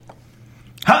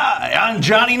I'm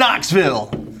Johnny Knoxville,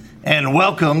 and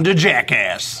welcome to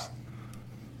Jackass.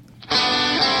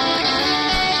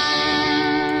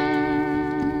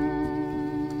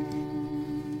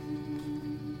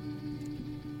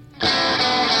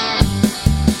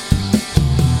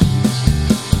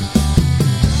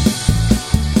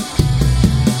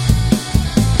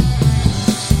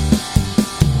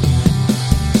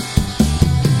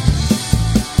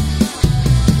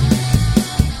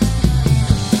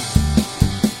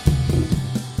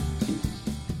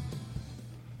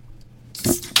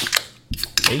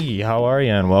 Hey, how are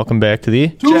you? And welcome back to the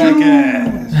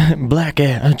Jackass.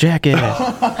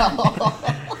 Jackass.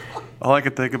 All I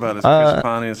could think about is Chris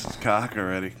Pontius' cock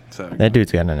already. So. That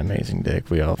dude's got an amazing dick.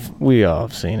 We all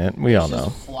have seen it. We all know.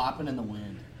 Just flopping in the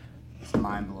wind. It's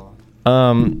mind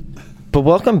blowing. But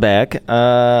welcome back.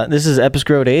 This is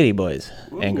Epichode 80, boys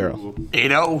and girls.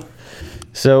 80.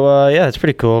 So yeah, it's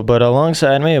pretty cool. But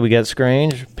alongside me, we got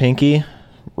Scrange, Pinky,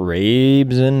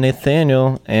 Rabes, and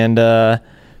Nathaniel, and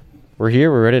we're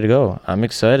here. We're ready to go. I'm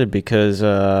excited because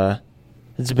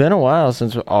it's been a while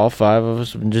since all five of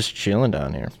us have been just chilling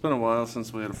down here. It's been a while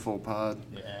since we had a full pod.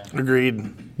 Yeah.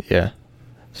 Agreed. Yeah.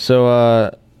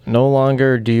 So no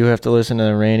longer do you have to listen to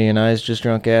Randy and I's just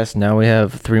drunk ass. Now we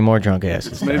have three more drunk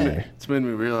asses. It's made me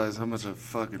realize how much I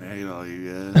fucking hate all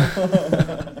you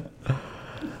guys.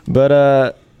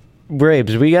 But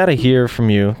Rabes, we got to hear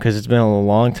from you because it's been a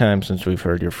long time since we've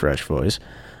heard your fresh voice.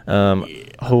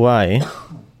 Hawaii.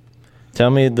 Tell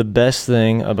me the best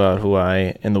thing about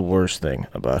Hawaii and the worst thing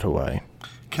about Hawaii.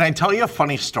 Can I tell you a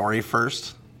funny story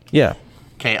first? Yeah.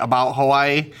 Okay, about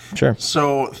Hawaii. Sure.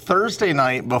 So Thursday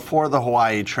night before the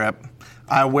Hawaii trip,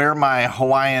 I wear my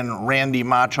Hawaiian Randy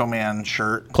Macho Man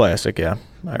shirt. Classic, yeah.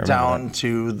 I remember down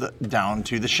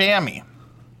to the chamois.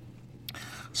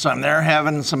 So I'm there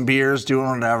having some beers, doing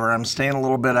whatever. I'm staying a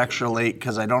little bit extra late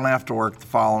because I don't have to work the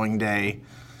following day.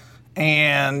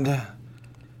 And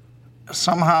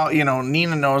somehow,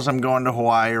 Nina knows I'm going to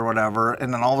Hawaii or whatever.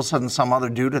 And then all of a sudden, some other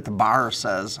dude at the bar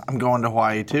says, I'm going to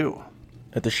Hawaii too.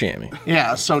 At the chamois.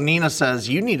 Yeah, so Nina says,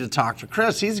 you need to talk to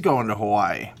Chris. He's going to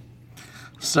Hawaii.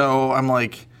 So I'm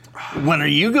like, when are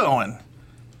you going?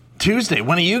 Tuesday.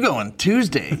 When are you going?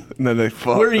 Tuesday. And then they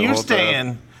fuck. Where are you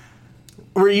staying?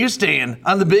 Where are you staying?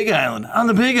 On the Big Island. On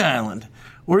the Big Island.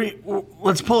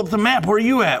 Let's pull up the map. Where are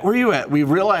you at? Where are you at? We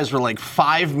realized we're like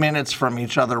 5 minutes from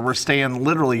each other. We're staying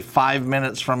literally 5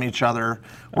 minutes from each other.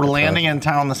 We're landing in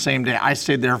town the same day. I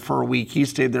stayed there for a week. He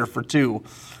stayed there for 2.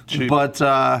 Cheap. But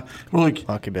we're like,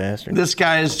 lucky bastard. This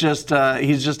guy is just,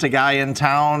 he's just a guy in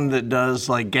town that does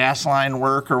like gas line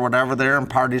work or whatever there and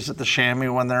parties at the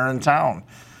chamois when they're in town.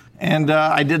 And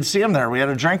I did see him there. We had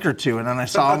a drink or two, and then I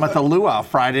saw him at the luau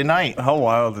Friday night. How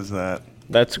wild is that?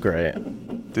 That's great.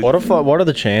 What are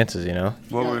the chances,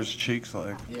 What were his cheeks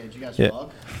like? Yeah, did you guys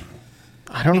fuck?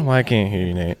 I don't know why I can't hear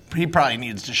you, Nate. He probably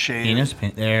needs to shave. Penis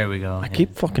pin. There we go. I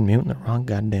keep fucking muting the wrong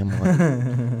goddamn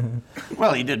one.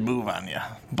 Well, he did move on you.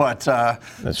 But,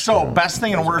 That's so true. best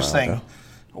thing and worst thing.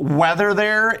 Though. Weather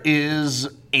there is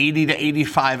 80 to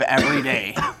 85 every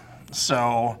day.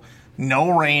 So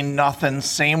no rain, nothing,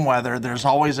 same weather. There's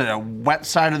always a wet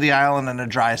side of the island and a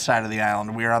dry side of the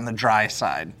island. We are on the dry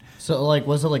side. So,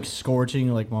 was it,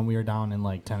 scorching, when we were down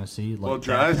in, Tennessee? Well,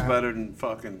 dry's better than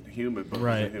fucking humid, but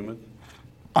Right. is it humid?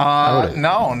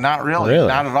 No, not really.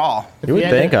 Not at all. You would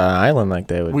think an island like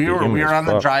that would We be were humid as on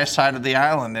the fuck. dry side of the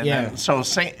island. And Yeah. then, so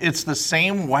it's the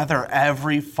same weather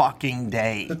every fucking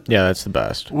day, Yeah, that's the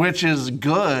best. which is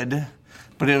good,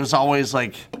 but it was always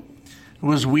it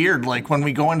was weird. Like when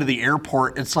we go into the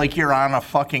airport, it's like you're on a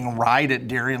fucking ride at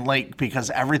Darien Lake because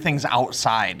everything's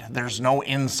outside. There's no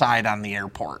inside on the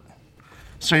airport.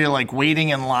 So you're waiting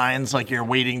in lines like you're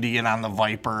waiting to get on the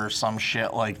Viper or some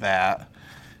shit like that.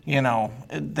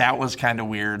 That was kind of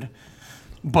weird.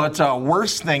 But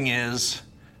worst thing is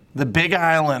the Big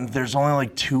Island, there's only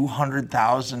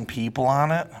 200,000 people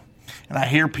on it. And I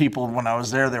hear people, when I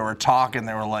was there, they were talking,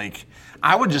 they were like,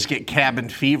 I would just get cabin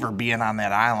fever being on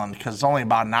that island because it's only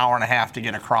about an hour and a half to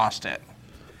get across it.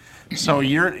 So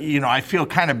I feel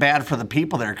kind of bad for the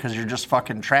people there because you're just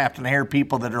fucking trapped. And I hear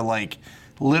people that are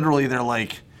they're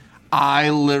like,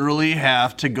 I literally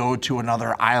have to go to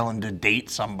another island to date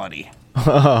somebody.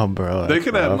 Oh, bro. They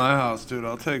could have my house, dude.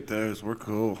 I'll take theirs. We're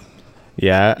cool.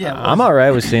 Yeah, Yeah, I'm all right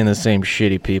with seeing the same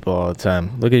shitty people all the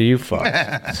time. Look at you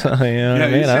fucks. So, what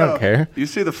I mean? I don't care. You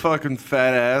see the fucking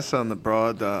fat ass on the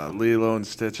broad Lilo and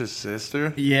Stitch's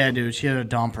sister? Yeah, dude. She had a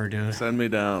dumper, dude. Send me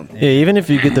down. Yeah, even if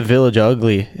you get the Village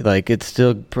ugly, it's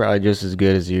still probably just as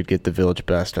good as you'd get the Village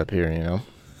best up here,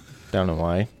 Don't know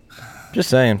why. Just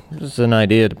saying. Just an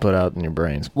idea to put out in your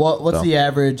brains. What's So. the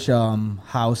average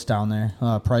house down there,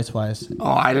 price wise? Oh,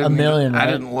 I didn't. $1 million. I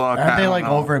Right? didn't look. Aren't I they don't like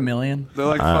know. over $1 million? They're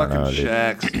like I don't fucking know, dude.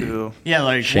 shacks too. Yeah,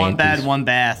 like Shanties. 1 bed, 1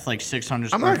 bath, like 600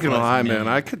 I'm square not gonna foot, lie, $1 man.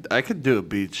 million. I could do a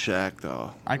beach shack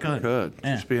though. I could.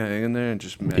 Yeah. Just be hanging there and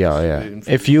just Yeah. masturbating.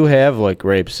 If you have, like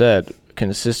Rape said,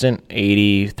 consistent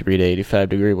 83 to 85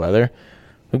 degree weather,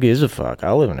 who gives a fuck?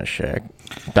 I'll live in a shack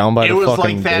down by It the was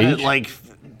fucking like that beach. at like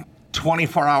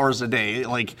 24 hours a day.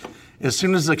 Like as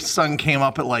soon as the sun came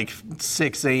up at like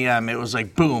 6 a.m., it was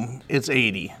like boom, it's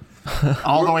 80.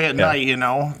 All the way at night, you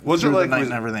know. was it through the like night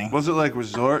and everything? Was it like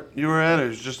resort you were at, or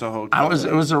was it just a hotel?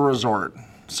 It was a resort.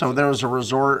 So there was a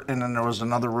resort, and then there was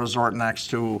another resort next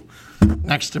to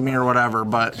me or whatever.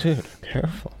 But Dude,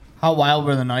 careful. How wild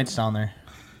were the nights down there?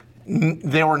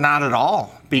 they were not at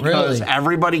all because Really?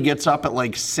 everybody gets up at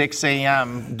like 6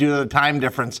 a.m. due to the time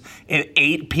difference. At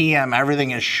 8 p.m.,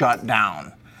 everything is shut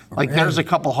down. Like there's a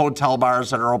couple hotel bars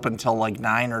that are open till like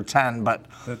 9 or 10, but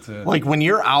That's it. like when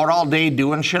you're out all day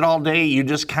doing shit all day, you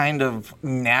just kind of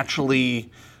naturally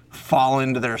fall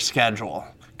into their schedule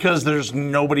because there's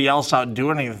nobody else out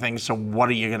doing anything. So what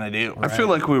are you gonna do? I feel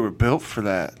like we were built for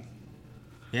that.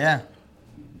 Yeah.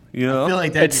 You know? I feel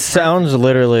like that. It sounds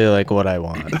literally like what I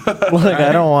want. Like,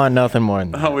 I don't want nothing more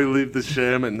than that. How we leave the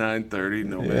sham at 9:30,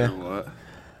 no matter what.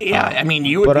 Yeah, I mean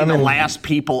you would but be I the mean- last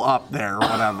people up there or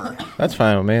whatever. That's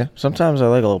fine with me. Sometimes I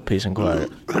like a little peace and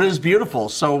quiet. But it was beautiful.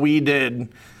 So we did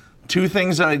two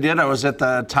things that I did. I was at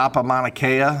the top of Mauna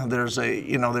Kea. There's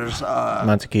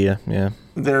Montekia, yeah.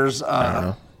 there's I don't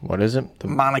know. What is it? The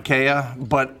Mauna Kea,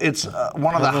 but it's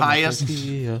one of the highest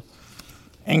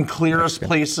and clearest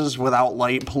places without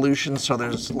light pollution. So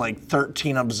there's like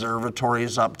 13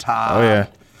 observatories up top. Oh, yeah.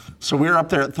 So we were up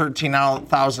there at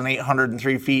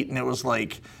 13,803 feet, and it was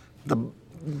like the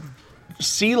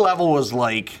sea level was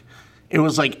like, it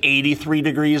was like 83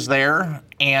 degrees there,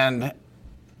 and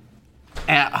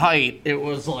at height it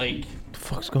was like, the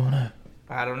fuck's going on?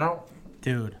 I don't know,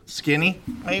 Dude. skinny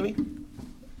maybe.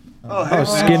 Oh,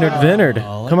 Skinner Vinard.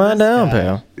 look Come at on this down, guy.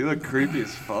 pal. You look creepy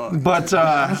as fuck. But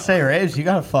Say, Raves, you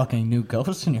got a fucking new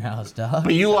ghost in your house, dog.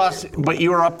 But you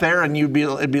were up there, and it'd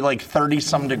be like 30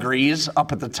 some degrees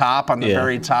up at the top, on the Yeah.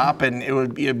 very top, and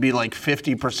it'd be like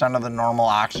 50% of the normal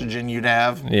oxygen you'd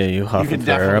have. Yeah, you huff You and could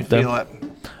flare definitely up there. feel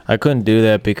it. I couldn't do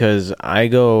that because I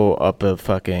go up a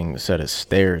fucking set of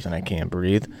stairs and I can't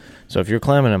breathe. So if you're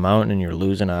climbing a mountain and you're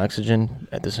losing oxygen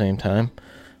at the same time,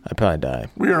 I'd probably die.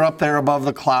 We were up there above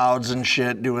the clouds and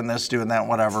shit, doing this, doing that,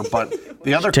 whatever. But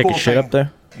the other Take cool a shit thing, up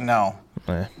there? No,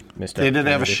 Missed they did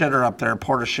have a opportunity. shitter up there,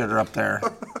 porta shitter up there.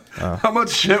 How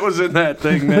much shit was in that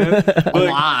thing, man? A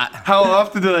lot. How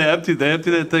often do they empty? They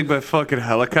empty that thing by fucking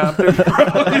helicopter.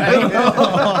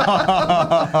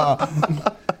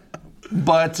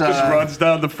 But Just runs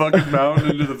down the fucking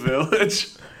mountain into the village.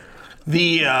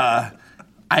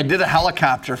 I did a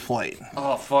helicopter flight.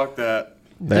 Oh, fuck that.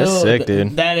 That's sick,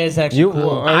 dude. That is actually You cool.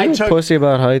 are I you a took- pussy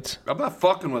about heights? I'm not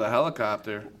fucking with a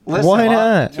helicopter. Listen, Why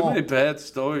not? Too many bad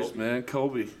stories, man.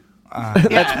 Kobe.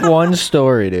 That's one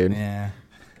story, dude. Yeah.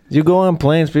 You go on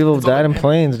planes, people have died in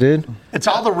planes, dude. It's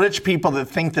all the rich people that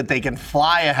think that they can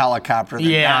fly a helicopter that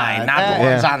Yeah, die, not the that-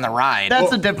 ones Yeah. on the ride.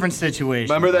 That's a different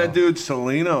situation. Remember that dude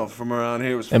Salino from around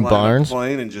here was In flying Barnes? a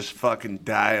plane and just fucking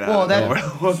died Well, out that- of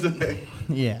nowhere, wasn't he?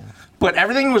 Yeah. But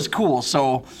everything was cool.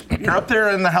 So you're up there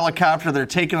in the helicopter. They're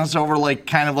taking us over like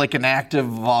kind of like an active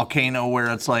volcano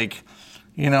where it's like,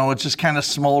 you know, it's just kind of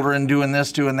smoldering, doing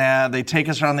this, doing that. They take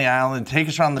us around the island, take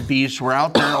us around the beach. We're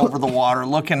out there over the water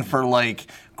looking for like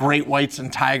great whites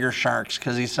and tiger sharks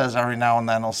because he says every now and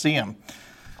then he'll see them.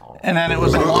 And then it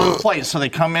was a long flight. So they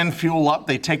come in, fuel up.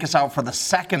 They take us out for the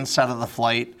second set of the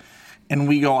flight. And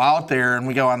we go out there and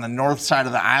we go on the north side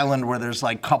of the island where there's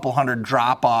like a couple hundred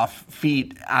drop off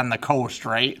feet on the coast,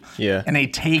 right? Yeah. And they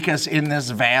take us in this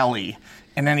valley.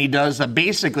 And then he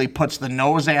basically puts the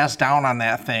nose ass down on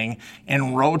that thing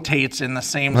and rotates in the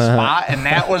same spot. And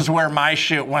that was where my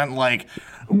shit went like,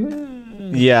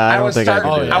 Yeah, I don't think I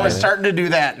could do that. I was starting to do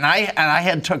that. And I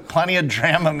had took plenty of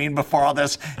Dramamine before all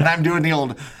this. And I'm doing the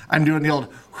old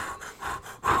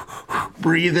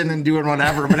breathing and doing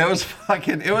whatever, but it was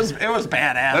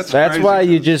badass. That's crazy. why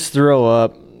you just throw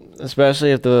up,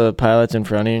 especially if the pilot's in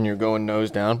front of you and you're going nose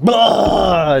down.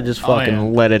 Blah! Just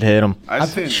fucking let it hit him. I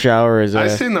seen Shower his I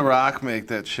ass. seen The Rock make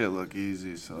that shit look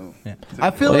easy. So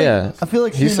I feel Well, like yeah, I feel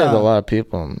like he seeing, saved a lot of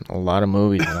people in a lot of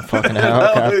movies in a fucking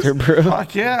helicopter, bro.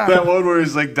 Fuck yeah. that one where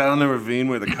he's like down the ravine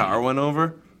where the car went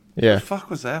over. Yeah. The fuck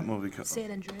was that movie called?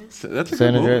 San Andreas. That's a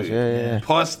San good Andreas, movie. yeah.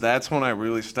 Plus, that's when I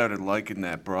really started liking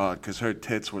that broad because her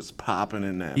tits was popping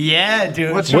in that. Yeah,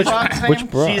 dude. What's your broad's name? Which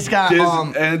bro? She's got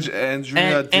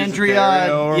Andrea.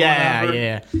 Andrea. or Yeah, whatever.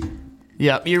 yeah.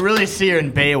 Yep, you really see her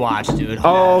in Baywatch, dude.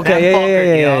 Oh,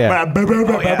 okay, yeah. yeah.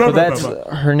 But that's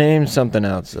her name's something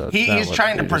else. Though. It's not He's what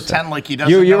trying to you just pretend said. like he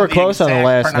doesn't You know were the close on the exact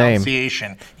last name.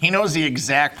 pronunciation. He knows the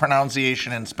exact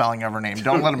pronunciation and spelling of her name.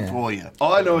 Don't let him fool you.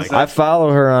 All I know is I that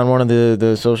follow her on one of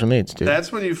the social medias, dude.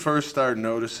 that's when you first start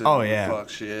noticing Oh, who yeah. the fuck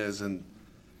she is. And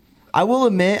I will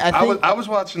admit, I was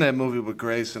watching that movie with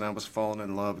Grace and I was falling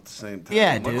in love at the same time.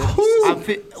 yeah, I'm like, dude. "Whoo!" I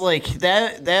feel, like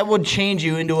that would change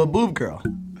you into a boob girl.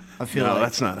 I feel No, like.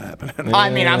 that's not happening.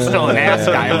 I mean, I'm still an ass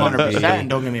guy, 100%.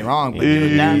 Don't get me wrong, but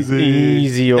dude,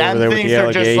 Easy over there with the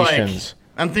allegations.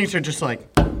 them things are just like,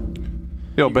 Yo,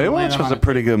 You can land Baywatch was on a it.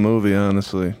 pretty good movie,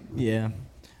 honestly. yeah.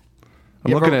 I'm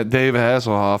You looking ever- at Dave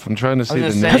Hasselhoff. I'm trying to see I the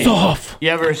was name. gonna say- Off. You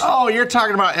ever? Oh, you're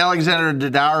talking about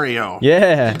Alexander Daddario.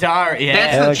 Yeah. Dar,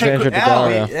 yeah. That's the chick. Alexandra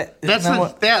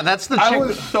Daddario. That's the I chick.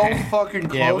 was so fucking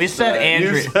close. Yeah, we to said that. You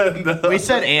Andrea. said no. We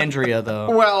said Andrea though.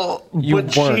 Well, You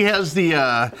but weren't. she has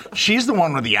the. She's the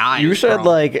one with the eyes. You said bro.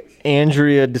 like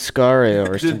Andrea Descario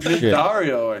or some shit.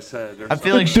 Dario, I said. or I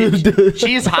feel like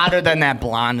she's hotter than that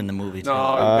blonde in the movie. Too. No,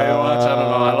 Baywatch, I don't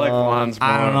know. I like blondes more.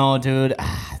 I don't know, dude.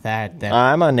 That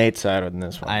I'm on Nate's side on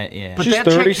this one. yeah. But She's that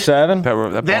chick- 37. That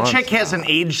That blonde's chick hasn't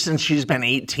aged since she's been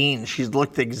 18. She's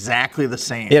looked exactly the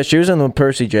same. Yeah, she was in the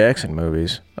Percy Jackson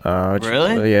movies.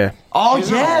 Really? Yeah. Oh She's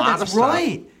in a yeah, lot that's of stuff.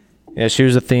 right. Yeah, she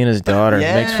was Athena's daughter.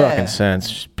 Makes Yeah. fucking sense.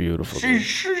 She's beautiful. dude.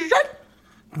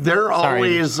 They're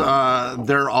Sorry.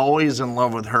 always in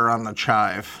love with her on the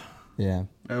chive. Yeah.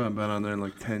 I haven't been on there in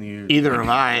like 10 years. Either have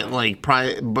I, like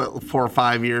probably but 4 or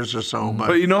 5 years or so. But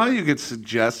But you know how you get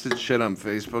suggested shit on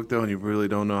Facebook though, and you really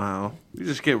don't know how? You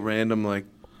just get random like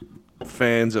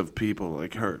fans of people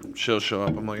like her. She'll show up.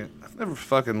 I'm like, I've never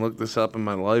fucking looked this up in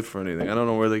my life or anything. I don't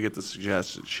know where they get the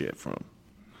suggested shit from.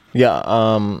 Yeah.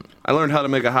 I learned how to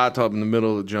make a hot tub in the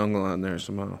middle of the jungle on there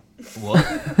somehow.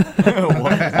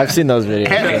 I've seen those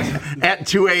videos. at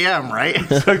 2 a.m., right?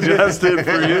 Suggested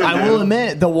for you. I will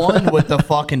admit the one with the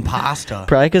fucking pasta.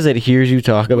 Probably because it hears you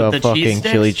talk about the cheese fucking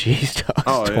sticks? chili cheese dogs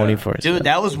Oh, yeah. 24/7. Dude,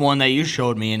 that was one that you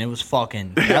showed me, and it was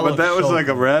fucking. Yeah, but that was so like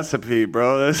a good. recipe,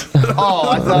 bro. That's Oh,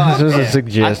 I thought This was a yeah.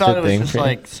 suggested I thought it was thing just for you.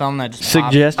 like something that just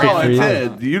Suggested popped. Oh, for I you.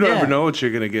 did. You never Yeah. know what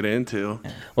you're gonna get into.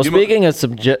 Well, You speaking of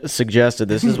suggested,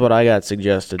 this is what I got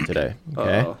suggested today.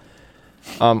 Okay.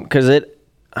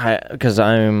 Because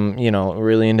I'm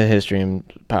really into history and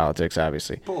politics,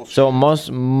 obviously. Bullshit. So must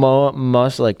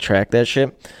like track that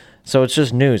shit. So it's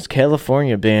just news.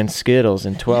 California banned Skittles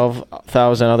and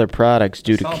 12,000 other products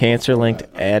due to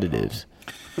cancer-linked additives.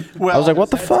 Well, I was like,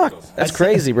 what the fuck? That's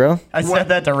crazy, bro. I said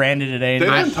that to Randy today. They've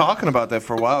and been talking about that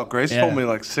for a while. Grace Yeah. told me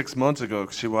like 6 months ago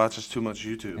because she watches too much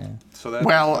YouTube. So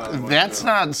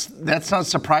that's that's not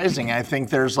surprising. I think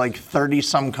there's like 30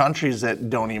 some countries that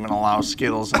don't even allow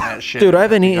Skittles and that shit. Dude, I've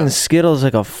been eating Skittles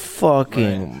like a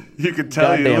fucking... You could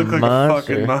tell you look Goddamn like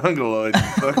monster. a fucking mongoloid, you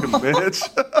fucking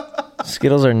bitch.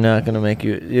 Skittles are not going to make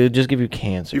you... It'll just give you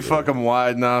cancer. You dude. fucking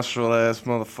wide nostril ass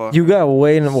motherfucker. You got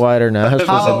way wider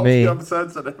nostrils than me. I'm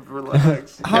sensitive.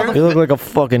 Relax. You look like a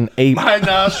fucking ape. My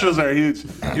nostrils are huge.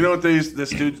 You know what this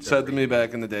dude said to me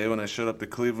back in the day when I showed up to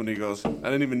Cleveland? He goes, I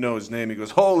didn't even know his name. He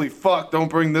goes, holy fuck, don't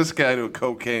bring this guy to a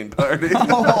cocaine party.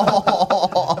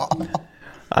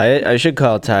 I should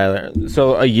call Tyler.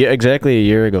 So exactly a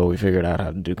year ago, we figured out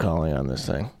how to do calling on this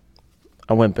thing.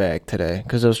 I went back today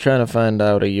because I was trying to find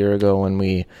out a year ago when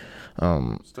we...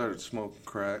 Started smoking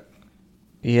crack.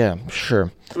 Yeah,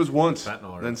 sure. It was once,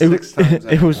 then It, 6 times.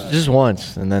 it was after that. just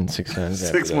once, and then 6 times.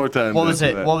 6 after more that. times. What was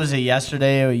after it? that. What was it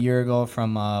yesterday, a year ago,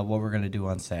 from what we're gonna do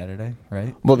on Saturday,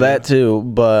 right? Well, that too,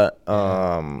 but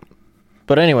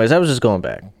anyways, I was just going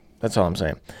back. That's all I'm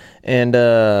saying, and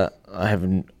I have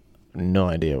no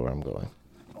idea where I'm going.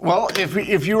 Well, if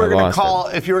you were I gonna lost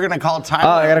call Tyler, Oh,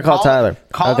 I gotta call Tyler.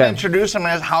 Call Okay. and introduce him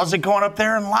as how's it going up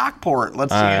there in Lockport?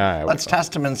 Let's see. All right, Let's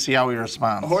test him and see how he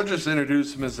responds. Or just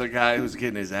introduce him as the guy who's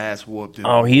getting his ass whooped. in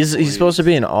Oh, the he's police. supposed to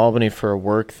be in Albany for a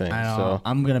work thing, I know. so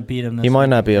I'm gonna beat him. This He might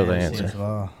not week be in able to fantasy answer. as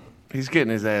well. He's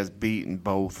getting his ass beat in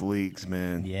both leagues,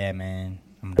 man. Yeah, man.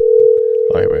 I'm gonna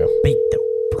oh, here we go. beat the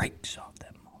brakes off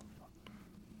that motherfucker.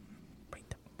 Beat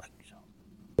the brakes off.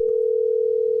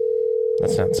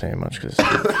 That's not saying much because it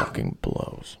fucking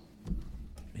blows.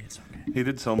 It's okay. He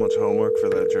did so much homework for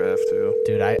that draft too.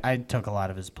 Dude, I took a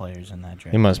lot of his players in that He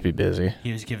draft. must be busy.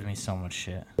 He was giving me so much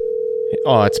shit.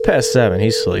 Oh, it's past 7.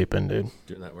 He's sleeping, dude.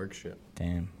 Doing that work shit.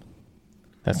 Damn.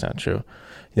 That's not true.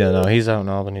 Yeah, no, he's out in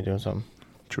Albany doing something.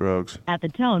 Drugs. At the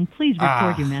tone, please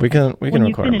record your message. We can when you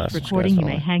record a finish message, recording, guys, you don't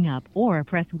may worry. hang up or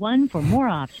press 1 for more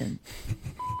options.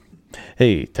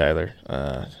 Hey, Tyler.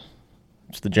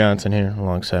 It's the Johnson here,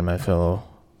 alongside my fellow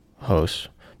hosts,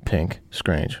 Pink,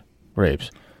 Scrange, Rapes,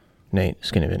 Nate,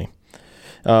 Skinny Vinny.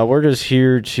 We're just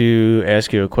here to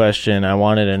ask you a question. I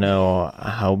wanted to know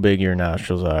how big your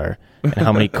nostrils are and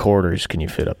how many quarters can you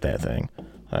fit up that thing.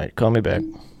 All right, call me back.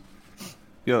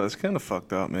 Yo, that's kind of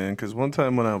fucked up, man. Because one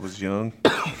time when I was young,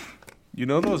 you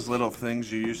know those little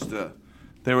things you used to...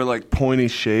 They were like pointy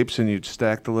shapes, and you'd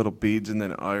stack the little beads and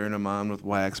then iron them on with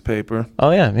wax paper. Oh,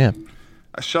 yeah.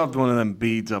 I shoved one of them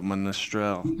beads up my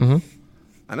nostril. Mm-hmm.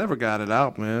 I never got it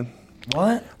out, man.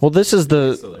 What? Well, this is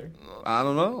the... I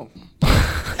don't know.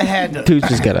 I had to. Dude's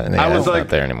just got it. I was like, not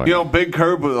there anymore. you know, Big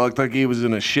Curb looked like he was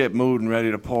in a shit mood and ready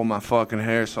to pull my fucking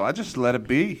hair, so I just let it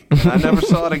be. I never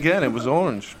saw it again. It was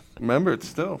orange. Remember it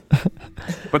still.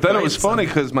 But then it was funny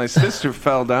because my sister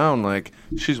fell down, like,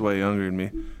 she's way younger than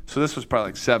me. So this was probably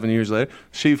like 7 years later.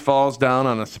 She falls down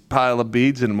on a pile of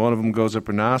beads, and one of them goes up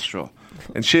her nostril.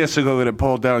 And she has to go get it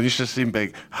pulled down. You should see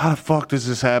Big, how the fuck does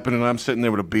this happen? And I'm sitting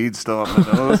there with a bead still up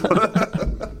my nose.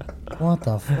 What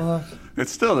the fuck?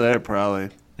 It's still there, probably.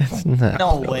 It's not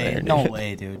No still way. there, No dude.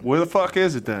 way, dude. Where the fuck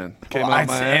is it then? Came out my I'm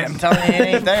ass? telling you, it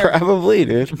ain't there. Probably,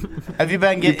 dude. Have you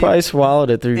been You getting... probably swallowed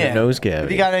it through Yeah. your nose Have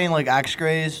cavity. you got any, like,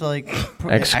 X-rays, like...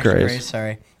 X-rays.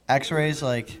 Sorry. X-rays,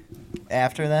 like,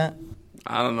 after that?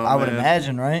 I don't know, I would man.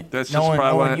 imagine, right? That's just knowing,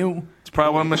 probably knowing why, you. it's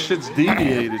probably why my shit's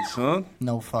deviated, son.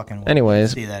 No fucking way.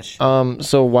 Anyways, See that shit.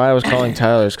 so why I was calling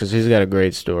Tyler is because he's got a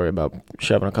great story about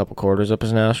shoving a couple quarters up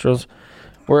his nostrils.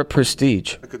 We're at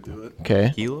Prestige, I could do it.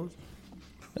 okay? Kilos?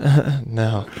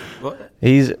 No. What?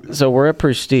 So we're at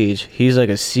Prestige. He's like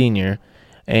a senior,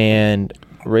 and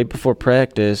right before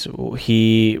practice,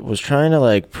 he was trying to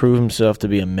like prove himself to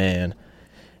be a man,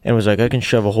 and was like, I can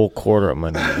shove a whole quarter up my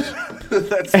nose.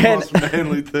 That's the most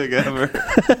manly thing ever.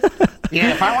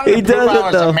 Yeah, if I wanted He to prove does it, I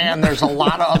was though. a man, there's a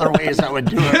lot of other ways I would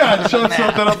do it. Yeah, other I'd shove than that.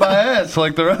 something up my ass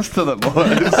like the rest of the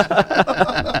boys.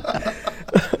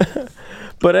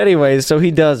 But anyways, so he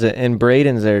does it, and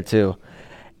Braden's there too,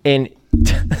 and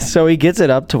so he gets it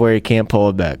up to where he can't pull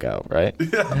it back out, right?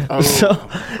 Yeah.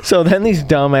 So then these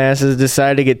dumbasses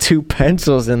decide to get 2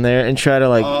 pencils in there and try to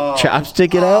like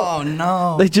chopstick it out. Oh,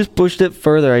 no. They just pushed it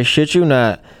further. I shit you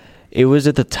not. It was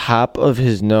at the top of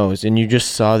his nose, and you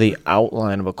just saw the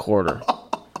outline of a quarter,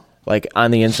 like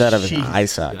on the inside of his eye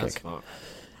socket.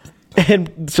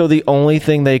 And so the only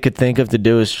thing they could think of to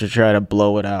do is to try to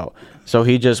blow it out. So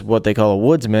he just, what they call a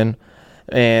woodsman,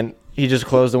 and he just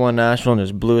closed the one nostril and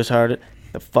just blew his heart.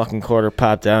 The fucking quarter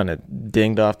popped out and it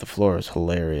dinged off the floor. It was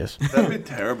hilarious. That'd be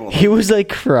terrible. He was like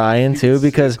crying too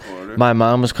because quarter. my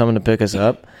mom was coming to pick us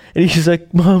up, and he's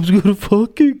like, "Mom's gonna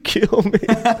fucking kill me."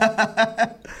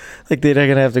 Like they're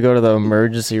gonna have to go to the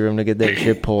emergency room to get that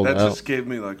shit pulled That out. just gave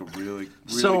me like a really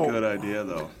So- good idea,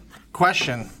 though.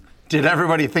 Question. Did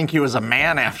everybody think he was a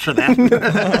man after that?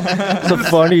 It's the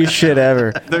funniest shit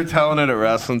ever. They're telling it at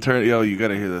wrestling turn. Yo, you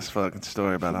gotta hear this fucking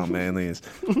story about how manly he is.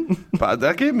 But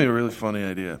that gave me a really funny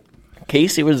idea.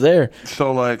 Casey was there.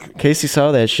 So, like, Casey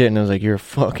saw that shit and was like, "You're a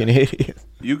fucking idiot."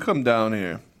 you come down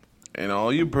here, and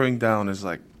all you bring down is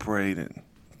like Braden,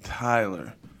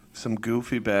 Tyler, some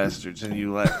goofy bastards, and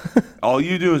you let all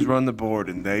you do is run the board,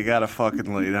 and they gotta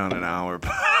fucking lay down an hour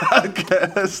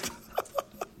podcast.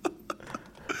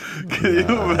 Can you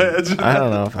imagine? I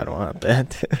don't know if I'd want that,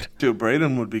 dude. Dude,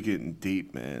 Braden would be getting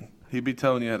deep, man. He'd be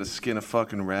telling you how to skin a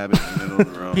fucking rabbit in the middle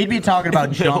of the road. He'd be talking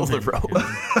about jumping. In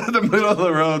the middle of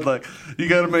the road, like, you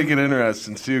got to make it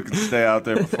interesting so you can stay out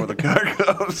there before the car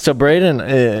goes. So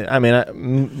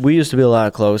Braden, we used to be a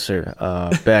lot closer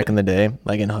back in the day,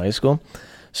 like in high school.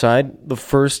 So the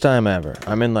first time ever,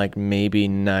 I'm in like maybe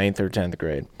 9th or 10th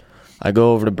grade. I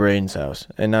go over to Braden's house,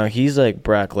 and now he's like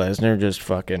Brock Lesnar, just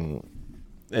fucking.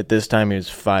 At this time, he was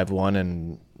 5'1"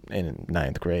 and in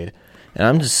 9th grade. And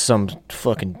I'm just some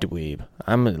fucking dweeb.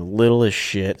 I'm little as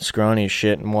shit, scrawny as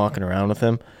shit, and walking around with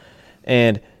him.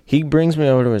 And he brings me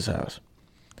over to his house.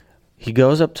 He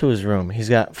goes up to his room. He's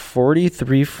got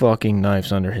 43 fucking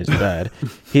knives under his bed.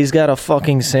 He's got a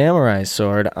fucking samurai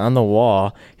sword on the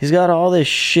wall. He's got all this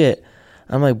shit.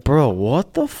 I'm like, bro,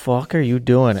 what the fuck are you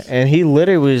doing? And he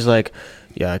literally was like,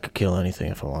 yeah, I could kill anything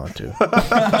if I want to.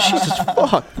 Jesus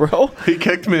fuck, bro. He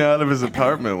kicked me out of his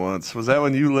apartment once. Was that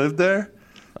when you lived there?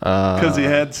 Because he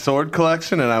had sword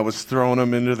collection, and I was throwing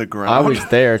them into the ground. I was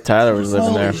there. Tyler was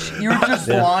living there. You were just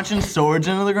launching swords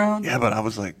into the ground? Yeah, but I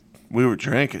was like, we were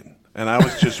drinking. And I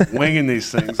was just winging these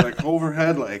things, like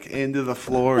overhead, like into the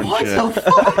floor and shit.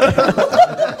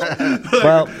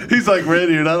 Well, He's like,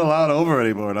 Randy, you're not allowed over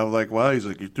anymore. And I'm like, wow. He's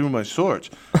like, you threw my shorts.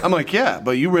 I'm like, yeah,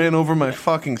 but you ran over my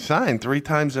fucking sign 3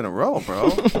 times in a row, bro.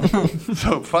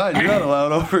 So fine, you're not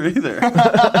allowed over either.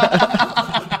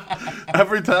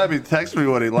 Every time he'd text me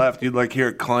when he left, you'd like hear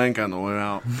it clank on the way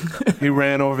out. He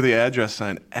ran over the address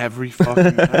sign every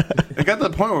fucking time. It got to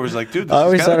the point where it was like, dude, this I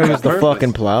always has gotta thought it be was the purpose.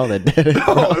 fucking plow that did it.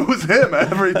 No, it was him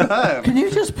every time. Can you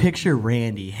just picture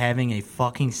Randy having a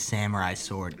fucking samurai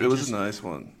sword? It was just a nice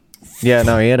one. Yeah,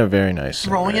 no, he had a very nice.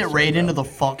 throwing it right into the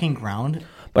fucking ground.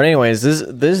 But anyways, this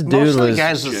dude Most of the was.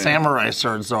 guys with samurai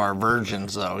swords though are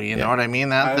virgins, though. You know what I mean?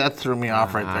 That threw me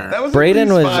off right there. That was Braden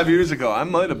at least was- 5 years ago. I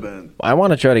might have been. I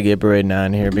want to try to get Braden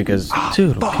on here because,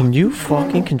 dude, can you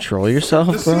fucking control yourself,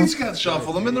 The bro? seats got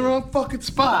shuffled. I'm in the wrong fucking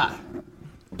spot.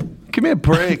 Give me a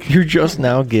break. You're just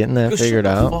now getting that figured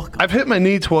out. I've hit my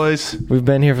knee twice. We've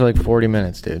been here for like 40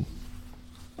 minutes, dude.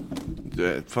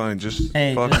 Yeah, fine, just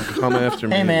Hey, fucking just- come after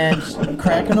me. Hey man, just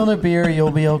crack another beer, you'll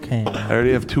be okay. I Man.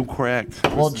 already have 2 cracked.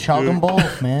 Well, chug them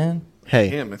both, man. Hey,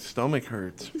 Damn, my stomach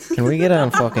hurts. can we get on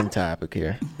fucking topic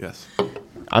here? Yes.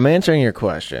 I'm answering your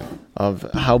question of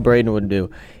how Braden would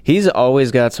do. He's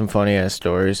always got some funny ass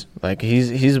stories. Like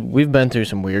we've been through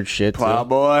some weird shit too. Plow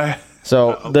boy.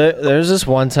 So there's this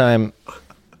one time.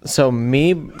 So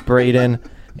me, Braden,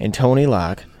 and Tony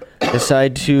Locke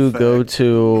decide to go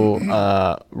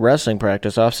to wrestling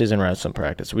practice, off-season wrestling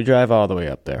practice. We drive all the way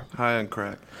up there. High on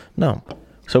crack. No.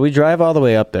 So we drive all the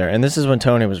way up there, and this is when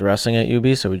Tony was wrestling at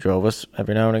UB, so we drove us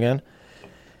every now and again.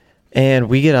 And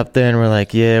we get up there, and we're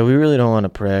like, yeah, we really don't want to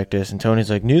practice. And Tony's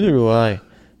like, neither do I.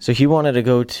 So he wanted to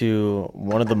go to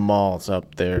one of the malls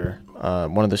up there,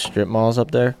 one of the strip malls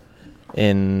up there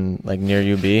in, like, near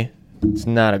UB. It's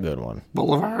not a good one.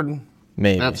 Boulevard.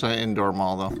 Maybe. That's an indoor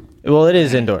mall, though. Well, it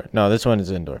is indoor. No, this one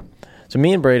is indoor. So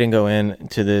me and Braden go in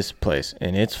to this place,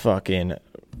 and it's fucking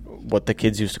what the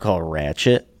kids used to call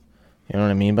ratchet. You know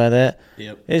what I mean by that?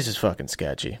 Yep. It's just fucking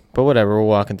sketchy. But whatever, we're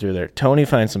walking through there. Tony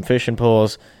finds some fishing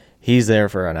poles. He's there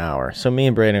for an hour. So me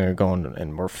and Braden are going,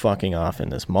 and we're fucking off in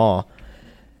this mall.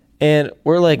 And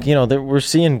we're like, you know, we're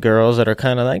seeing girls that are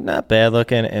kind of like not bad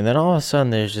looking, and then all of a sudden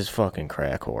there's this fucking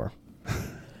crack whore.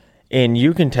 And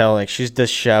you can tell, like, she's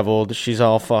disheveled. She's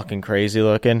all fucking crazy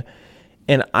looking.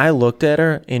 And I looked at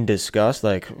her in disgust,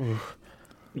 like, oof.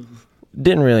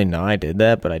 Didn't really know I did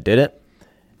that, but I did it.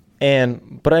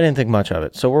 But I didn't think much of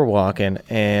it. So we're walking,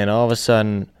 and all of a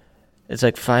sudden, it's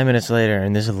like 5 minutes later,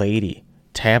 and this lady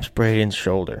taps Braden's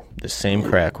shoulder, the same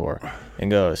crack whore,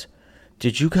 and goes,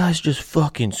 did you guys just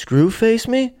fucking screw face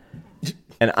me?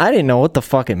 And I didn't know what the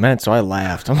fuck it meant, so I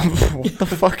laughed. I'm like, what the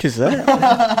fuck is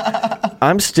that?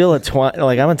 I'm still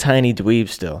I'm a tiny dweeb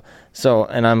still. So,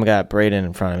 and I'm got Braden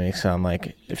in front of me, so I'm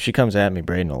like, if she comes at me,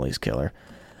 Braden will at least kill her.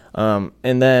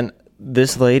 And then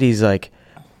this lady's like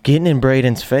getting in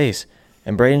Braden's face,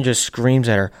 and Braden just screams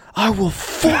at her, I will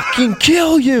fucking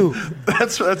kill you.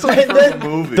 That's like from a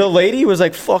movie. The lady was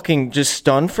like fucking just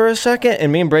stunned for a second,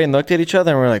 and me and Braden looked at each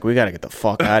other, and we're like, we gotta get the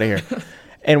fuck out of here.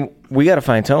 And we gotta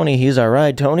find Tony. He's all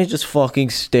right. Tony's just fucking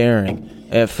staring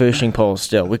at fishing poles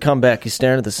still. We come back, he's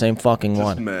staring at the same fucking Just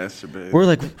one. masturbate. We're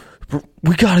like,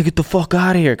 we gotta get the fuck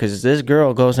out of here, because this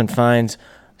girl goes and finds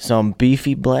some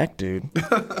beefy black dude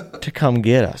to come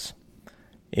get us.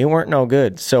 It weren't no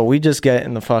good. So we just got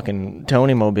in the fucking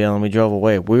Tony mobile and we drove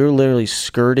away. We were literally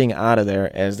skirting out of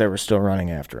there as they were still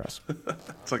running after us.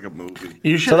 It's like a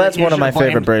movie. So that's one of my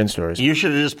favorite Braden stories. You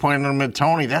should have just pointed him at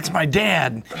Tony. That's my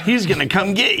dad. He's going to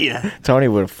come get you. Tony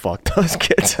would have fucked those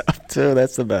kids up too.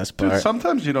 That's the best part. Dude,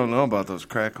 sometimes you don't know about those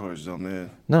crack whores, though,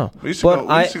 man. No. We used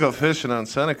to go fishing on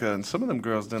Seneca, and some of them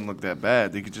girls didn't look that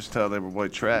bad. You could just tell they were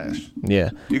white trash.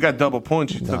 Yeah. You got double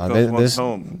points. You took No, those ones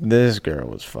home. this girl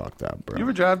was fucked up, bro. You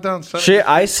ever drive down Seneca? Shit,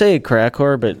 I say crack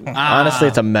whore, but honestly,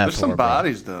 it's a meth There's some whore, bro.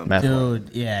 bodies, though. Meth whore.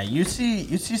 Dude, yeah, you see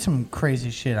some crazy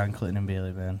shit on Clinton and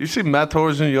Bailey, man. You see meth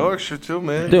whores in Yorkshire, too,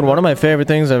 man. Dude, one of my favorite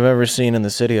things I've ever seen in the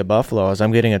city of Buffalo is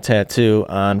I'm getting a tattoo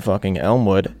on fucking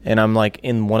Elmwood, and I'm like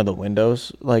in one of the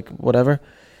windows, like whatever,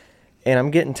 and I'm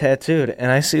getting tattooed,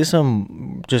 and I see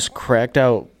some just cracked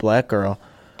out black girl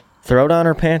throw down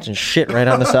her pants and shit right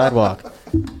on the sidewalk.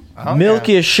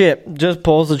 Milky as shit, just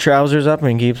pulls the trousers up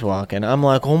and keeps walking. I'm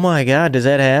like, oh my God, does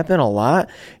that happen a lot?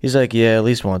 He's like, yeah, at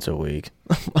least once a week.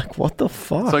 I'm like, what the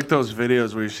fuck? It's like those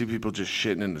videos where you see people just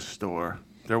shitting in the store.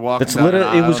 They're walking It's down an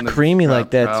literally, it aisle was and they creamy just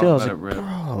like drop that out too. I and was let like, it rip.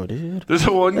 bro, dude. There's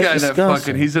the one guy That's that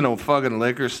disgusting. he's in a fucking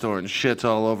liquor store and shits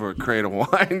all over a crate of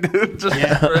wine, dude. Just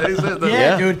crazy.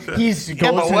 Yeah, dude, he's Yeah,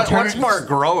 goes but and what's turns. more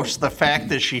gross? The fact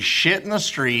that she shit in the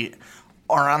street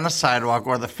or on the sidewalk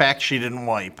or the fact she didn't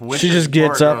wipe. Which She is just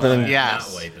gets more- up and-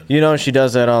 yes. You know she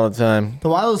does that all the time. The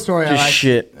wildest story Just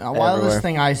shit the wildest everywhere.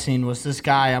 thing I seen was this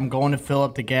guy. I'm going to fill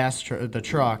up the the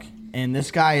truck, and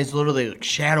this guy is literally like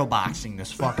shadow boxing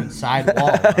this fucking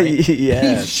sidewall. Right?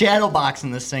 Yeah. He's shadow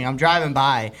boxing this thing. I'm driving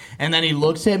by, and then he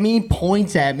looks at me,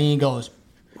 points at me, and goes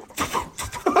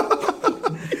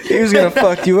He was gonna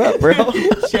fuck you up, bro.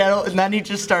 shadow, and then he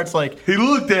just starts like, He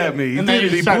looked at me. He and then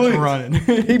did. he He starts blinked. running.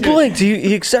 He blinked.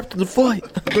 He accepted the fight.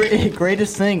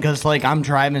 Greatest thing, because like I'm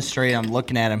driving straight, I'm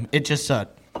looking at him. It just a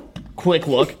quick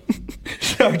look.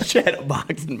 Start shadow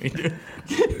boxing me, dude.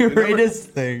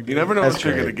 Greatest thing. You never know That's what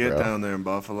you're gonna great, get bro. down there in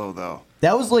Buffalo, though.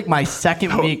 That was like my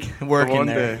second week working one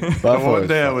there. day, Buffalo one is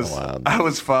day fucking wild. I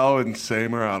was following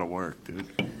Samer out of work, dude,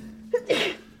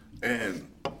 and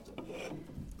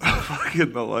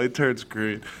fucking the light turns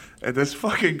green, and this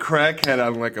fucking crackhead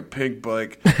on like a pink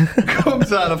bike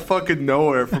comes out of fucking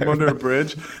nowhere from under a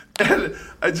bridge, and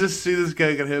I just see this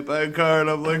guy get hit by a car, and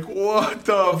I'm like, what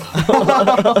the fuck?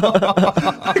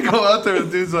 I go out there, and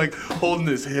the dude's like holding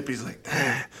his hip. He's like,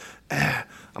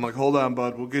 I'm like, hold on,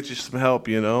 bud. We'll get you some help,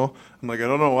 you know? I'm like, I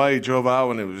don't know why he drove out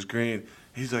when it was green.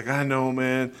 He's like, I know,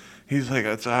 man. He's like,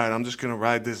 it's all right. I'm just going to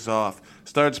ride this off.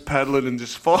 Starts pedaling and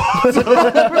just falls. But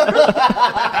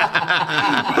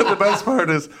the best part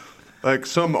is, like,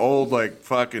 some old, like,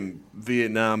 fucking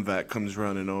Vietnam vet comes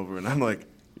running over. And I'm like,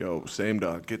 yo, same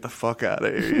dog, get the fuck out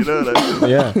of here. You know what I mean?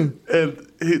 Yeah.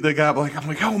 And the guy, I'm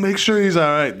like, oh, make sure he's all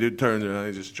right. Dude turns around,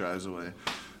 he just drives away.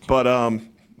 But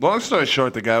long story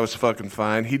short, the guy was fucking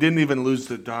fine. He didn't even lose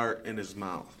the dart in his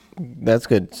mouth. That's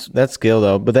good. That's skill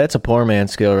though, but that's a poor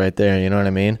man's skill right there. You know what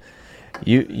I mean?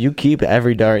 You keep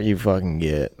every dart you fucking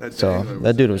get. That So dangler was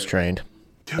that dude was trained.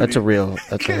 Dude, That's a real.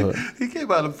 That's a hood. He came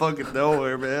out of fucking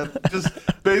nowhere, man. Just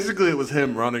basically, it was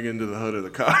him running into the hood of the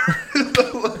car.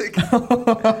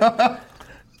 Like,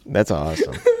 That's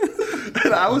awesome.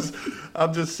 and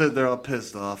I'm just sitting there all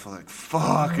pissed off, like,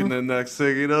 fuck. And then next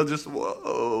thing, you know, just,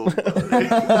 whoa.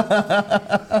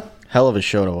 Hell of a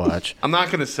show to watch. I'm not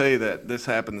going to say that this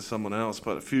happened to someone else,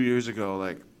 but a few years ago,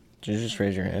 like, Did you just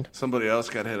raise your hand? somebody else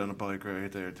got hit on a bike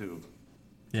right there, too.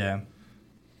 Yeah.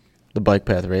 The bike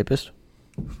path rapist?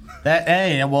 That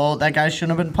guy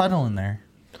shouldn't have been puddling there.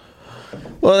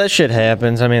 Well, that shit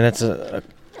happens. I mean, that's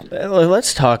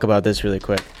let's talk about this really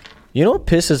quick. You know what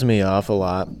pisses me off a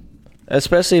lot?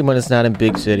 Especially when it's not in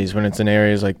big cities, when it's in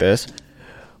areas like this,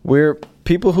 where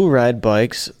people who ride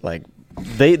bikes, like,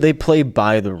 they play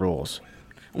by the rules.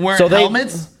 Wearing they-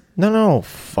 helmets? No, They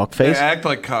fuckface. act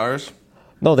like cars.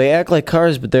 No, they act like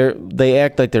cars, but they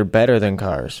act like they're better than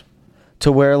cars.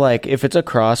 To where, like, if it's a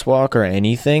crosswalk or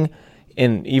anything,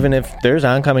 and even if there's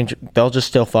oncoming, they'll just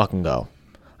still fucking go.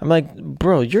 I'm like,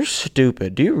 bro, you're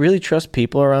stupid. Do you really trust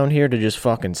people around here to just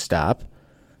fucking stop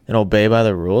and obey by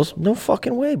the rules? No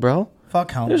fucking way, bro.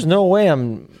 Fuck helmets. There's no way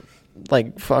I'm,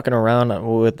 like, fucking around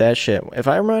with that shit. If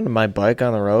I'm riding my bike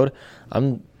on the road,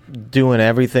 I'm doing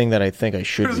everything that I think I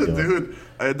should There's be a doing. dude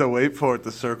I had to wait for at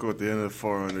the circle at the end of the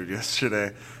 400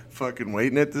 yesterday. Fucking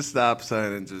waiting at the stop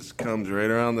sign and just comes right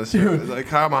around the circle. He's like,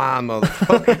 come on,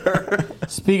 motherfucker.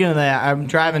 Speaking of that, I'm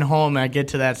driving home and I get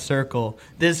to that circle.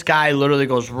 This guy literally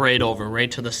goes right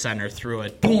to the center through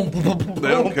it. Boom, boom, boom, boom. They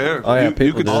don't care. Oh, yeah, you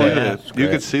people could do see that. it. It's You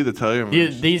great. could see the tire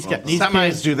marks. These Semis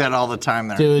kids, do that all the time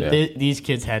there. dude, Yeah. these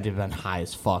kids had to have been high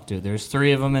as fuck, dude. There's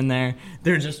 3 of them in there.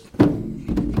 They're just.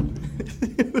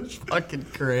 It was fucking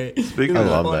great. Speaking I of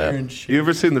love Fire that. and shit. You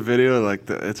ever seen the video like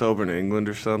it's over in England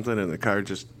or something, and the car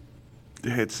just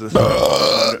hits this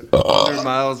 100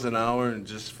 miles an hour and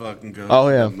just fucking goes Oh,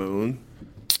 to yeah. the moon?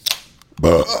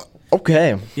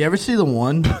 Okay. You ever see the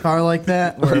one car like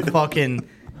that where it fucking,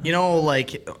 you know,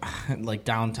 like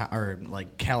downtown or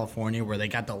like California where they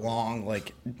got the long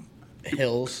like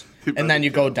hills and then you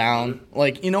go down,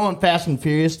 like, you know, in Fast and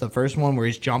Furious, the first one where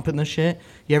he's jumping the shit.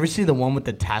 You ever see the one with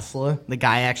the Tesla? The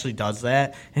guy actually does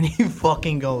that and he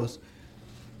fucking goes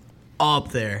up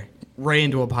there right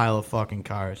into a pile of fucking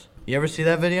cars. You ever see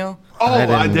that video? Oh, I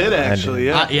didn't- did I actually.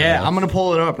 didn't. Yeah. Yeah, I'm gonna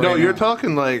pull it up. Right No, you're now.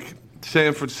 talking like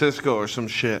San Francisco or some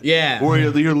shit. Yeah. Where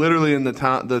you're literally in the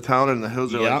town and the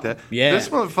hills are like Yep. that. Yeah. This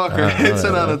motherfucker hits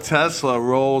it on a Tesla,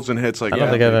 rolls and hits like I don't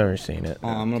think I've ever seen it. Oh,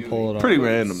 I'm gonna pull it up. pretty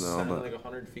random though. But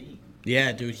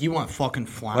Yeah, dude, he went fucking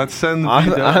flying. let's send the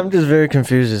I'm just very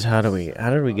confused as how did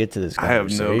we get to this I have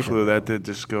conversation? no clue. That did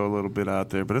just go a little bit out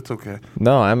there, but it's okay.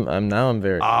 No, I'm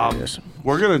very curious.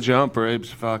 We're gonna jump Rabe's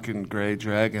fucking gray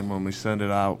dragon when we send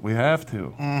it out. We have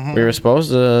to. We were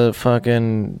supposed to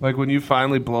fucking Like when you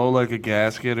finally blow like a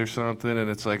gasket or something, and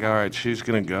it's like, all right, she's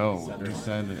gonna go. We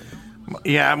send it.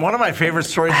 Yeah, one of my favorite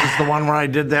stories is the one where I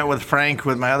did that with Frank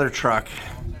with my other truck.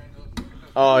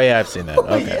 Oh yeah, I've seen that.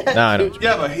 Okay, now I know. What you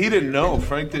Yeah, but he didn't know.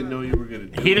 Frank didn't know you were gonna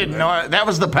do it. He didn't know it. That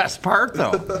was the best part,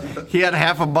 though. He had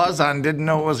half a buzz on, didn't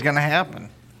know what was going to happen.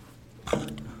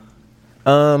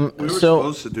 We were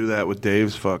supposed to do that with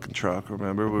Dave's fucking truck,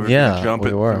 remember? We were gonna jump it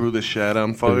through the shed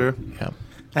on fire. Yeah.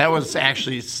 That was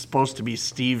actually supposed to be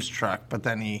Steve's truck, but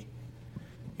then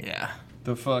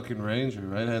The fucking Ranger,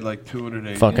 right? Had like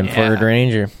 280. Fucking Ford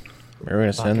Ranger. We're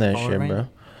gonna send that Fucking shit, Ford bro. Ranger.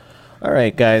 All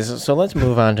right, guys. So let's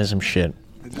move on to some shit.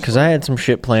 Because I had some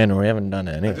shit planned and we haven't done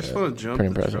any I of it. just want to jump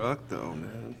Pretty the impressive. truck, though,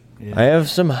 man. I have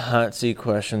some hot seat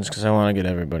questions because I want to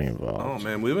get everybody involved. Oh,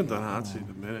 man, we haven't done hot seat in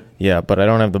a minute. Yeah, but I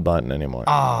don't have the button anymore.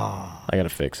 Ah. I gotta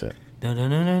fix it. I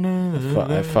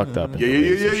I fucked up. Yeah.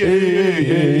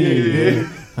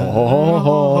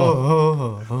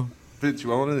 Oh. Vince, you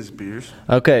want one of these beers?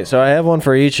 Okay, so I have one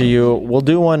for each of you. We'll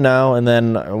do one now, and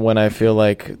then when I feel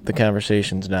like the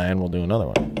conversation's dying, we'll do another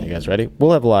one. You guys ready?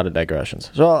 We'll have a lot of digressions.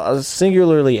 So I'll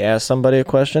singularly ask somebody a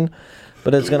question,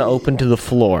 but it's going to open to the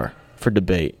floor for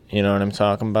debate. You know what I'm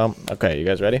talking about? Okay, you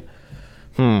guys ready?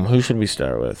 Who should we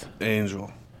start with?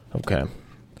 Angel. Okay.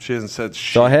 She hasn't said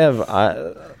shit. So I have...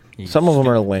 some of them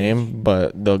are lame,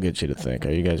 but they'll get you to think.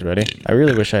 Are you guys ready? I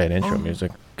really wish I had intro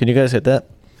music. Can you guys hit that?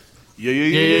 Yeah.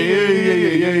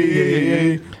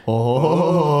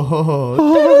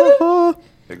 Oh.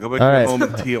 Hey, go back All to right. home in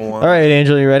Tijuana. All right,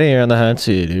 Angel, you ready? You're on the hot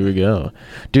seat. Here we go.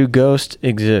 Do ghosts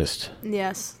exist?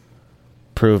 Yes.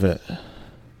 Prove it.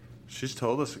 She's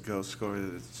told us a ghost story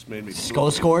that's made me...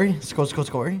 Scory.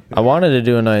 I wanted to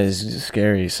do a nice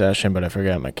scary session, but I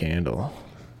forgot my candle.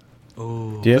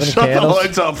 Ooh. Do you have any Shut the candles?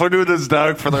 lights off. We're doing this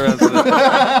dark for the rest of the...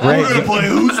 Ray, We're going to play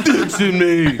Who Sticks in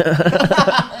Me?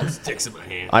 Sticks in my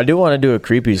hand. I do want to do a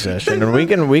creepy session, and we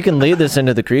can lead this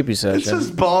into the creepy It's session.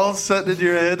 just balls setting in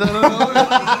your head. I don't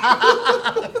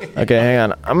know. Okay, hang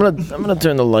on. I'm gonna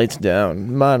turn the lights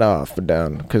down, not off, but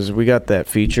down, because we got that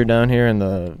feature down here in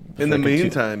the. In the freaking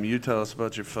meantime, you tell us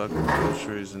about your fucking ghost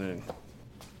reasoning.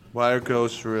 Why are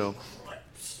ghosts real?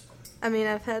 I mean,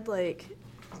 I've had like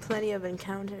plenty of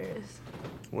encounters.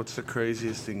 What's the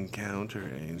craziest encounter,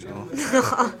 Angel?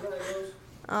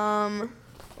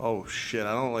 Oh shit,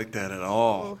 I don't like that at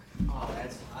all.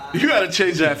 You gotta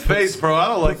change that face, bro. I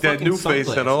don't like that new face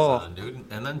at all. On, dude.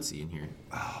 And then seeing here.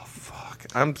 Oh fuck,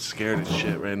 I'm scared as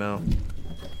shit right now.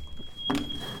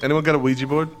 Anyone got a Ouija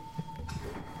board?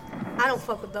 I don't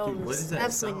fuck with those. what is that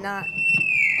Absolutely sound?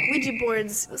 not. Ouija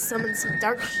boards summon some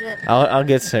dark shit. I'll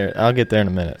get there. I'll get there in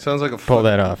a minute. Sounds like a Pull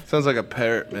that off. Sounds like a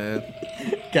parrot, man.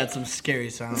 Got some scary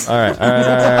sounds. All right.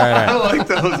 I like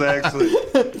those actually.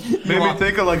 Made me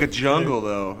think of like a jungle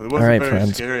though. It wasn't right, very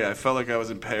friends. scary. I felt like I was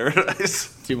in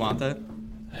paradise. Do you want that?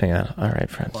 Hang on. All right,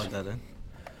 friends. Plug that in.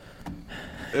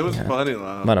 It was funny, I'm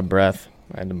loud. out of breath.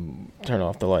 I had to turn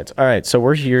off the lights. All right, so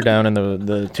we're here down in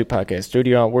the Two Podcast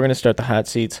studio. We're gonna start the hot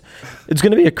seats. It's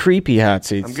gonna be a creepy hot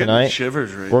seats I'm getting tonight.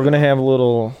 shivers right We're now. gonna have a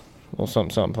little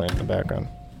something playing in the background.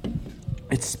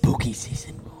 It's spooky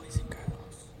season, boys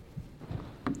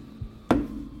and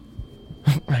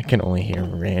girls. I can only hear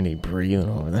Randy breathing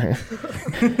over there.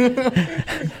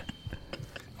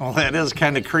 Well, that is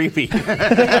kind of creepy.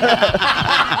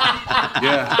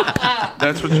 Yeah,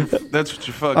 that's what you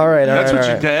fucking. All right, that's what all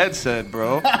your right. dad said,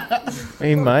 bro.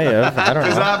 He might have. I don't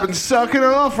Cause know. I've been sucking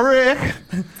off Rick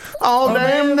all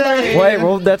damn day. Wait,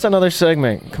 well, that's another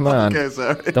segment. Come on. Okay,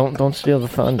 sorry. Don't steal the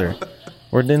thunder.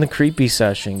 We're in the creepy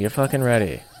session. Get fucking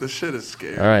ready. This shit is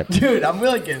scary. All right. Dude, I'm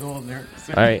really getting a little nervous.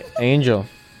 All right, Angel.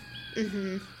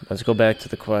 Let's go back to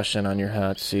the question on your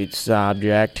hot seat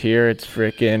subject here. It's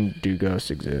freaking, do ghosts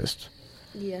exist?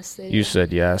 Yes, they You do.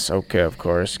 said yes. Okay, of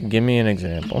course. Give me an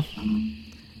example.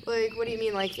 Like, what do you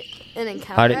mean, like an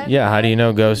encounter? How do you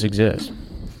know ghosts exist?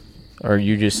 Or are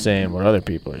you just saying what other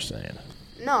people are saying?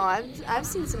 No, I've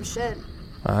seen some shit.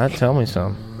 Tell me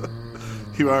some.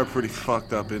 You are a pretty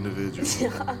fucked up individual.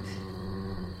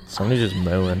 Somebody's just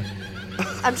mooing.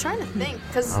 I'm trying to think,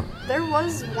 because there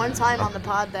was one time on the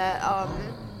pod that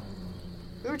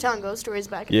we were telling ghost stories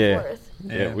back and Yeah. forth.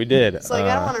 Yeah, we did. So like,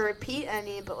 I don't want to repeat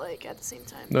any, but like at the same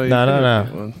time. No,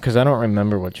 No. Because I don't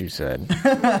remember what you said.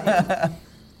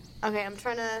 Okay, I'm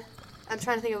trying to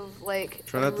think of like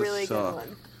Try a not to really suck. good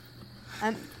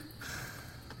one.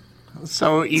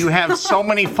 So you have so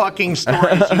many fucking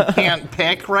stories you can't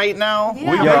pick right now?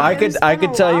 Yeah, Yo, like, I there's could been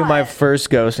a tell you my lot. first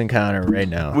ghost encounter right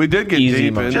now. We did get Easy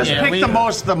deep money. in Just it. pick the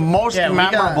most we got-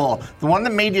 memorable. The one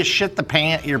that made you shit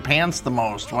your pants the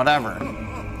most, whatever.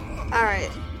 All right.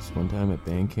 This one time at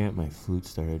band camp, my flute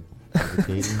started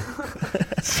levitating.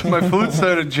 My flute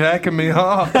started jacking me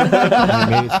off. and it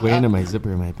made its way into my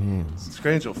zipper of my pants.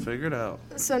 Strange, you'll figure it out.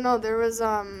 So no, there was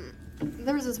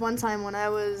this one time when I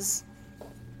was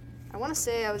I want to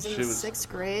say I was in sixth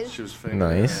grade. She was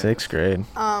fingering Nice, her 6th grade.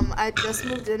 I just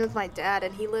moved in with my dad,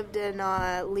 and he lived in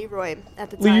Leroy at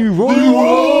the time.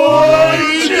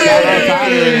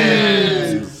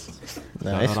 Nice.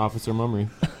 Shout out Officer Mummery.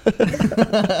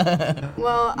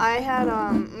 Well, I had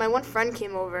my one friend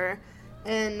came over,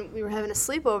 and we were having a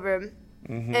sleepover,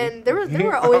 and there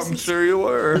were always I'm sure you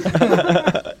were.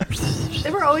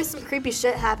 there were always some creepy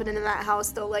shit happening in that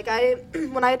house though. Like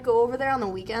when I'd go over there on the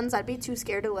weekends, I'd be too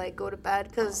scared to like go to bed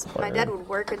because my dad would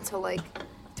work until like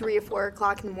 3 or 4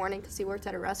 o'clock in the morning because he worked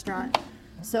at a restaurant.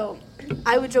 So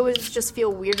I would always just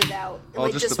feel weirded out. And, All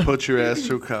just to put your ass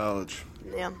through college.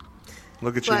 Yeah.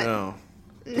 Look at you now.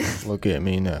 Look at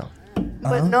me now.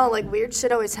 But no, like weird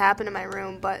shit always happened in my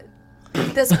room. But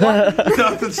this one,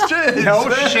 Nothing's changed. No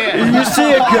shit. You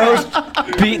see a ghost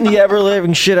beating the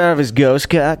ever-living shit out of his ghost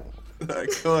cock?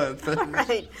 Go ahead, finish.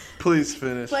 right? Please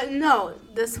finish. But no,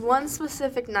 this one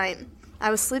specific night, I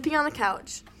was sleeping on the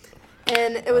couch,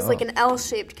 and it was like an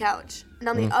L-shaped couch. And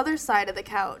on the other side of the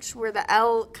couch, where the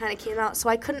L kind of came out, so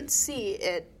I couldn't see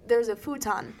it, there's a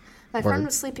futon. My friend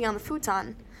was sleeping on the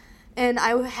futon, and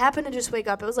I happened to just wake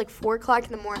up. It was like 4 o'clock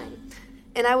in the morning,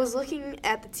 and I was looking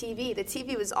at the TV. The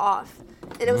TV was off,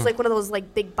 and it was like one of those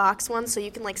like big box ones, so you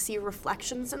can like see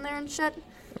reflections in there and shit.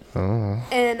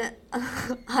 And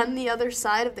on the other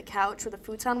side of the couch where the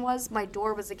futon was, my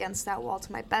door was against that wall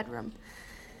to my bedroom.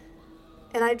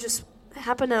 And I just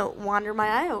happened to wander my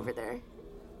eye over there.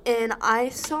 And I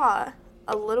saw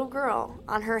a little girl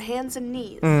on her hands and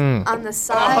knees on the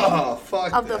side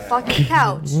of the fucking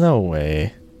couch. No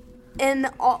way. And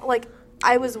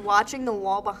I was watching the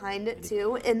wall behind it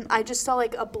too, and I just saw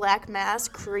like a black mass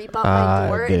creep up my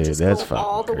door and just go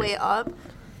all the way up.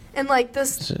 And like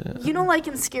this, you know, like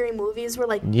in scary movies where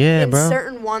like in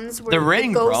certain ones where The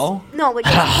Ring, ghost, bro. No, like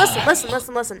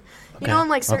listen. You know, in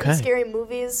like certain scary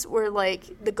movies where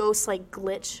like the ghosts like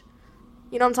glitch.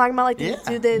 You know what I'm talking about? Like they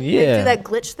do that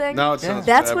glitch thing. No, it sounds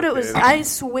That's what it was. fabricated. I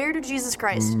swear to Jesus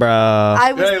Christ, Bro.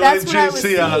 that's what I was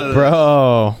seeing.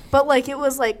 Bro. But like it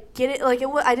was like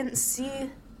I didn't see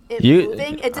it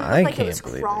moving. It didn't look like it was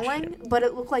crawling, but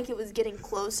it looked like it was getting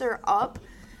closer up.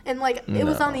 And like it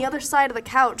was on the other side of the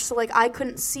couch, so like I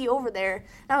couldn't see over there.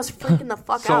 And I was freaking the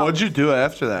fuck out. So what'd you do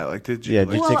after that? Like did you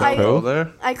did you take a go poo?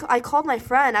 there? I called my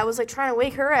friend. I was like trying to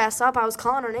wake her ass up. I was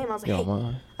calling her name. I was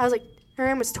like, her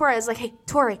name was Tori. I was like, hey,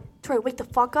 Tori, wake the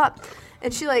fuck up.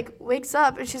 And she like wakes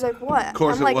up and she's like, what? Of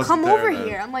course I'm like, come there, over man.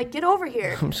 here. I'm like, get over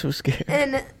here. I'm so scared.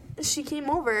 And she came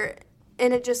over,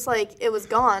 and it just like it was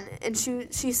gone. And she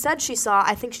said she saw.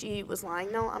 I think she was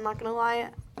lying. No, I'm not gonna lie.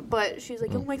 But she's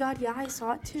like, oh my god, yeah, I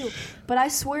saw it too. But I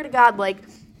swear to God, like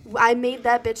I made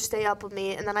that bitch stay up with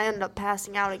me, and then I ended up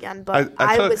passing out again. But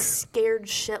I was scared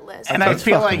shitless. And I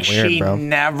feel like weird, she bro.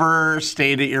 never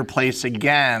stayed at your place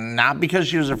again, not because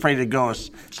she was afraid of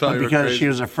ghosts, but because she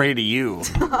was afraid of you.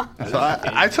 So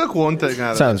I took one thing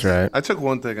out of Sounds this. right. I took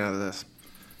one thing out of this.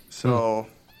 So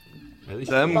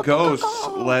them ghosts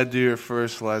led to your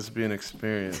first lesbian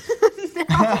experience.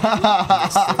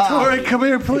 Tori, come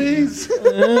here, please.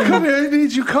 Come here, I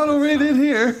need you. Cuddle right in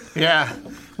here. Yeah.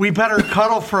 We better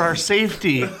cuddle for our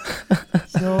safety. We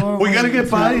gotta get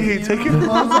body heat. Take your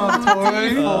clothes off,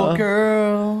 Tori. Oh,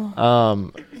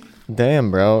 girl.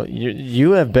 Damn, bro.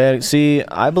 You have bad... See,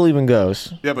 I believe in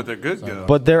ghosts. Yeah, but they're good ghosts.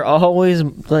 But they're always,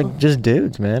 like, just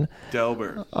dudes, man.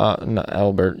 Delbert. No,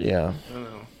 Albert, yeah.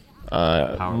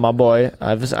 My boy,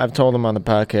 I've told him on the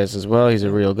podcast as well, he's a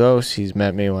real ghost. He's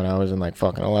met me when I was in like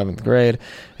fucking 11th grade,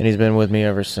 and he's been with me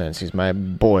ever since. He's my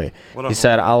boy. He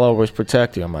said, I'll always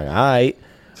protect you. I'm like, all right.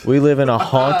 We live in a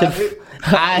haunted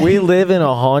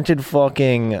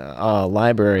fucking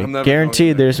library.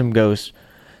 Guaranteed there's some ghosts.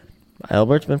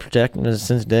 Albert's been protecting us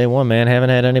since day one, man.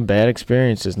 Haven't had any bad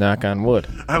experiences, knock on wood.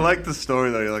 I like the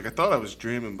story, though. You're like, I thought I was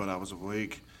dreaming, but I was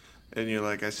awake. And you're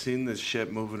like, I seen this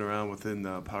shit moving around within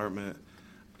the apartment,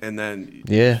 and then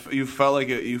you felt like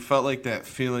it. You felt like that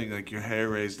feeling, like your hair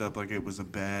raised up, like it was a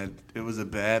bad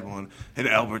one. And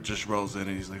Albert just rolls in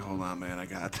and he's like, "Hold on, man, I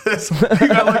got this." You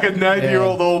got like a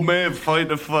 90-year-old old man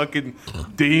fighting a fucking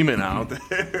demon out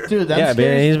there. Dude,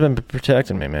 man, he's been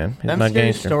protecting me, man. He's my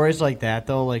gangster. Stories like that,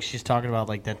 though, like she's talking about,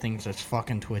 like that thing's just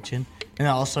fucking twitching, and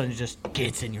all of a sudden it just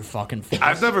gets in your fucking face.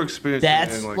 I've never experienced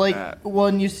anything like that.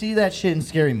 When you see that shit in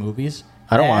scary movies.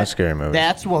 I don't watch scary movies.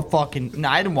 That's what fucking... No,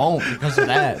 I won't because of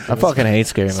that. I fucking hate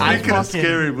scary movies. Speaking of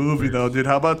scary movie, though, dude,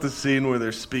 how about the scene where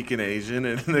they're speaking Asian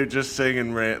and they're just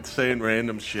saying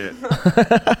random shit?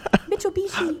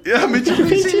 Mitsubishi. Yeah,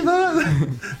 Mitsubishi.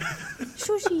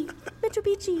 Sushi.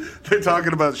 Mitsubishi. They're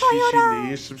talking about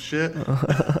shishi or some shit.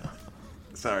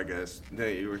 Sorry, guys.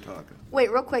 Nate, you were talking.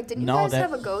 Wait, real quick. Didn't you No, guys that-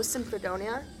 have a ghost in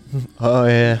Fredonia? Oh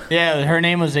yeah. Yeah, her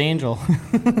name was Angel.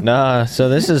 Nah. So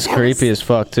this is creepy as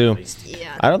fuck too.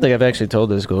 Yeah. I don't think I've actually told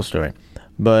this ghost story,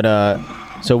 but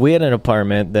so we had an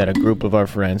apartment that a group of our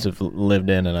friends have lived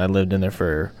in, and I lived in there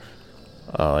for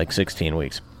like 16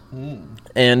 weeks.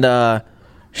 And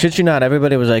shit you not,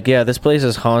 everybody was like, "Yeah, this place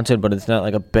is haunted, but it's not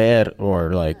like a bad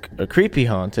or like a creepy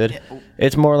haunted.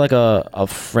 It's more like a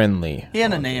friendly." He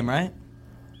had a name, right?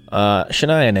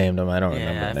 Shania named him. I don't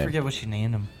remember Yeah, the I name. forget what she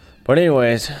named him. But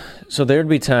anyways, so there'd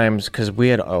be times because we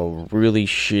had a really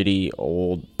shitty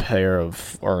old pair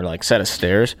of or like set of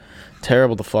stairs,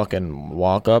 terrible to fucking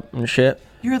walk up and shit.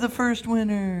 You're the first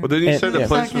winner. Well, then you And- said the yeah.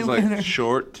 place was Second winner. like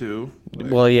short too.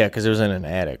 Well, yeah, because it was in an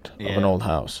attic of Yeah. an old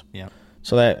house. Yeah.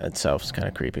 So that itself is kind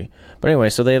of creepy. But anyway,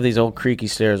 so they have these old creaky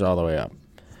stairs all the way up.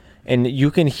 And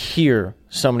you can hear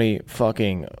somebody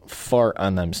fucking fart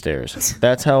on them stairs.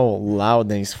 That's how loud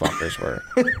these fuckers were.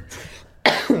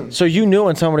 So you knew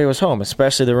when somebody was home,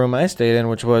 especially the room I stayed in,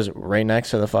 which was right next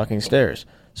to the fucking stairs.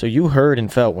 So you heard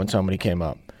and felt when somebody came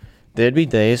up. There'd be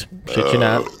days, shit you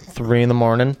not, 3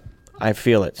 a.m, I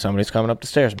feel it. Somebody's coming up the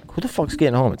stairs. Who the fuck's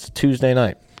getting home? It's Tuesday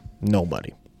night.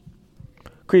 Nobody.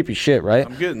 Creepy shit, right?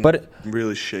 I'm getting But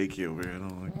really shaky over here. I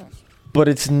don't like this. But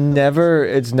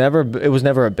it was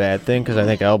never a bad thing because I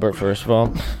think Albert, first of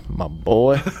all, my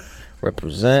boy,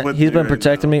 represent. What He's been they're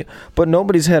protecting me, but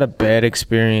nobody's had a bad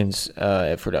experience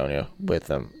at Fredonia with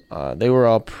them. They were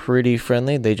all pretty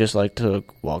friendly. They just like to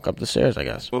walk up the stairs, I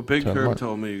guess. Well, Big Tell them Curb what.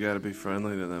 told me you got to be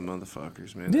friendly to them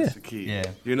motherfuckers, man. Yeah. That's the key. Yeah.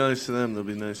 You're nice to them, they'll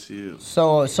be nice to you.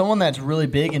 So someone that's really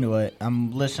big into it,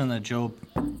 I'm listening to Joe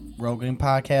Rogan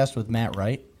podcast with Matt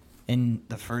Wright, and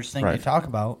the first thing Right. they talk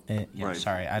about, Right.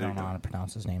 sorry, I There don't you know go. how to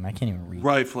pronounce his name. I can't even read.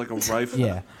 Rifle, like a rifle.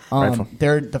 Yeah. Rifle.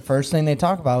 The first thing they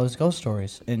talk about is ghost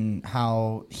stories and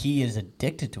how he is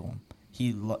addicted to them.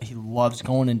 He loves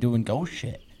going and doing ghost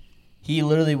shit. He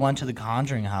literally went to the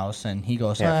Conjuring house and he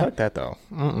goes, Yeah, fuck that though.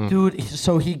 dude.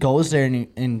 So he goes there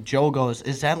and Joe goes,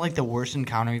 "Is that like the worst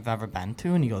encounter you've ever been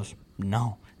to?" And he goes,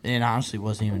 "No." And it honestly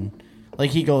wasn't even like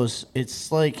he goes.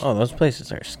 It's like Oh, those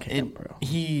places are scary, bro.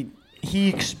 he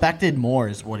expected more,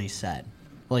 is what he said.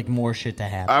 Like more shit to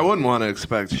happen. I wouldn't want to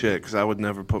expect shit because I would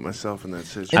never put myself in that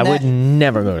situation. I And would that-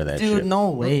 never go to that Dude, shit. no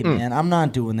way, man. I'm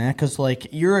not doing that because, like,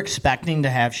 you're expecting to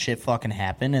have shit fucking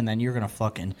happen and then you're going to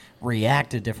fucking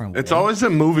react a different way. It's always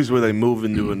in movies where they move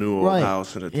into a new old Right.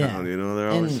 house in a Yeah. town, you know?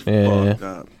 They're always And- fucked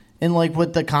up. And, like,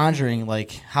 with The Conjuring,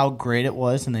 like, how great it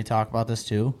was, and they talk about this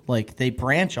too, like, they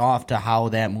branch off to how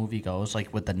that movie goes,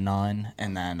 like, with The Nun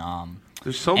and then,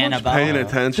 There's so much Annabelle. paying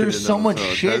attention. There's in so those, much though.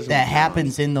 It shit drives me that nuts.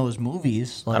 happens in those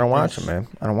movies. Like, I don't watch there's- them, man.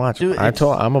 I don't watch Dude, them.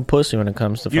 I'm a pussy when it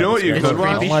comes to. You know fucking what you scary could shit.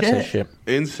 I watch? don't watch Shit. that shit.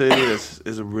 Insidious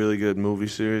is a really good movie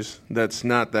series. That's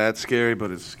not that scary,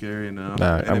 but it's scary enough.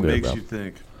 Nah, and I'm it good, makes bro. you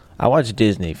think. I watch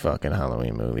Disney fucking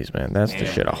Halloween movies, man. That's the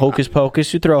shit. Hocus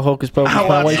Pocus. You throw Hocus Pocus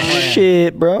my way.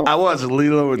 Shit, bro. I watched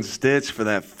Lilo and Stitch for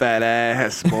that fat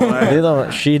ass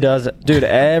boy. She does it. Dude,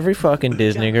 every fucking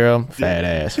Disney girl, fat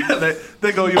ass.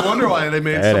 They go, you wonder why they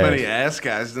made so Badass. many ass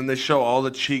guys. Then they show all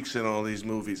the cheeks in all these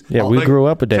movies. Yeah, we Like, grew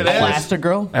up with that today shit. I-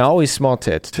 Elastigirl? And always small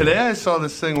tits. too. Today I saw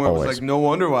this thing where it was Always. like, no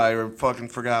wonder why I fucking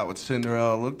forgot what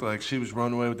Cinderella looked like. She was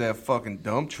running away with that fucking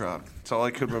dump truck. That's all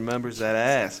I could remember is that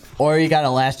ass. Or you got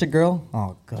Elastigirl?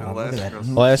 Oh, God. Look at that. Elastigirl's-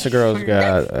 Elastigirl's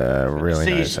got a really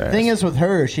See, nice the ass. thing is with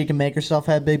her, she can make herself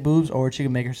have big boobs or she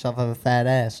can make herself have a fat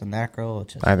ass. And that girl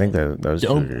just. I think that those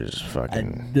Dope. two are just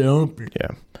fucking. Don't. Yeah.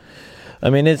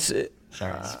 I mean, it's.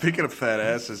 Speaking of fat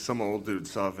asses, some old dude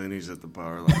saw Vinny's at the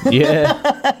bar. Like,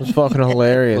 Yeah. It was fucking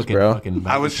hilarious, Looking bro. fucking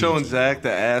I was showing Zach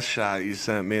the ass shot you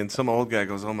sent me, and some old guy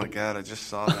goes, "Oh my god, I just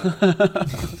saw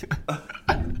that."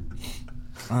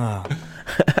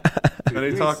 And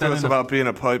he talked to us about being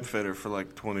a pipe fitter for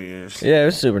like 20 years. Yeah, it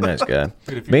was a super nice guy.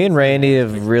 Me and Randy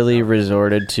have really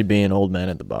resorted to being old men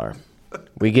at the bar.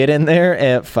 We get in there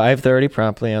at 5:30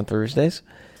 promptly on Thursdays.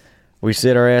 We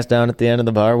sit our ass down at the end of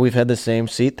the bar. We've had the same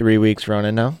seat 3 weeks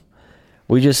running now.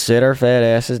 We just sit our fat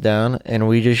asses down and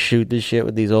we just shoot this shit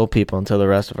with these old people until the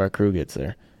rest of our crew gets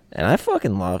there. And I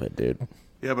fucking love it, dude.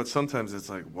 Yeah, but sometimes it's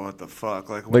like, what the fuck?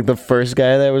 Like the first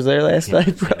guy that was there last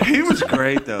night, bro. he was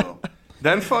great though.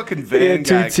 Then fucking He Van had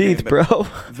two guy came teeth, back. bro.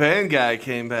 Van guy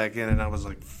came back in, and I was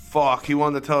like, "Fuck!" He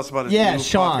wanted to tell us about his Yeah, new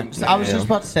Sean. fucking I was band. just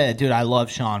about to say it, dude. I love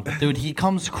Sean, but dude, he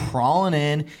comes crawling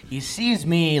in. He sees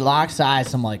me, locks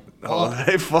eyes. I'm like, Oh,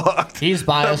 they fucked. he's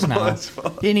by us now. was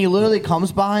fucked. And he literally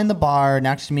comes behind the bar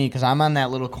next to me because I'm on that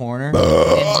little corner, and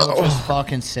he'll just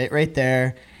fucking sit right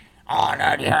there. Oh,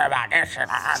 did you hear about this?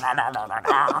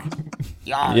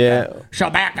 Yeah. So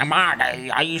back in my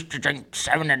day, I used to drink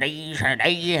 7 of these a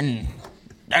day, and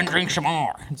then drink some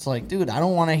more. It's like, dude, I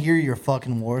don't want to hear your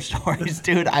fucking war stories,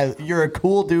 dude. You're a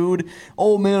cool dude.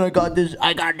 Oh man, I got this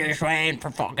van for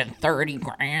fucking 30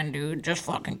 grand, dude. Just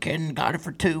fucking kidding. Got it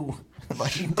for 2.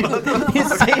 Like, dude,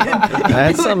 he's saying,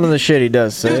 That's some of the shit he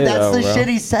does say. dude, that's though, the bro. shit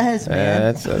he says, man.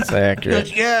 Yeah, that's accurate.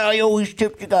 Goes, yeah, I always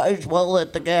tip you guys well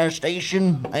at the gas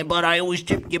station, but I always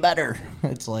tip you better.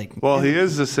 It's like, Well, he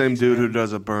is the same dude who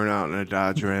does a burnout in a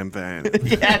Dodge Ram van.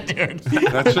 yeah, dude.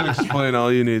 That should explain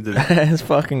all you need to know. That's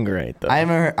fucking great, though. I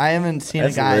haven't seen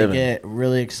That's a guy living. get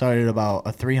really excited about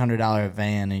a $300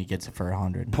 van and he gets it for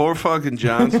 100. Poor fucking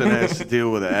Johnson has to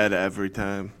deal with Ed every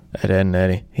time. Ed and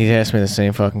Eddie. He's asked me the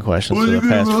same fucking questions for the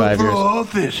past 5 years.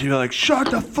 Office? You're like, shut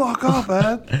the fuck up,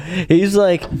 Ed. He's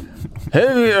like,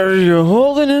 hey, are you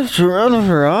holding this to run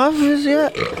for office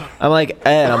yet? I'm like,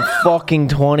 Ed, I'm fucking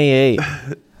 28.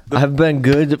 I've been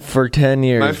good for 10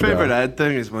 years. My favorite bro. Ed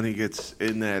thing is when he gets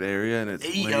in that area and it's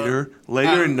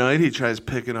later at night. He tries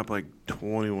picking up like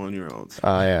 21-year-olds.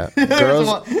 Oh, yeah.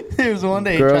 Girls, There was one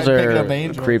day he girls tried picking up are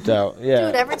Angel. creeped out. Yeah.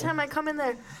 Dude, every time I come in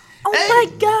there, oh my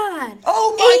god!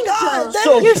 Oh my Angel,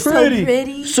 God, you're so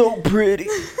pretty. So pretty.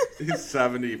 He's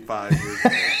 75 years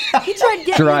old. He tried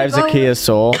getting Drives me a to go, Kia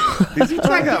Soul. He's He probably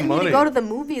tried got getting me to money. go to the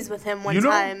movies with him one You know-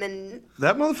 time, and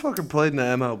That motherfucker played in the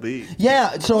MLB.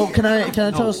 Yeah, so can I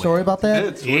tell a story about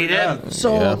that? He did.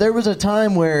 So Yeah. there was a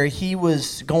time where he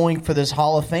was going for this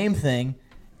Hall of Fame thing,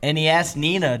 and he asked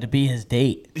Nina to be his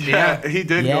date. Yeah, he did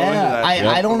go into Yeah, that.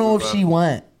 I don't know if she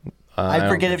went. I don't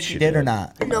forget think if she did or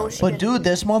not. no, she But didn't. dude,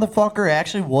 this motherfucker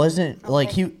actually wasn't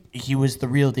like he was the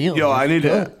real deal. Yo, He I was need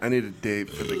good. a date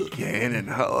for the Gannon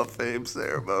Hall of Fame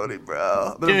ceremony,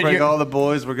 bro. I'm gonna Dude, bring you're- all the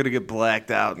boys. We're gonna get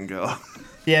blacked out and go.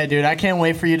 Yeah, dude, I can't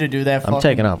wait for you to do that. I'm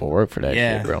taking off of work for that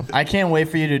Yeah, shit, bro. I can't wait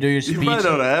for you to do your speech. You might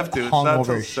not have to. It's not hungover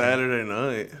till as shit. Saturday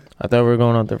night. I thought we were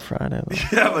going out there Friday. Though.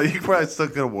 Yeah, but you probably still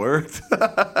could have worked.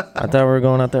 I thought we were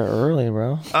going out there early,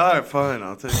 bro. All right, fine.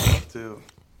 I'll take it too.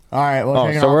 All right, well,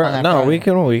 Oh, so we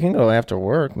can go after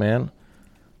work, man.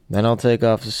 Then I'll take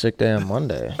off the sick day on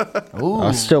Monday.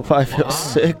 I'll still probably feel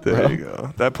sick, bro. There you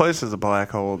go. That place is a black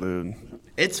hole, dude.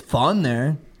 It's fun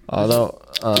there. Although,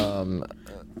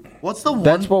 What's the one?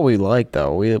 that's what we like,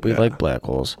 though. We like black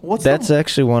holes. That's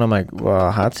actually one of my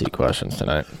hot seat questions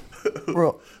tonight.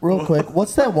 Real quick,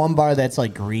 what's that one bar that's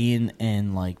like green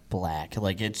and like black?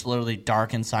 Like it's literally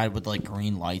dark inside with like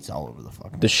green lights all over the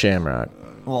fucking. The Shamrock.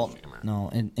 Well, no,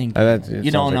 in It you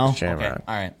don't sounds know. like the Shamrock. Okay,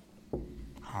 all right.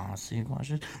 See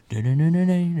questions.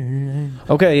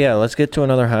 Okay, yeah, let's get to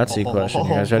another hot seat question. You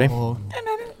guys ready? All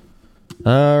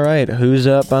right, who's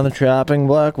up on the chopping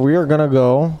block? We are gonna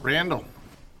go Randall.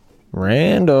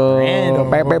 Randall.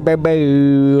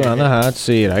 Randall. On the hot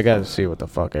seat. I gotta see what the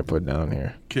fuck I put down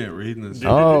here. Can't read in this.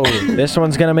 Oh, this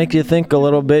one's gonna make you think a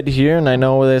little bit here, and I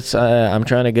know this. I'm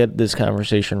trying to get this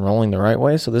conversation rolling the right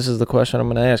way, so this is the question I'm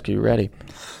gonna ask you. Ready?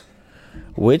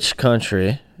 Which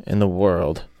country in the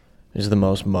world is the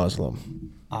most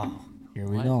Muslim? Oh, here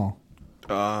we go.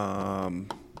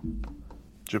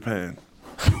 Japan.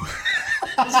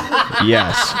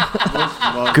 Yes.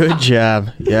 Good job.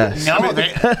 Yes. No,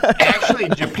 actually,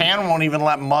 Japan won't even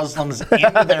let Muslims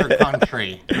into their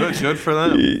country. Good for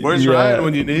them. Where's Yeah. Ryan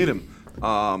when you need him?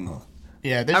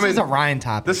 Yeah, this I mean, is a Ryan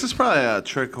topic. This is probably a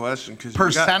trick question because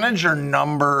Percentage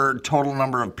or total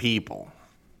number of people?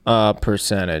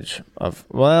 Percentage of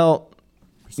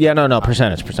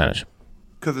percentage.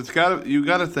 because you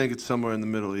gotta think it's somewhere in the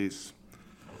Middle East.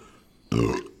 Yeah,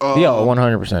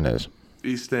 100% is.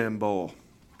 Istanbul.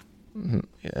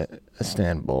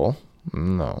 Istanbul.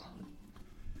 No.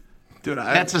 Dude,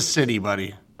 That's a city,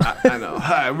 buddy. I know.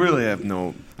 I really have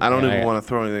no. I don't Yeah, even yeah. want to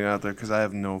throw anything out there because I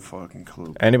have no fucking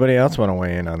clue. Anybody else want to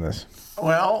weigh in on this?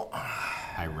 Well,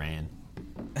 Iran.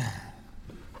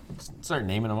 Start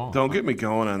naming them all. Don't get me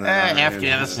going on that.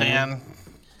 Afghanistan.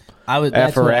 I would.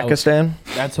 That's what I would- Afghanistan?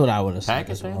 That's what I would have said. as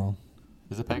Pakistan? well.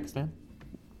 Is it Pakistan?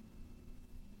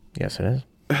 Yes, it is.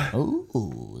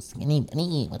 Ooh, skinny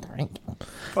bunny with a ring.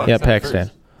 Yeah,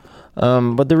 Pakistan.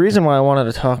 But the reason why I wanted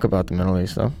to talk about the Middle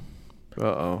East, though,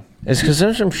 Uh-oh. is because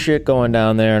there's some shit going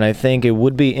down there, and I think it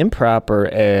would be improper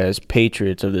as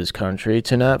patriots of this country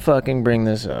to not fucking bring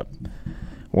this up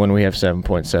when we have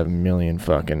 7.7 million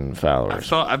fucking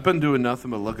followers. I've been doing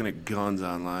nothing but looking at guns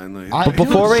online. Like, But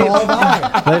before we- so have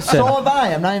I. Listen. So have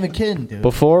I. I'm not even kidding, dude.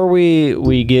 Before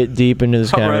we get deep into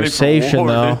this I'm ready for conversation, war,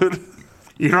 though, dude.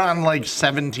 You're on like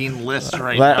 17 lists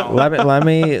right now. let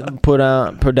me put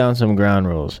down some ground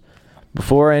rules.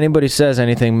 Before anybody says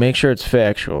anything, make sure it's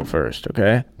factual first,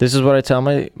 okay? This is what I tell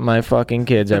my fucking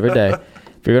kids every day.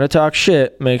 If you're going to talk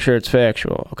shit, make sure it's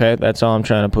factual, okay? That's all I'm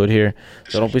trying to put here.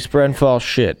 So don't be spreading false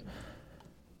shit.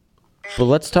 But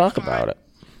let's talk about it.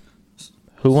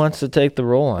 Who wants to take the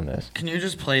role on this? Can you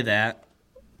just play that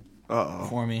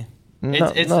for me? No,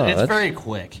 It's that's very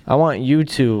quick. I want you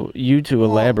to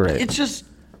elaborate. It's just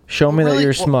show me that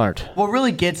you're smart. What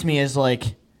really gets me is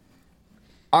like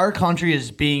our country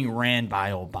is being ran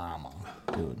by Obama,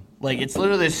 dude. Like it's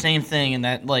literally the same thing, and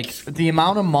that like the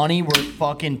amount of money we're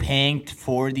fucking paying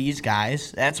for these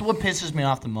guys. That's what pisses me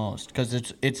off the most because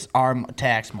it's our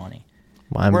tax money.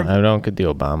 I don't get the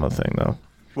Obama thing though.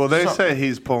 Well, they say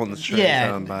he's pulling the strings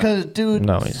on by. Because dude,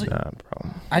 No, he's not,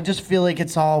 bro. I just feel like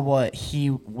it's all what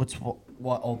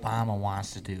Obama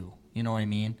wants to do. You know what I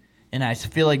mean? And I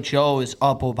feel like Joe is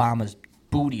up Obama's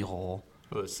booty hole.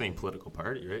 Well, the same political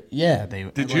party, right? Yeah,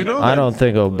 Did you know? I don't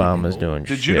think Obama's doing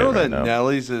shit. Did you know right that now.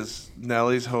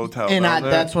 Nellie's hotel And down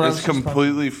there that's what I was is just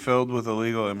completely filled with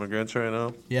illegal immigrants right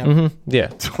now? Yeah. Mm-hmm.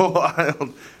 Yeah. It's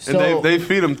wild. So- And they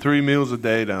feed them 3 meals a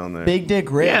day down there. Big Dick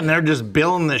Rick. Yeah, and they're just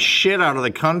billing the shit out of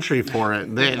the country for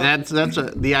it. That's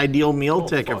the ideal meal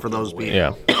ticket for those people.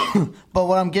 Yeah. But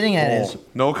what I'm getting at is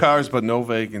No cars, but no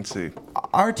vacancy.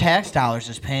 our tax dollars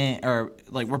is paying, or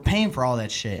like we're paying for all that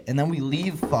shit, and then we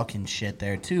leave fucking shit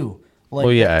there too. Like,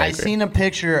 Well, yeah, I I agree. seen a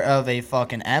picture of a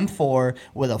fucking M4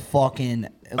 with a fucking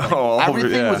like, Oh,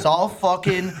 everything yeah. was all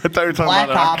fucking I thought you were talking Black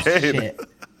about Ops an arcade. shit.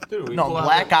 Dude, we No, pull out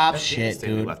Black of Ops shit, Afghanistan,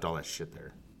 dude. They left all that shit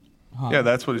there. Yeah,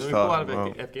 that's what he's We pull out talking of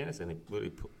about. Afghanistan. They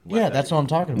literally Yeah, that's what I'm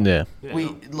talking about. Yeah. We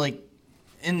like,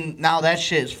 and now that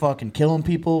shit is fucking killing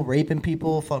people, raping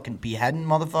people, fucking beheading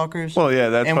motherfuckers. Well, yeah,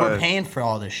 that's and why we're paying for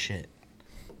all this shit.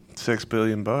 $6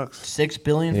 billion. $6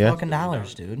 billion Yeah. fucking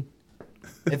dollars, dude.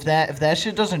 If that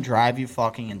shit doesn't drive you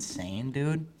fucking insane,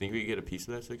 dude. Think we could get a piece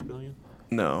of that $6 billion?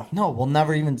 No. No, we'll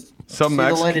never even Some see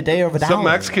the light of day over the Some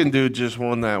Mexican dude just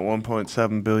won that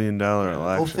 $1.7 billion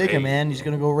election. Go figure, man. He's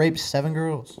gonna go rape 7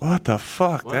 girls. What the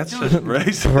fuck? That's just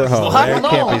racist. Bro, I you don't know.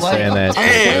 can't be Like, saying that. I'm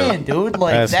saying, dude.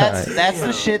 Like That's that's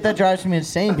the shit that drives me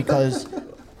insane because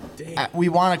we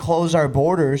want to close our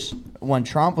borders when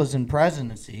Trump was in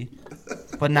presidency,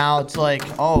 but now it's like,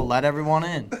 oh, let everyone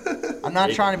in. I'm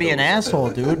not trying to be an asshole,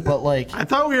 dude, but like, I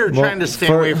thought we were trying to stay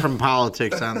away from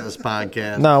politics on this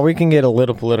podcast. No, we can get a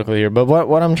little political here, but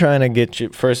what I'm trying to get you,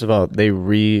 first of all, they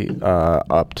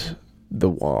upped the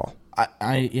wall.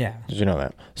 yeah. Did you know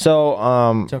that?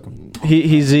 So Took him.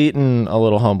 he's eating a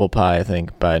little humble pie. I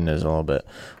think Biden is a little bit.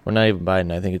 Well, not even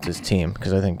Biden. I think it's his team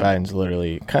because I think Biden's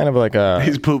literally kind of like a.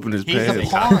 He's pooping his He's a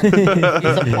pants. pawn. He's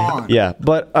a pawn. Yeah,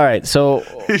 but all right. So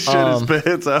He shit his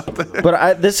pants out there.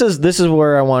 but this is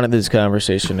where I wanted this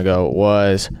conversation to go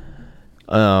was,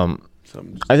 I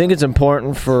think it's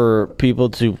important for people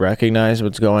to recognize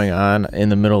what's going on in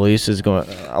the Middle East.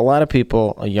 A lot of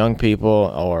people, young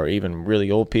people, or even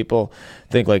really old people,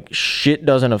 think like shit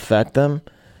doesn't affect them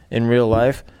in real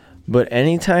life. But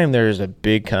anytime there's a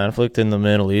big conflict in the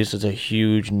Middle East, it's a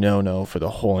huge no-no for the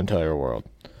whole entire world.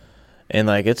 And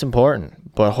like it's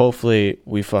important, but hopefully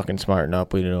we fucking smarten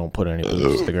up. We don't put any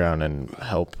boots to the ground and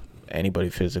help anybody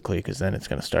physically, because then it's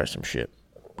gonna start some shit.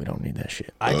 We don't need that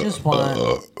shit. I just want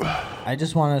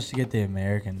us to get the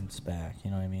Americans back.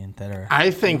 You know what I mean? That are. I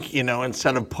think,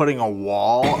 instead of putting a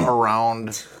wall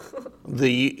around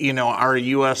our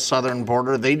U.S. southern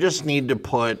border, they just need to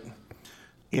put,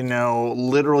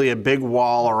 literally a big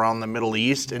wall around the Middle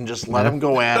East and just let them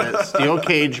go at it. Steel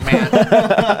cage match.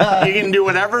 You can do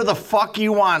whatever the fuck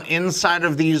you want inside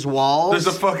of these walls. There's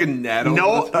a fucking net over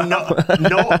No,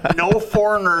 the top. no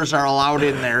foreigners are allowed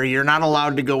in there. You're not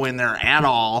allowed to go in there at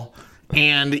all.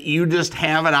 And you just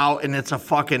have it out, and it's a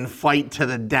fucking fight to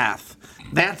the death.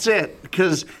 That's it.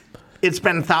 Because it's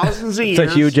been thousands of years.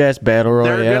 It's a huge ass battle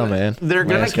royale, man. They're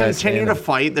going Last to guy continue to standing.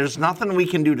 fight. There's nothing we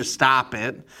can do to stop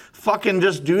it. Fucking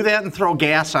just do that and throw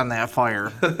gas on that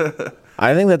fire.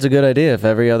 I think that's a good idea. If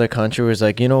every other country was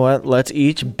like, you know what, let's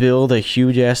each build a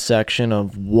huge ass section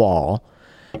of wall,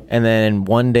 and then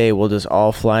one day we'll just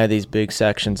all fly these big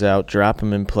sections out, drop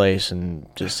them in place, and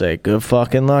just say, good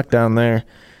fucking luck down there.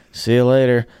 See you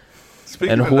later.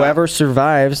 Speaking And of whoever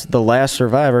survives, the last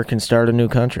survivor, can start a new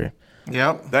country.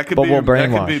 Yep. That could But be we'll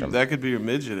brainwash them. that could be your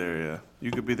midget area.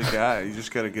 You could be the guy. You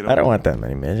just got to get. I don't want that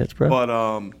many midgets, bro. But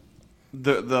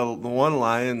the one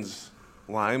Lions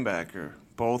linebacker,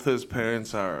 both his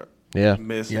parents are Yeah.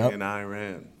 missing Yep. in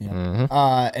Iran.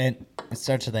 And it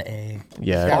starts with an A.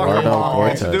 Yeah, Fuck Eduardo them all.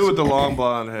 It's to do Cortez. with the long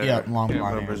blonde hair. Yeah, long Can't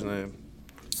blonde remember hair. his name.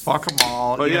 Fuck them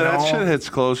all. But you yeah, that know? shit hits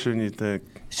closer than you think.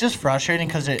 It's just frustrating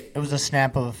because it was a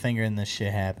snap of a finger and this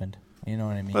shit happened. You know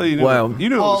what I mean? Well, you knew, Well- you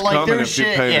knew it was coming there was if you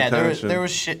shit. paid Yeah, attention. there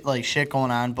was shit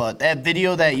going on. But that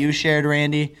video that you shared,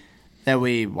 Randy, that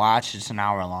we watched. It's an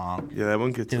hour long. Yeah, that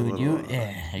one gets a Dude, little...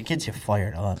 it gets you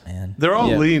fired up, man. They're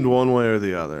all leaned one way or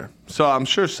the other. So I'm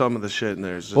sure some of the shit in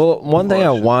there is just... Well, one thing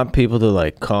I want people to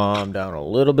like calm down a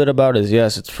little bit about is,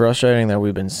 yes, it's frustrating that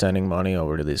we've been sending money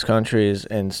over to these countries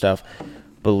and stuff,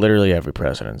 but literally every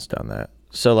president's done that.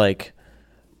 So like,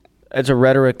 it's a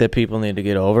rhetoric that people need to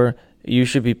get over. You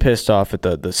should be pissed off at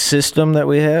the system that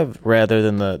we have rather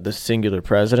than the singular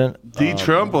president.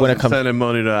 Trump wasn't sending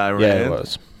money to Iran. Yeah, he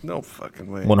was. No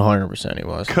fucking way. 100% he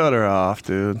was. Cut her off,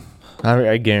 dude.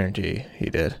 I guarantee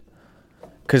he did.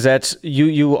 Because that's,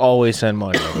 you always send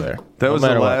money over there. That no was the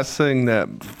matter last thing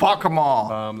that... Fuck them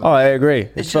all. Oh, I agree.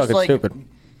 It's just fucking like, stupid.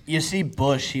 You see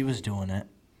Bush, he was doing it.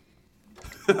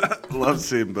 Love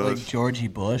seeing Bush. Like Georgie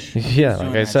Bush. Yeah,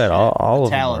 like I said, all of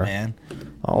them were. Taliban.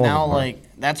 All now, of them like,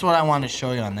 that's what I wanted to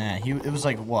show you on that. It was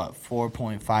like, what,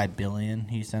 4.5 billion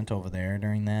he sent over there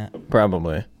during that?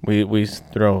 Probably. We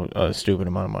throw a stupid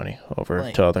amount of money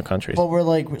over to other countries. But we're,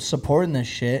 like, supporting this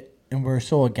shit, and we're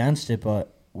so against it,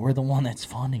 but we're the one that's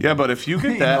funding it. Yeah, but if you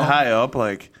get that high up,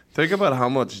 like, think about how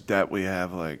much debt we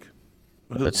have, like...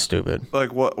 That's stupid.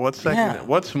 Like, what's that? Yeah.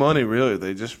 What's money, really?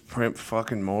 They just print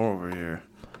fucking more over here.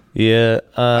 Yeah,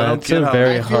 it's a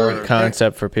very hard like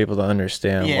concept for people to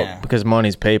understand. Yeah. Because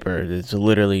money's paper. It's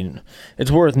literally, it's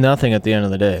worth nothing at the end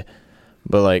of the day.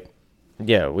 But like,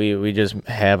 yeah, we just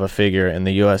have a figure, and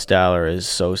the U.S. dollar is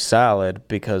so solid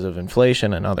because of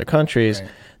inflation in other countries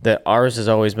that ours has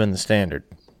always been the standard.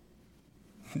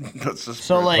 That's just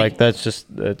so like that's just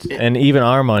and even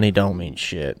our money don't mean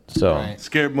shit. So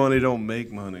scared money don't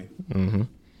make money. Mm-hmm.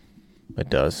 It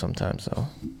does sometimes though.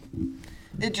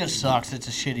 It just sucks. It's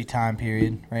a shitty time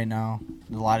period right now.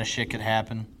 A lot of shit could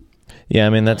happen. Yeah, I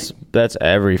mean that's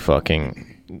every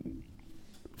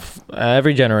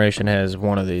generation has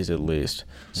one of these at least.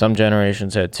 Some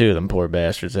generations had two. Them poor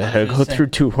bastards that had to go through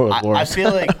 2 world wars. I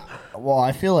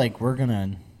feel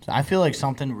like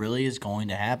something really is going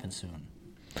to happen soon.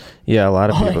 Yeah, a lot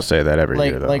of people say that every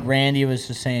year though. Like Randy was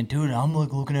just saying, dude, I'm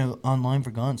like looking at online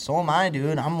for guns. So am I,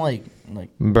 dude. I'm like,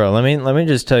 bro. Let me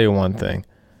just tell you one thing.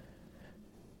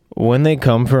 When they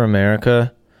come for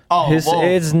America,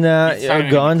 it's not a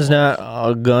gun's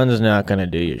not gonna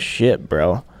do you shit,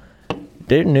 bro.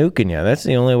 They're nuking you. That's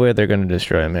the only way they're gonna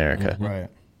destroy America. Right.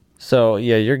 So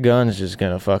yeah, your gun's just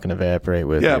gonna fucking evaporate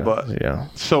with you. Yeah, but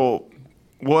so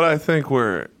what I think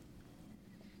what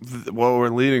we're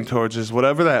leading towards is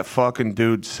whatever that fucking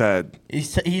dude said. He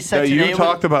said that you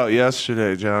talked about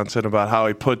yesterday, Johnson, about how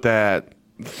he put that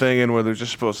thing in where they're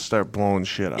just supposed to start blowing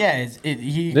shit up. Yeah,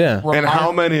 and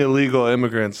how many illegal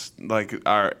immigrants like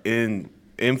are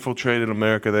infiltrated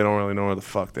America? They don't really know where the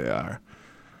fuck they are.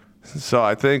 So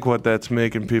I think what that's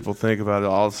making people think about it,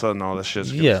 all of a sudden all this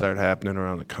shit's gonna start happening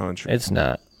around the country. It's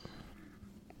not.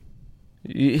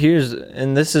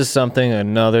 And this is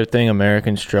another thing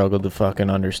Americans struggle to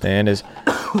fucking understand is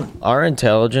our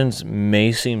intelligence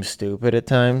may seem stupid at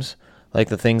times, like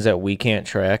the things that we can't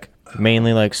track,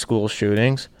 mainly like school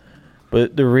shootings.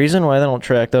 But the reason why they don't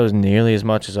track those nearly as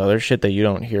much as other shit that you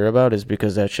don't hear about is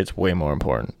because that shit's way more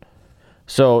important.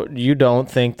 So you don't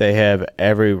think they have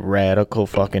every radical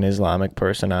fucking Islamic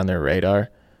person on their radar?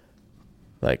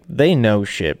 Like, they know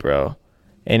shit, bro.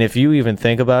 And if you even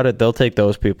think about it, they'll take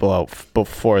those people out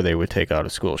before they would take out a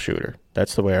school shooter.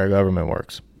 That's the way our government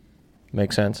works.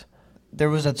 Make sense? There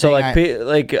was a thing. So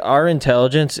like our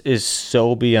intelligence is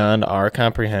so beyond our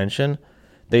comprehension.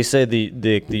 They say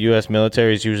the U.S.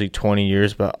 military is usually 20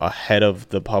 years ahead of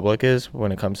the public is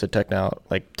when it comes to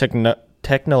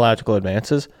technological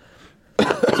advances.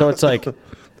 So it's like,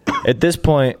 at this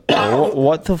point,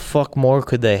 what the fuck more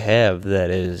could they have that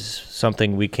is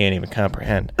something we can't even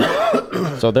comprehend?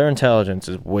 So their intelligence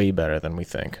is way better than we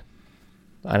think.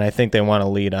 And I think they want to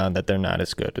lead on that they're not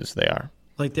as good as they are.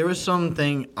 Like, there was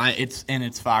something,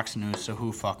 it's Fox News, so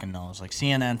who fucking knows? Like,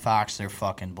 CNN, Fox, they're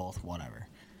fucking both whatever.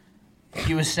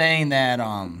 He was saying that,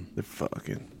 they're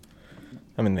fucking.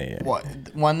 I mean,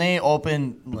 when they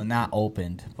opened, well, not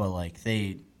opened, but like,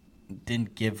 they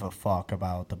didn't give a fuck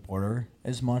about the border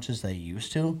as much as they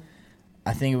used to.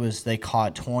 I think it was they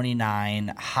caught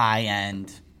 29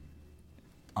 high-end,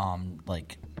 I don't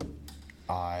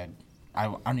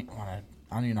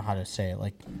even know how to say it.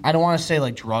 Like, I don't want to say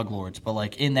like drug lords, but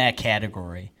like in that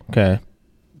category. Okay.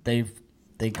 They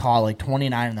caught like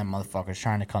 29 of them motherfuckers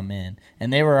trying to come in,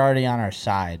 and they were already on our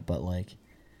side. But like,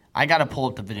 I gotta pull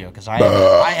up the video because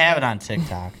I have it on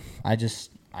TikTok. I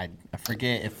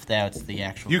forget if that's the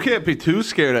actual. You can't be too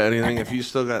scared of anything if you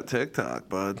still got TikTok,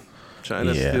 bud.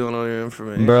 China's stealing all your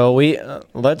information. Bro, we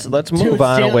let's move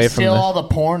on away from steal this. all the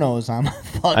pornos on my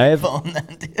fucking phone.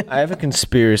 Then, dude. I have a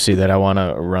conspiracy that I want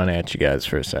to run at you guys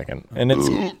for a second, and it's.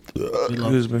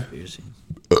 Excuse me.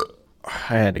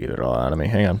 I had to get it all out of me.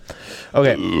 Hang on.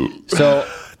 Okay, so.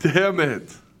 Damn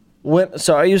it.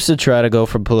 So I used to try to go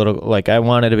for political. Like I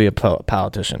wanted to be a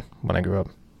politician when I grew up.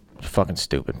 Fucking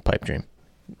stupid pipe dream,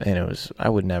 and it was. I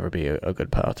would never be a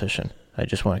good politician. I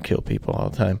just want to kill people all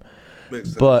the time.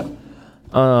 But,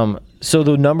 so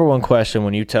the number one question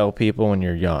when you tell people when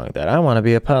you're young that I want to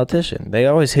be a politician, they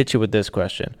always hit you with this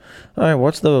question. All right,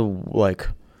 what's the, like,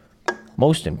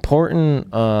 most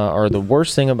important or the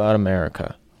worst thing about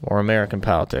America or American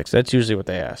politics? That's usually what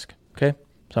they ask, okay?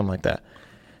 Something like that.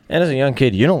 And as a young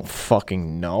kid, you don't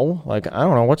fucking know. Like, I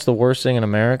don't know, what's the worst thing in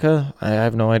America? I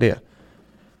have no idea.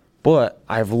 But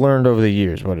I've learned over the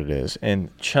years what it is.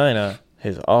 And China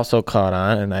has also caught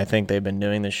on, and I think they've been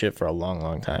doing this shit for a long,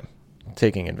 long time,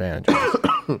 taking advantage of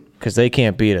us. Because they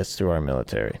can't beat us through our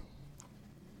military.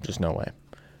 Just no way.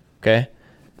 Okay?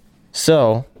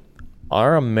 So,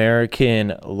 our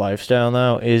American lifestyle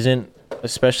now isn't,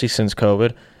 especially since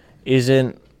COVID,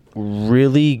 isn't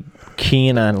really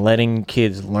keen on letting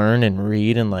kids learn and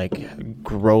read and, like,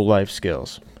 grow life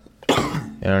skills. You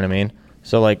know what I mean?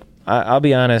 So, like, I'll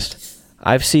be honest,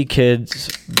 I see kids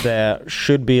that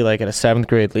should be like at a 7th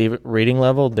grade reading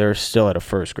level, they're still at a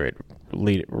 1st grade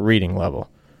reading level,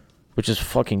 which is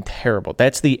fucking terrible.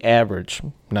 That's the average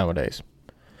nowadays.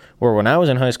 Where when I was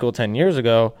in high school 10 years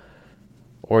ago,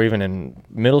 or even in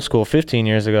middle school 15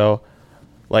 years ago,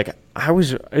 like I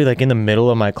was like in the middle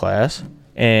of my class,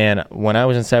 and when I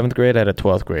was in 7th grade, I had a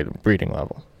 12th grade reading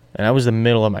level. And I was the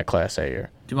middle of my class that year.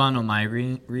 Do you want to know my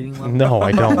reading level? No,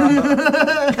 I don't.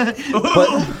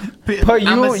 but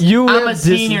I'm a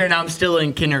senior and I'm still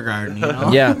in kindergarten. You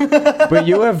know? Yeah, but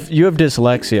you have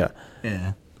dyslexia.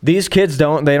 Yeah. These kids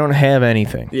don't have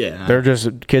anything. Yeah. They're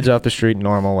just kids off the street,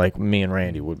 normal, like me and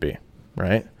Randy would be,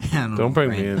 right? Yeah, Don't bring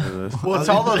me into this. Well, it's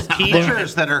all those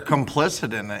teachers that are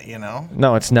complicit in it, you know?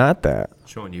 No, it's not that.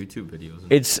 Showing YouTube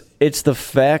videos. It's the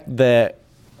fact that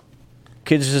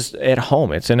kids just at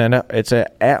home. It's an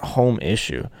at home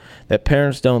issue that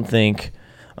parents don't think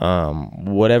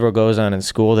whatever goes on in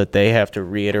school that they have to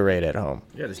reiterate at home,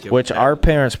 which our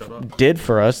parents did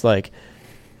for us. Like,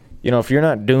 you know, if you're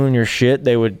not doing your shit,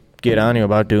 they would get on you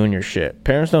about doing your shit.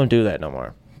 Parents don't do that no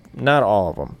more. Not all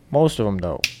of them. Most of them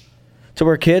don't. So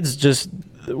where kids just,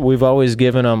 we've always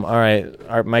given them, all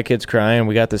right, my kid's crying,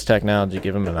 we got this technology,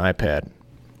 give them an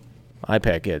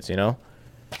iPad kids, you know,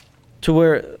 to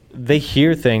where they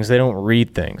hear things, they don't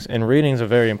read things. And reading is a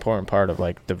very important part of,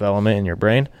 like, development in your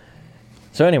brain.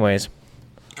 So anyways,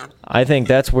 I think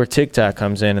that's where TikTok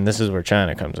comes in, and this is where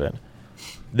China comes in.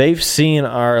 They've seen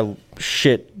our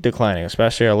shit declining,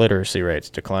 especially our literacy rates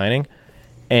declining,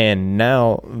 and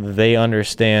now they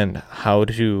understand how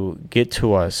to get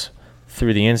to us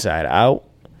through the inside out.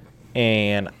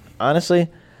 And honestly,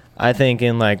 I think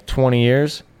in, like, 20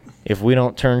 years... if we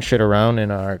don't turn shit around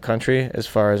in our country as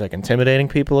far as like intimidating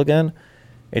people again,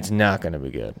 it's not going to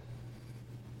be good.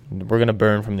 We're going to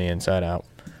burn from the inside out.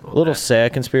 Well, a little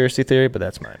sad conspiracy theory, but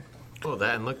that's mine. Well,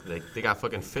 that and look, they got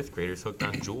fucking 5th graders hooked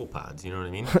on Juul pods. You know what I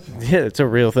mean? Yeah, it's a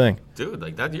real thing. Dude,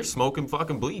 like that, you're smoking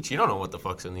fucking bleach. You don't know what the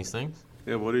fuck's in these things.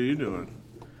 Yeah, what are you doing?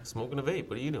 Smoking a vape.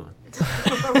 What are you doing?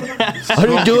 I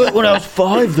didn't do it when I was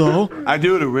 5, though. I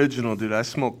do it original, dude. I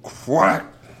smoke crack.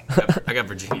 I got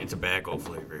Virginia tobacco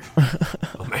flavor.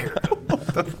 America.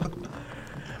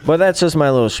 But that's just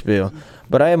my little spiel.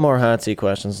 But I have more hot seat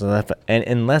questions than that, and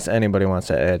unless anybody wants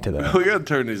to add to that. We gotta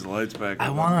turn these lights back. I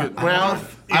want to.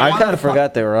 I kind of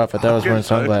forgot they were off. I thought I was wearing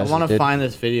sunglasses. I want to find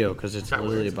this video because it's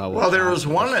literally about what. Well, there was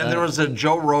one. There was a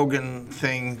Joe Rogan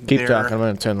thing. Keep talking. I'm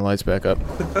going to turn the lights back up.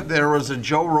 There was a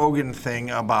Joe Rogan thing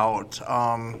about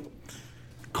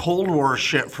Cold War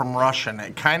shit from Russia, and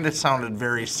it kind of sounded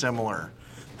very similar.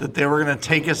 That they were going to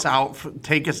take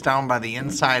us down by the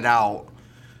inside out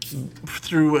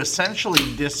through essentially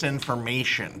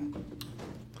disinformation,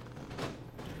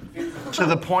 to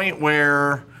the point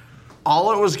where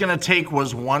all it was going to take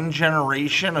was one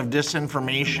generation of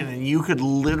disinformation, and you could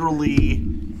literally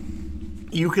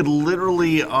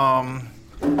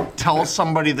tell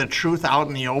somebody the truth out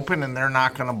in the open, and they're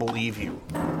not going to believe you.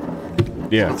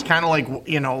 Yeah, so it's kind of like,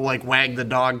 you know, like wag the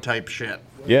dog type shit.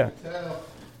 Yeah.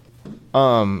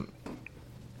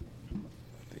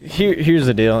 Here's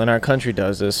the deal, and our country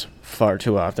does this far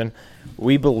too often.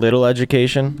 We belittle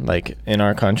education, like in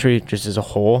our country, just as a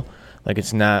whole. Like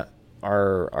it's not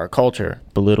our culture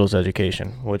belittles education,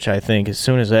 which I think as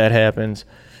soon as that happens,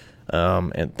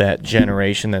 and that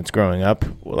generation that's growing up,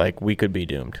 like we could be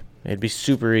doomed. It'd be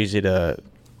super easy to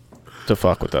to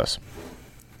fuck with us.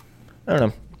 I don't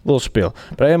know. Little spiel.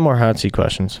 But I have more hot seat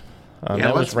questions.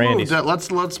 That was Randy's. Let's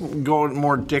go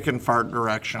more dick and fart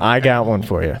direction. I got one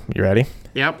for you. You ready?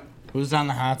 Yep. Who's on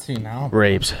the hot seat now?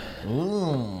 Rapes.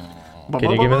 Ooh. Can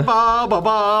you give me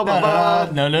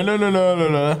that?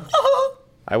 No.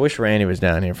 I wish Randy was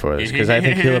down here for this because I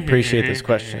think he'll appreciate this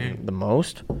question the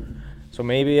most. So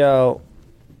maybe I'll...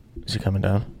 Is he coming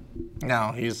down?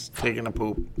 No, he's taking a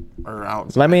poop or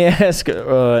out. Let me ask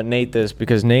Nate this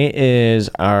because Nate is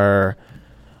our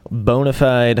bona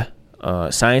fide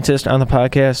scientist on the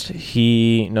podcast.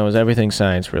 He knows everything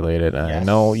science related. I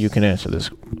know you can answer this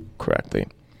correctly.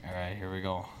 All right, here we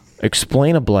go.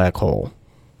 Explain a black hole.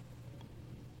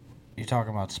 You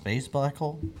talking about space black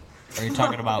hole? Or are you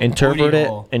talking about Interpret booty it.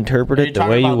 hole? Interpret Are it you the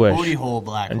talking way you about wish. Booty hole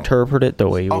black hole. Interpret it the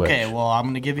way you wish. Okay, well, I'm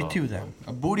going to give you two then.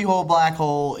 A booty hole black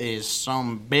hole is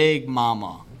some big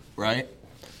mama, right?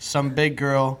 Some big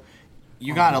girl.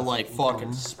 You got to, like,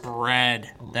 fucking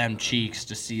spread them cheeks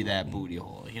to see that booty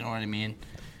hole. You know what I mean?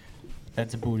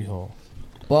 That's a booty hole.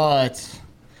 But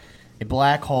a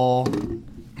black hole...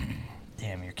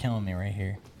 Damn, you're killing me right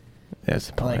here. That's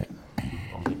the point.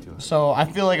 So I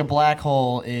feel like a black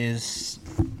hole is...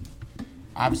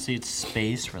 Obviously, it's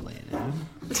space related.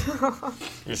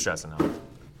 You're stressing out.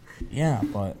 Yeah,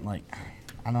 but, like...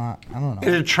 I don't know.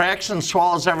 It attracts and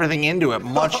swallows everything into it,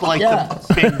 much like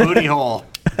the big booty hole.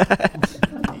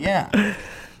 Yeah.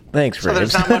 Thanks, So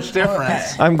there's not much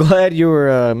difference. I'm glad you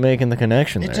were making the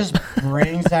connection there. It just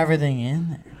brings everything in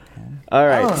there. All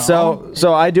right, so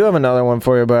I do have another one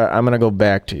for you, but I'm gonna go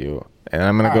back to you, and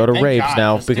I'm gonna go to rapes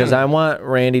now because I want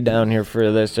Randy down here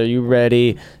for this. Are you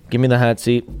ready? Give me the hot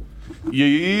seat.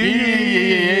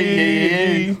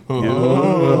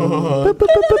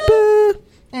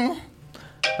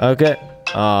 Okay.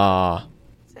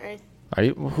 Sorry. Are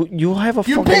you have a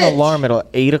fucking alarm at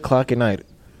 8 o'clock at night?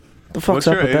 The fuck's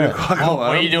up with that? What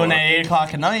are you doing at 8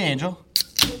 o'clock at night, Angel?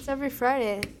 It's every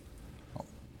Friday.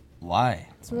 Why?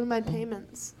 It's one of my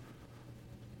payments.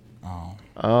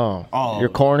 Oh, your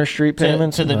corner street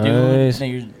payments to the nice. dude that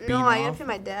you're beating No, I gotta off? pay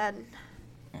my dad.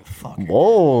 Fuck.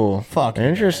 Whoa, Fuck your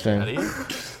interesting.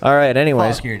 All right,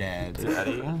 anyways, Fuck your dad.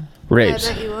 rapes,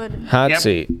 I bet you would. hot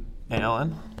seat. Hey,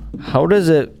 Ellen. How does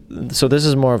it? So this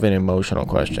is more of an emotional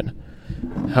question.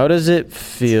 How does it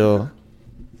feel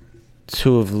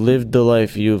to have lived the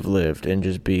life you've lived and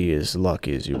just be as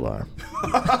lucky as you are?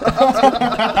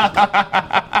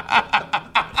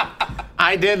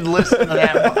 I did listen to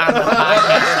that on the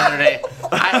podcast the other day.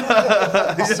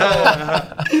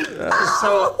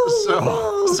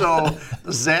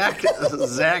 So Zach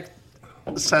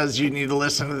says you need to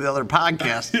listen to the other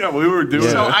podcast. Yeah, we were doing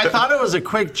So it. I thought it was a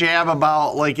quick jab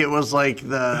about like it was like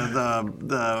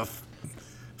the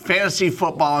fantasy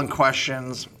football and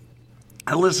questions.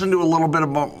 I listened to a little bit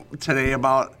about today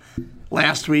about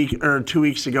last week or 2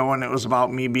 weeks ago, and it was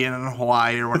about me being in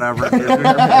Hawaii or whatever.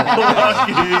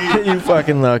 You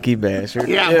fucking lucky bastard.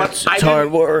 Yeah, but it's hard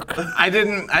work. I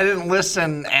didn't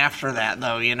listen after that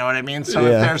though. You know what I mean? So Yeah.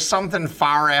 if there's something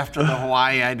far after the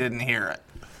Hawaii, I didn't hear it.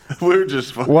 We were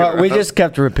just fucking Well, we around. just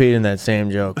kept repeating that same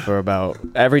joke for about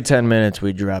every 10 minutes.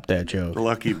 We dropped that joke.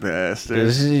 Lucky bastard.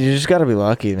 You just gotta be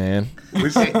lucky, man.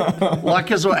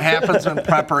 Luck is what happens when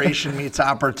preparation meets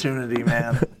opportunity,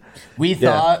 man. We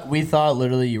thought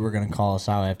literally you were gonna call us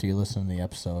out after you listened to the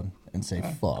episode and say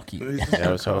fuck you.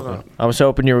 Yeah, I was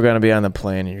hoping you were gonna be on the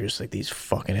plane and you're just like these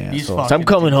fucking assholes. fucking I'm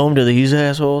coming home to these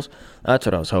assholes. That's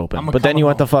what I was hoping. But then you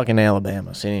went to fucking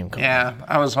Alabama, so you didn't even come. Yeah,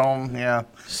 I was home. Yeah.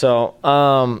 So,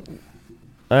 all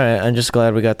right. I'm just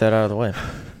glad we got that out of the way.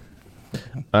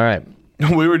 All right.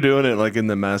 We were doing it like in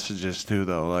the messages too,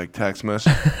 though, like text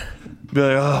message. Be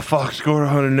like, oh fuck,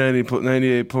 scored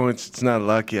 98 points. It's not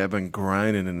lucky. I've been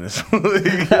grinding in this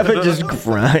league. I've been just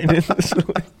grinding this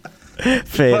league.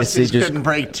 Fantasy Plus, he just couldn't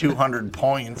break 200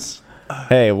 points.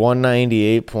 Hey,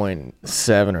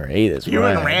 198.7 or 8 is You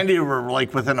right. and Randy were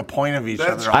like within a point of each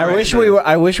That's other. right.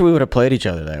 I wish we would have played each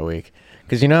other that week.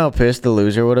 Because you know how pissed the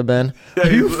loser would have been? Yeah,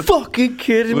 Are you you fucking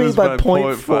kidding me Lose by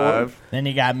 0.5? Then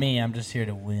you got me. I'm just here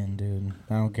to win, dude.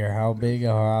 I don't care how big or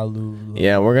how I lose.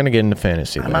 Yeah, we're going to get into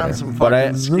fantasy I'm later. on some But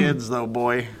fucking skids though,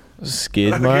 boy.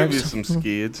 skid I'll give you marks? some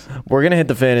skids. We're going to hit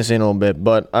the fantasy in a little bit.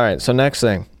 But, all right, so next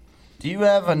thing. Do you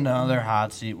have another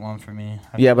hot seat one for me?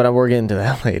 Yeah, but we're getting to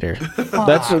that later.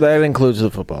 That includes the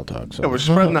football talk. So, Yeah, we're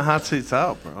spreading the hot seats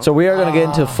out, bro. so we are going to get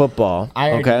into football. I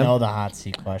already okay? know the hot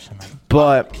seat question.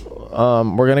 But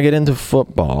we're going to get into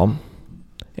football.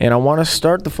 And I want to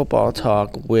start the football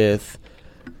talk with,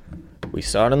 we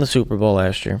saw it in the Super Bowl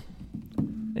last year.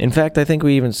 In fact, I think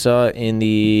we even saw it in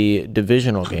the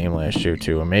divisional game last year,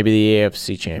 too. Or maybe the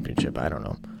AFC Championship. I don't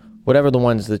know. Whatever the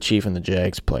ones the Chief and the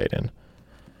Jags played in.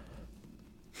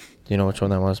 Do you know which one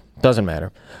that was? Doesn't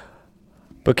matter.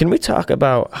 But can we talk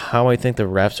about how I think the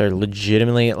refs are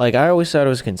legitimately... Like, I always thought it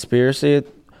was a conspiracy,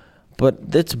 but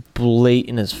it's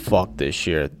blatant as fuck this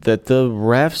year that the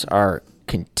refs are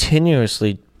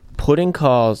continuously putting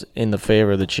calls in the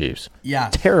favor of the Chiefs. Yeah.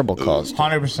 Terrible calls.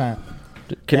 100%.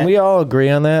 Can we all agree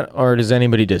on that, or does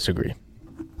anybody disagree?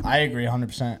 I agree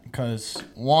 100% because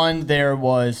one,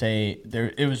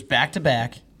 it was back to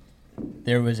back.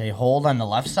 There was a hold on the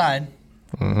left side.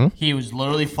 Mm-hmm. He was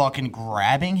literally fucking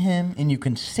grabbing him, and you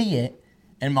can see it.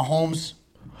 And Mahomes,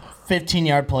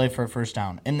 15-yard play for a first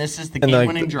down, and this is the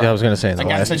game-winning drive. Yeah, I was gonna say in the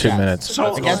against last the 2 Jets. minutes.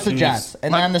 So against the Jets,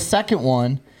 and then the second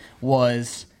one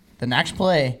was the next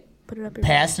play,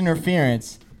 pass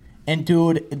interference. And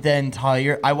dude,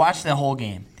 I watched the whole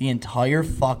game. The entire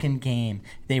fucking game,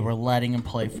 they were letting him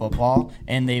play football,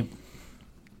 and they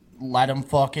let him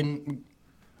fucking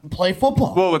play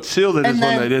football. Well, what sealed it And is when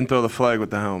then- they didn't throw the flag with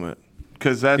the helmet,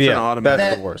 because that's an automatic.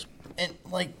 That's the worst. And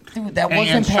dude, that And you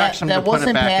wasn't instruct them to put it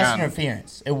wasn't back pass on.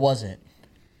 interference. It wasn't.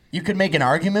 You could make an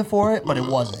argument for it, but it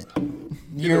wasn't.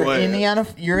 You're way, in the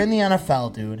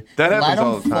NFL, dude. That happens Let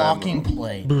all him the time, fucking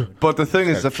play. Dude. But the thing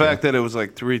is, the fact that it was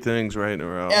like 3 things right in a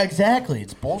row. Yeah, exactly.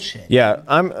 It's bullshit. Yeah,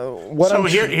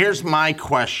 Here's my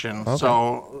question. Okay.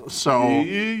 So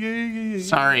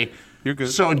sorry. You're good.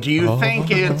 So do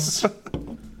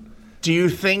you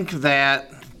think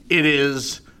that it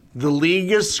is the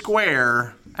league is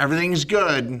square, everything's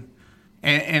good,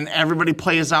 and everybody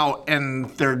plays out and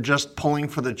they're just pulling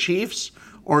for the Chiefs?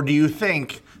 Or do you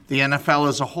think the NFL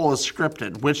as a whole is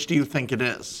scripted? Which do you think it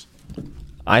is?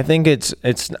 I think it's.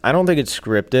 I don't think it's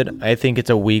scripted. I think it's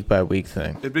a week by week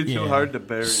thing. It'd be too hard to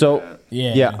bury So that.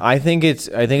 yeah, I think it's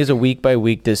a week by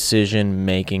week decision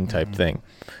making type thing.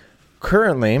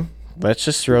 Currently, let's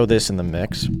just throw this in the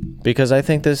mix because I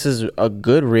think this is a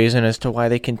good reason as to why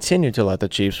they continue to let the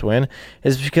Chiefs win.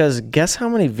 Is because guess how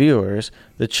many viewers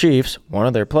the Chiefs, one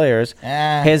of their players,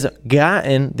 has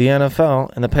gotten the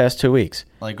NFL in the past 2 weeks.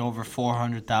 Like over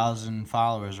 400,000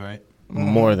 followers, right?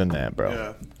 More than that, bro.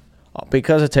 Yeah.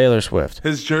 Because of Taylor Swift.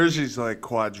 His jersey's like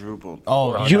quadrupled.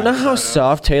 Oh, You know how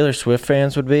soft Taylor Swift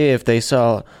fans would be if they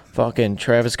saw fucking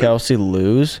Travis Kelce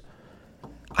lose?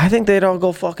 I think they'd all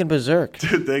go fucking berserk.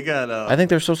 Dude, they got. I think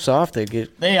they're so soft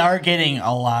They are getting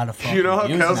a lot of fucking You know how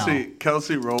views now.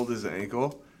 Kelce rolled his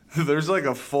ankle? There's like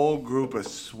a full group of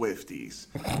Swifties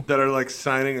that are like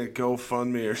signing a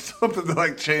GoFundMe or something to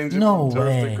like change it No from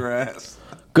turf way. to grass.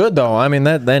 Good though. I mean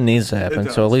that needs to happen.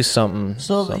 So at does. least something.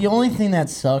 So the only thing that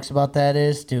sucks about that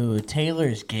is, dude,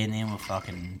 Taylor's getting in with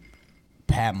fucking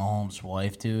Pat Mahomes'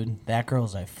 wife, dude. That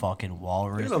girl's a fucking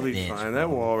walrus. It'll be bitch, fine. bro. That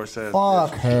walrus has.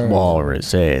 Fuck her.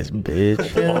 Walrus ass bitch.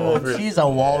 Dude, she's a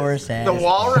walrus ass. The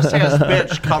walrus has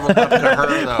bitch covered up to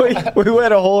her, though. we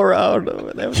went a whole round of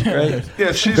it. That was great.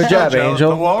 Yeah, she's Good still job, jealous.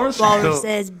 Angel. The walrus, Walrus still,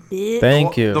 says, bitch.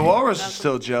 Thank you. The walrus is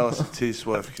still jealous of T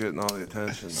Swift getting all the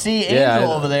attention. See, Yeah,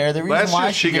 Angel I- over there, the reason Last why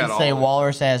year she she got didn't say all of it.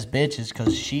 walrus ass bitch is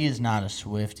because she is not a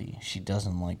Swiftie. She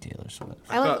doesn't like Taylor Swift.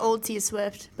 I like old T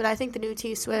Swift, but I think the new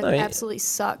T Swift I mean, absolutely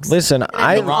sucks. listen, and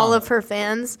I think I- all of her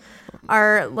fans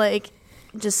are like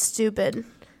just stupid.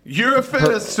 You're a fan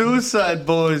of Suicide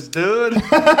Boys, dude.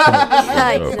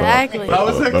 Yeah, exactly. How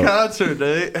was that concert,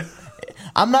 Nate?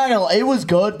 I'm not gonna. It was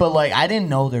good, but like I didn't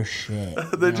know their shit.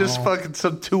 They're just fucking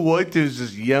some 2 white dudes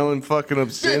just yelling fucking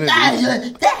obscenities.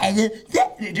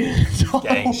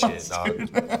 Gang shit,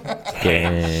 dog.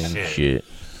 Gang shit.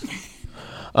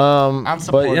 I'm But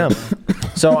supportive. yeah,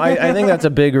 so I think that's a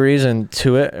big reason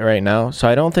to it right now. So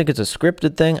I don't think it's a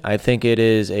scripted thing. I think it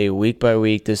is a week by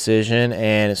week decision,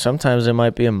 and sometimes it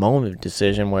might be a moment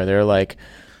decision where they're like,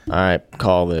 "All right,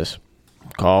 call this,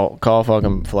 call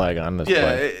fucking flag on this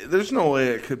Yeah, play." there's no way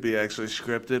it could be actually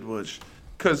scripted,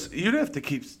 because you'd have to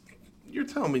keep. You're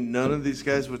telling me none of these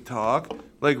guys would talk?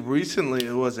 Like recently,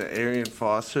 it was Arian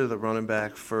Foster, the running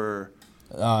back for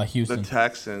the Houston.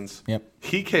 Texans. Yep.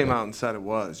 He came out and said it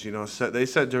was. They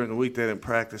said during the week they didn't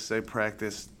practice. They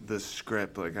practiced the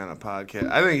script like on a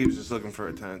podcast. I think he was just looking for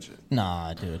attention.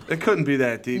 Nah, dude. It couldn't be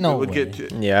that deep. No It would way. get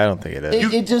to. Yeah, I don't think it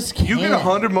is. It just can't. You get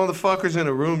 100 motherfuckers in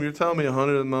a room. You're telling me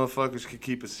 100 of the motherfuckers could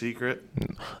keep a secret?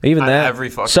 Even that, every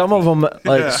fucking some of them,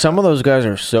 like Yeah. some of those guys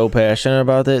are so passionate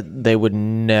about it, they would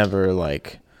never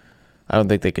like. I don't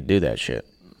think they could do that shit.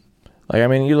 Like, I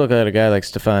mean, you look at a guy like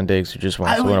Stephon Diggs who just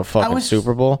wants to win a fucking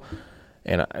Super Bowl,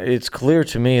 and it's clear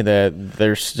to me that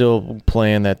they're still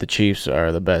playing that the Chiefs are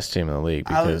the best team in the league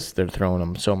because they're throwing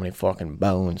them so many fucking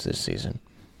bones this season.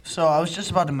 So I was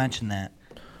just about to mention that.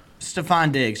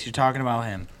 Stephon Diggs, you're talking about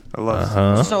him. I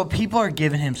love it. So people are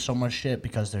giving him so much shit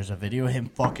because there's a video of him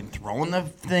fucking throwing the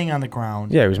thing on the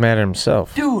ground. Yeah, he was mad at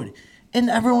himself. Dude, and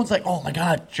everyone's like, oh my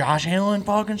God, Josh Allen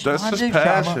fucking That's just Dick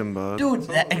passion, Sharma. bud. Dude,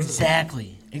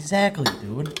 exactly,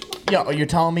 dude. Yo, you're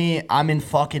telling me I'm in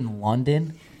fucking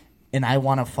London and I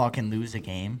want to fucking lose a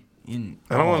game? I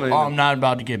don't want to. I'm not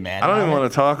about to get mad. I don't even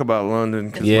want to talk about London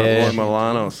because my boy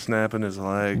Milano's snapping his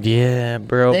leg. Yeah,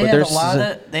 bro. They But had there's a lot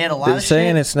of. They had a lot they're of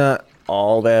saying shit. it's not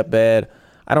all that bad.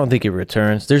 I don't think he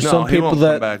returns. There's No, some he people won't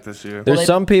that come back this year. There's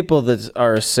some people that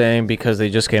are saying, because they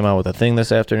just came out with a thing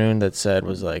this afternoon that said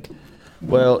was like,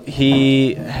 well,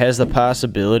 he has the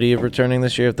possibility of returning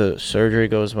this year if the surgery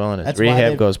goes well and his That's why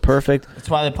rehab they- goes perfect. That's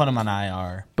why they put him on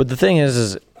IR. But the thing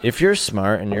is if you're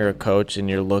smart and you're a coach and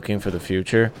you're looking for the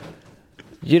future,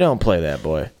 you don't play that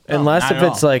boy. Unless not if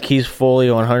at it's all. like he's fully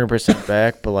 100%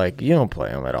 back, but like you don't play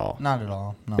him at all. Not at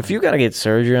all. No. If you got to get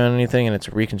surgery on anything and it's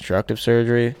reconstructive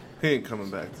surgery, He ain't coming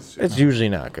back this year. it's usually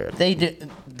not good. They did.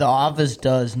 The office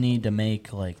does need to make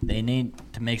They need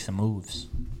to make some moves.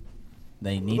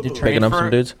 They need to trade Picking up for some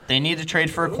dudes? They need to trade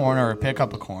for a corner or pick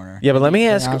up a corner. Yeah, but let me To be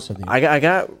ask. honest with you.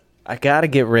 I got to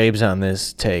get Rabes on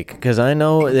this take because I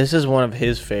know this is one of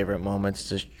his favorite moments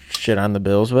to shit on the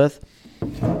Bills with. Do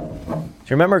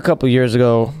you remember a couple years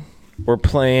ago, we're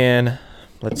playing,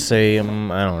 let's say, I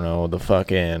don't know, the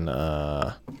fucking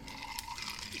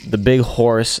the big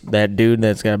horse, that dude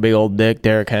that's got a big old dick,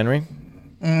 Derrick Henry.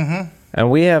 Mm-hmm.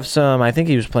 And we have some. I think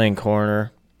he was playing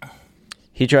corner.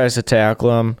 He tries to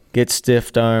tackle him, gets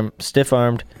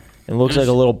stiff-armed, and looks like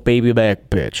a little baby back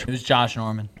bitch. It was Josh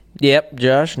Norman. Yep,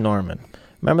 Josh Norman.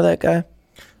 Remember that guy?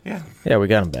 Yeah. Yeah, we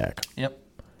got him back. Yep.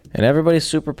 And everybody's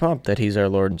super pumped that he's our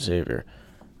Lord and Savior.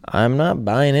 I'm not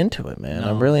buying into it, man.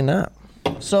 I'm really not.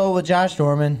 So with Josh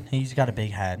Norman, he's got a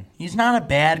big head. He's not a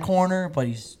bad corner, but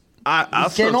I'll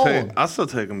he's getting old. still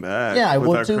take him back. Yeah, I with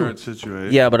would our too. current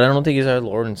situation. Yeah, but I don't think he's our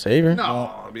Lord and Savior. No,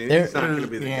 I mean There- he's not going to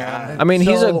be the guy. I mean,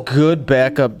 he's a So- good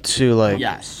backup to, like,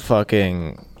 Yes.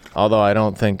 fucking... Although I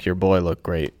don't think your boy looked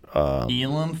great.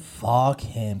 Elam, fuck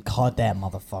him. Cut that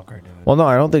motherfucker, dude. Well, no,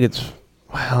 I don't think it's...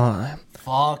 Well,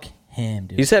 Fuck him,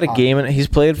 dude. he's had a Fuck. game... He's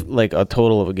played, like, a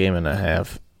total of a game and a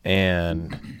half.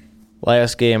 And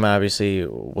last game, obviously,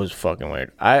 was fucking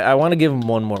weird. I want to give him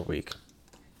one more week.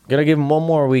 Gonna give him one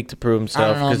more week to prove I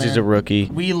himself don't know, because he's a man. rookie.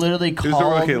 We literally called. was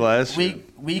a rookie last year.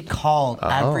 We called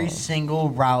every single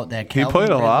route that He Calvin played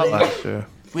a lot Ridley- last year.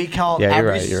 We called Yeah, you're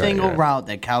every right, you're single right. route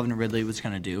that Calvin Ridley was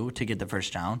going to do to get the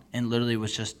first down, and literally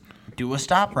was just do a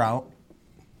stop route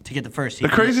to get the first. He The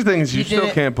did crazy it- thing is he you did still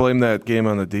it- can't blame that game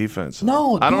on the defense.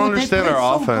 No, I don't dude, they understand played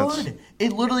our so offense. good.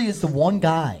 It literally is the one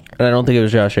guy. And I don't think it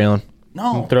was Josh Allen.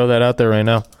 No, Throw that out there right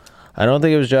now. I don't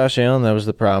think it was Josh Allen that was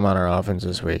the problem on our offense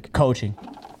this week. coaching.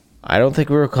 I don't think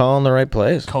we were calling the right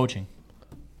plays. Coaching.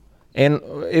 And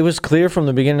it was clear from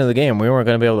the beginning of the game we weren't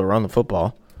going to be able to run the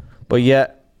football. But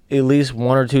yet, at least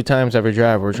one or two times every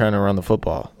drive, we're trying to run the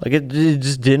football. Like, it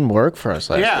just didn't work for us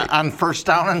last Yeah, week. on first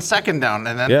down and second down,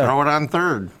 and then Yeah. throw it on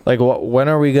third. Like, when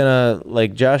are we going to,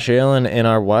 like, Josh Allen and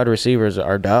our wide receivers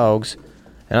are dogs.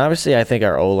 And obviously, I think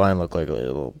our O-line looked like a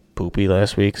little poopy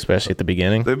last week, especially at the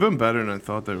beginning. They've been better than I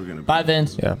thought they were going to be. Bye,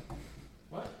 Vince. Yeah.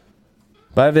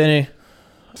 Bye, Vinny.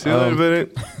 See you later,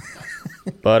 Vinny.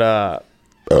 But, But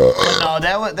no,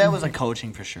 that was a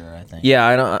coaching for sure. I think. yeah,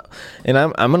 I don't, and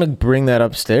I'm gonna bring that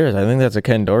upstairs. I think that's a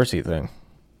Ken Dorsey thing.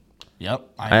 Yep.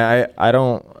 I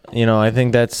don't, I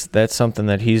think that's something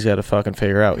that he's got to fucking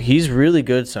figure out. He's really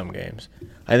good some games.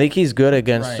 I think he's good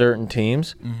against Right. certain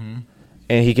teams,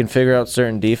 and he can figure out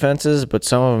certain defenses, but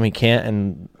some of them he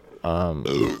can't.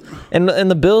 And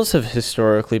the Bills have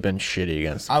historically been shitty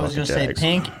against the I was gonna fucking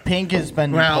say Jags. Pink has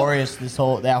been Well- notorious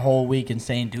that whole week and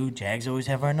saying, dude, Jags always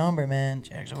have our number, man.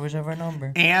 Jags always have our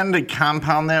number. And to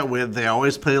compound that with, they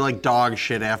always play like dog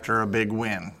shit after a big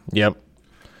win. Yep.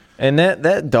 And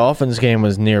that Dolphins game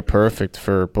was near perfect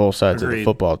for both sides of the Agreed.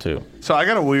 football too. So I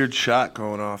got a weird shot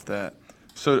going off that.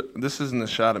 So this isn't a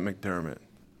shot at McDermott,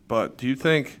 but do you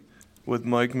think with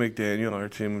Mike McDaniel our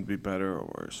team would be better or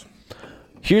worse?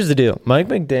 Here's the deal. Mike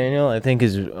McDaniel, I think,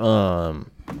 is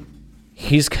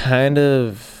he's kind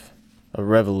of a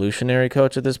revolutionary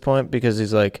coach at this point because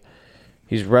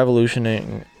he's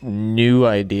revolutioning new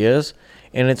ideas,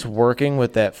 and it's working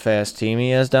with that fast team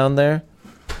he has down there.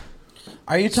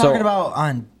 Are you talking about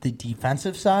on the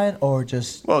defensive side or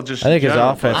just? Well, just I think his general,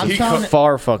 offense but is telling-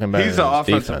 far fucking better he's than the his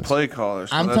offensive defense. play caller.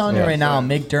 So I'm that's telling you what right now, I'm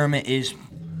saying. McDermott is.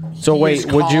 So he wait, is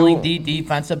would calling you? the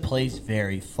defensive plays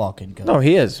very fucking good. No,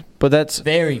 he is. But that's.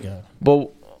 Very good.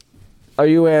 But are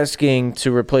you asking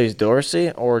to replace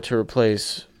Dorsey or to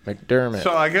replace McDermott?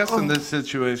 So I guess in this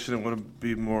situation, it would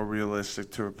be more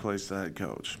realistic to replace the head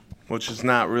coach. which is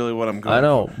not really what I'm going. I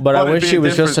know, for. but I it'd wish be he a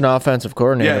was just an different- offensive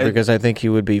coordinator because I think he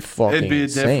would be fucking It'd be a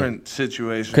insane. different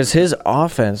situation. Because his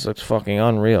offense looks fucking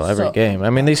unreal every game. I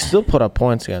mean, they still put up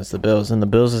points against the Bills, and the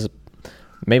Bills is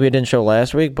maybe it didn't show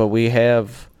last week, but we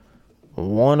have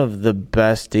one of the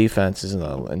best defenses in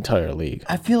the entire league.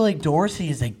 I feel like Dorsey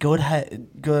is a good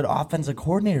offensive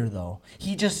coordinator, though.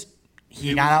 He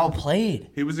got outplayed.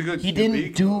 He was a good. He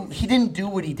QB didn't do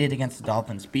what he did against the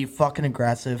Dolphins. Be fucking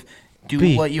aggressive. Do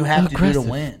Be what you have to do to aggressive.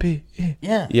 win.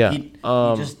 Yeah. Yeah. He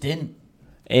just didn't.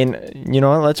 And you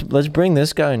know what? Let's bring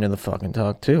this guy into the fucking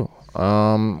talk too.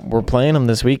 We're playing him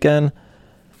this weekend.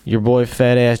 Your boy,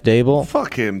 fat ass Dable.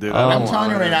 Fuck him, dude. I'm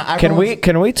telling you right now.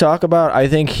 Can we talk about? I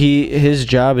think his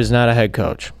job is not a head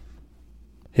coach.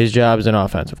 His job is an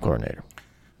offensive coordinator.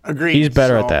 Agreed. He's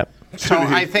better at that. So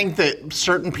I think that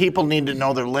certain people need to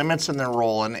know their limits and their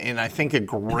role, and I think a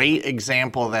great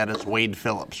example of that is Wade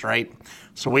Phillips, right?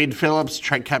 So Wade Phillips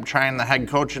kept trying the head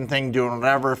coaching thing, doing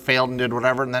whatever, failed and did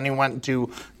whatever, and then he went to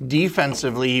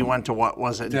defensively. He went to what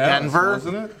was it, Dallas, Denver?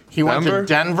 wasn't it? He went Denver? to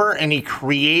Denver, and he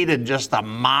created just a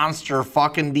monster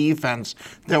fucking defense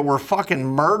that were fucking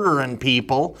murdering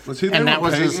people. Was he there and when that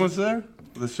was Peyton his, was there?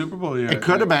 The Super Bowl year. it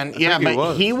could have been, yeah,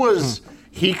 but he was. Hmm.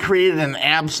 He created an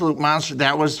absolute monster.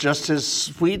 That was just his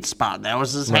sweet spot. That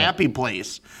was his happy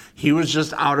place. He was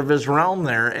just out of his realm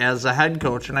there as a head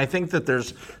coach. And I think that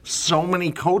there's so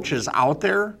many coaches out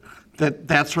there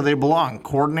that's where they belong.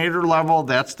 Coordinator level,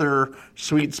 that's their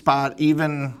sweet spot.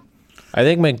 Even I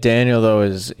think McDaniel, though,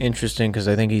 is interesting because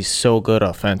I think he's so good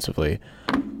offensively.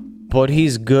 But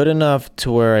he's good enough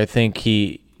to where I think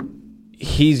he's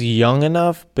young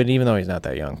enough, but even though he's not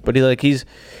that young. But he's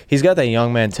got that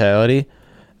young mentality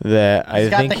that I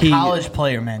think He's got the college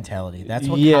player mentality. That's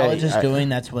what college is doing.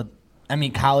 That's what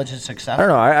college is successful. I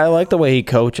don't know. I like the way he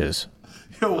coaches.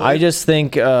 I just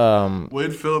think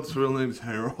Wade Phillips' real name is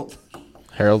Harold.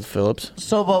 Harold Phillips.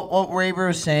 So, but what Raber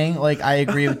was saying, I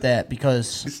agree with that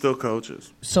because He still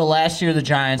coaches. so last year the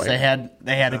Giants they had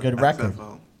a good record.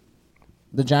 XFL.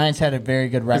 The Giants had a very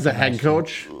good record. as a head last year.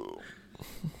 coach.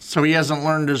 So he hasn't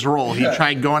learned his role. He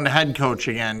tried going to head coach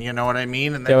again. You know what I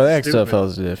mean? And Yeah, well, the that's stupid. XFL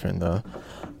is different, though.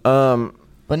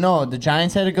 But no, the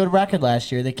Giants had a good record last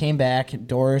year. They came back.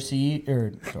 Dable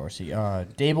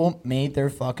made their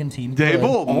fucking team good.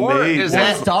 Dable Or made. is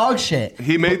That's that- dog shit.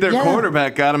 He made their Yeah.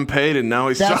 quarterback, got him paid, and now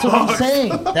he That's sucks. what I'm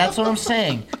saying. That's what I'm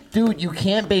saying. Dude, you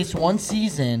can't base one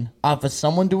season off of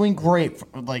someone doing great.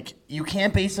 You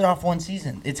can't base it off one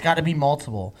season. It's got to be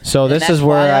multiple. So And this that's is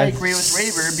where why I I agree with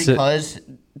Raver because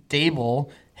Dable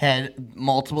had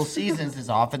multiple seasons as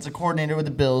offensive coordinator with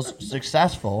the Bills,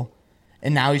 successful.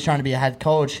 And now he's trying to be a head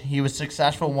coach. He was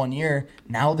successful 1 year.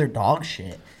 Now they're dog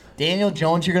shit. Daniel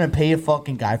Jones, you're going to pay a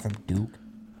fucking guy from Duke.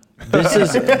 This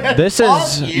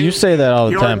is you. you say that all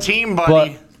the Your time. team,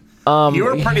 buddy. But, You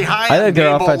were pretty high I on think their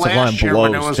Dable offensive line last year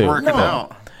when it blows, was too. working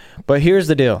out. But here's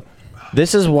the deal.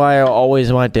 This is why I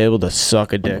always want Dable to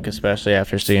suck a dick, especially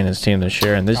after seeing his team this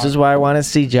year. And this is why I want to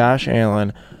see Josh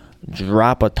Allen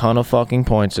drop a ton of fucking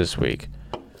points this week.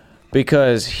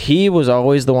 Because he was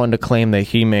always the one to claim that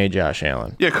he made Josh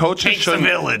Allen. Yeah, coaches Takes the shouldn't.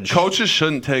 village. Coaches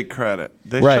shouldn't take credit.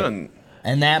 They Right. shouldn't.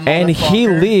 And that And he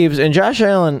motherfucker- leaves. And Josh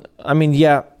Allen,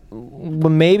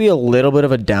 maybe a little bit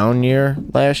of a down year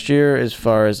last year as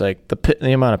far as the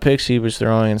amount of picks he was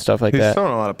throwing and stuff like He's that.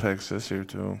 throwing a lot of picks this year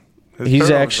too. His He's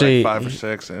turnovers actually- 5 or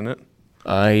 6, isn't it?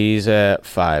 He's at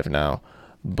 5 now.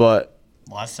 But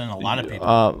Less than a lot of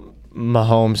people.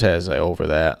 Mahomes has over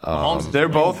that. They're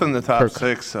both in the top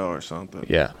 6, though, or something.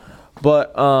 Yeah,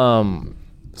 but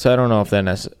so I don't know if that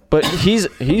necessarily. But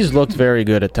he's looked very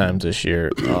good at times this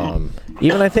year.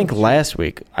 Even I think last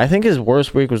week. I think his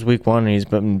worst week was week 1, and he's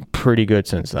been pretty good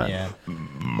since then. Yeah.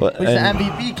 But- He's an and-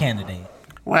 MVP candidate.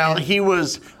 Well, he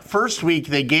was first week.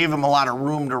 They gave him a lot of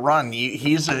room to run.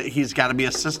 He's got to be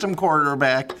a system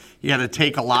quarterback. You got to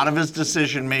take a lot of his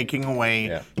decision making away.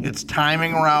 Yeah. It's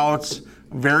timing routes,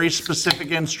 very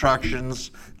specific instructions.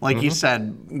 Like you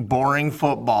said, boring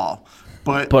football.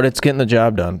 But it's getting the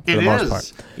job done for it the most is.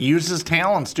 part. Use his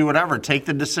talents, do whatever. Take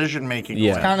the decision making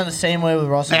Yeah. away. Kind of the same way with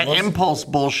Russell That Wilson. impulse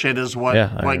bullshit is what Yeah,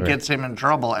 I agree. gets him in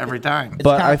trouble every time.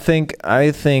 But kinda-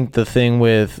 I think the thing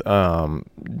with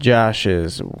Josh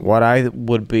is what I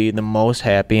would be the most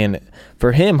happy, and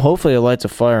for him, hopefully it lights a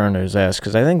fire under his ass,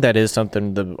 because I think that is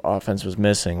something the offense was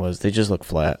missing, was they just look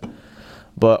flat.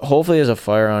 But hopefully there's a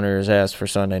fire under his ass for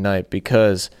Sunday night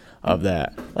because of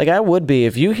that. I would be,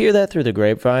 if you hear that through the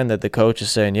grapevine that the coach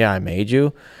is saying, yeah, I made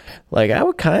you, I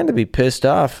would kind of be pissed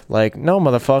off. No,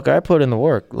 motherfucker, I put in the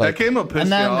work. That game will piss And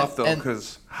you then- off, though, and-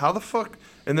 because how the fuck?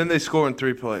 And then they score in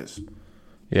 3 plays.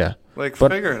 Yeah. But-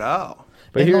 Figure it out.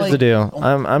 But And, here's like, the deal.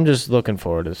 I'm just looking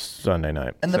forward to Sunday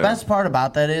night. And the best part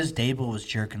about that is Dable was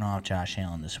jerking off Josh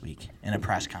Allen this week in a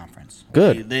press conference.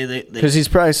 Good. Because he's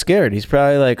probably scared. He's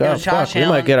probably like, oh, fuck, we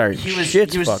might get our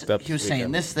shits fucked up. He was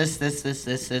saying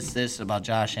this about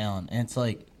Josh Allen. And it's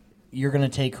like, you're going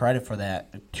to take credit for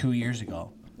that 2 years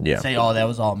ago. Yeah. Say, oh, that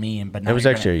was all me. But now It was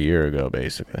actually a year ago,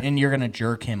 basically. And you're going to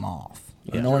jerk him off.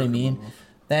 You know what I mean?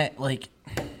 That, like,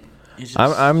 it's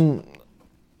just,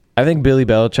 I think Billy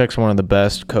Belichick's one of the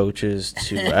best coaches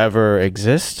to ever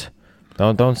exist.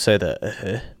 Don't say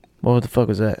that. What the fuck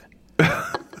was that?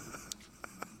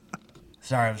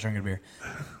 Sorry, I was drinking beer.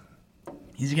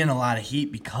 He's getting a lot of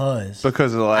heat because of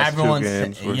the last two everyone's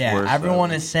games. Was yeah, worse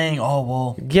everyone is saying, "Oh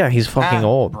well." Yeah, he's fucking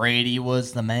old. Brady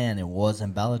was the man. It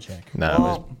wasn't Belichick. No, it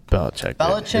was Belichick.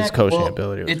 Belichick. His coaching well,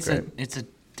 ability was great. It's a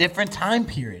different time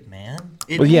period, man.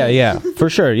 Well, yeah, for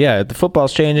sure. Yeah, the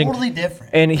football's changing. Totally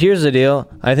different. And here's the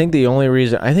deal. I think the only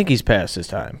reason I think he's past his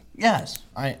time. Yes.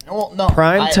 I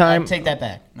take that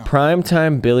back. No. Prime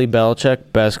time Billy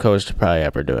Belichick, best coach to probably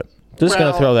ever do it. Just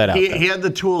gonna throw that out there. He had the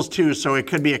tools too, so it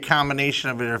could be a combination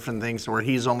of different things where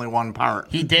he's only one part.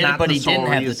 He did it, but he didn't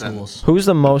have the tools. Who's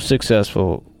the most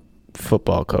successful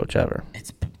football coach ever?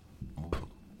 It's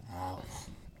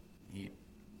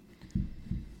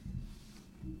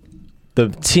the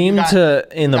team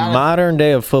in the modern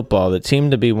day of football, the team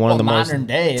to be one of the most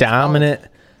dominant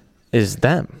is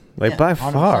them. Like by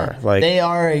 100%. far. Like they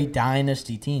are a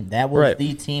dynasty team. That was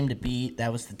the team to beat.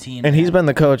 That was the team. And he's been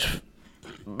the coach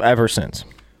ever since.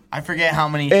 I forget how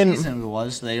many seasons it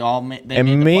was. They all made.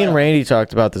 Me and Randy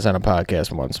talked about this on a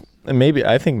podcast once, and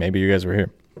I think maybe you guys were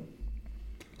here.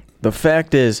 The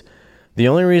fact is, the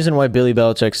only reason why Billy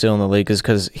Belichick's still in the league is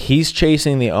because he's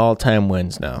chasing the all-time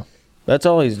wins now. That's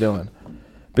all he's doing.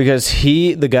 Because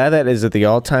the guy that is at the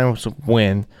all-time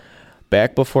win,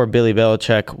 back before Billy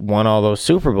Belichick won all those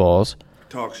Super Bowls,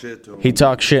 talk shit to him. He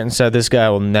talked shit and said this guy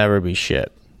will never be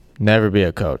shit, never be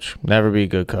a coach, never be a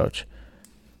good coach.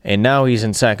 And now he's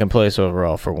in second place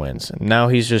overall for wins. And now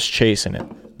he's just chasing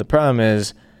it. The problem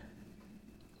is,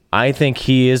 I think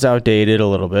he is outdated a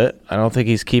little bit. I don't think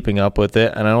he's keeping up with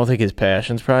it, and I don't think his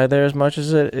passion's probably there as much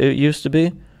as it used to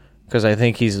be, because I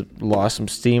think he's lost some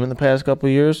steam in the past couple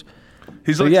of years.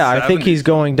 I think he's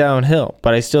going downhill,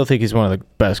 but I still think he's one of the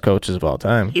best coaches of all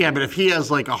time. Yeah, but if he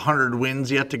has like 100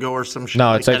 wins yet to go or some shit,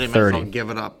 no, it's like that, 30. Give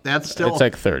it up. That's still. It's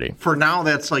like 30. For now,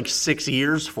 that's like 6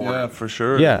 years for him. Yeah, for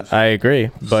sure. Yeah, I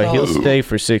agree, but he'll stay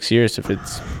for 6 years if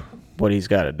it's what he's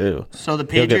got to do. So the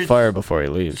Patriots, he'll get fired before he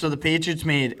leaves. So the Patriots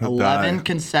made 11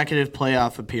 consecutive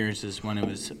playoff appearances when it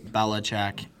was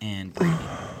Belichick and Brady.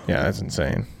 Yeah, that's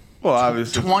insane. Well,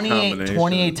 obviously,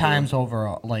 28 times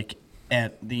overall, like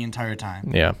at the entire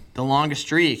time. Yeah. The longest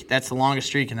streak, that's the longest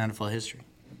streak in NFL history,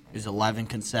 is 11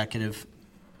 consecutive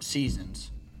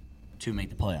seasons to make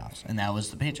the playoffs. And that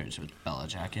was the Patriots with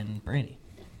Belichick and Brady.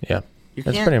 Yeah.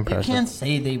 That's pretty impressive. You can't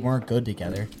say they weren't good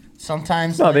together.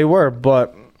 Sometimes. No, they were,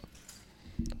 but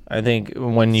I think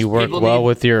when you work well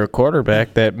with your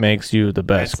quarterback, that makes you the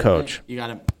best coach. You got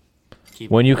to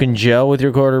keep. When you can gel with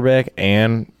your quarterback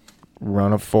and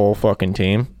run a full fucking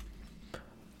team,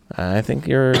 I think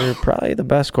you're probably the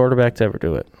best quarterback to ever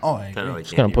do it. Oh, I agree. Like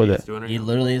just gonna put that. He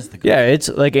literally is the. Yeah, it's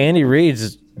like Andy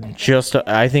Reid's just.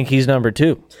 I think he's number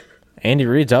 2. Andy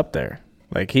Reid's up there.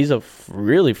 Like he's a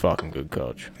really fucking good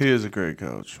coach. He is a great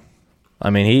coach. I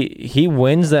mean, he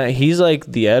wins that. He's like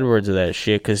the Edwards of that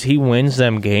shit because he wins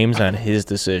them games on his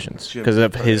decisions because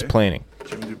of his planning.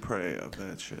 Jim Dupre of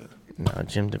that shit. No,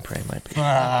 Jim Dupre might be.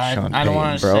 I don't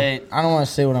want to say. I don't want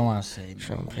to say what I want to say.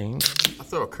 Sean Payne. I'll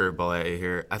throw a curveball at you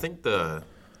here. I think I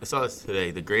saw this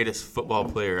today. The greatest football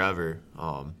player ever.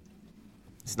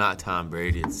 It's not Tom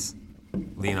Brady. It's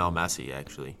Lionel Messi.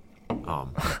 Actually,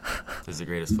 is the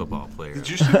greatest football player. Did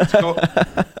you see what's going?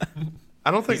 I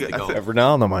don't think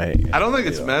Ronaldo might. I don't think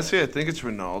it's Messi. I think it's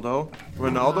Ronaldo.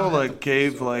 Ronaldo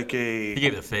gave He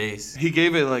gave the face. He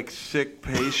gave a sick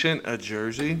patient a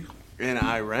jersey in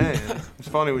Iran. It's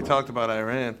funny we talked about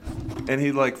Iran, and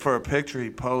he for a picture he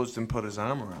posed and put his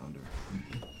arm around her.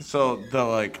 So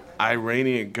the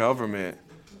Iranian government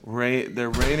they're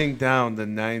raining down the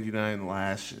 99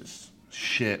 lashes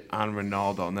shit on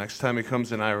Ronaldo. Next time he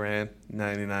comes in Iran,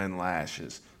 99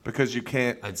 lashes. Because you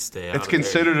can't. I'd stay out. It's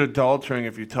considered adultering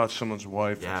if you touch someone's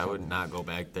wife. Yeah, I would not go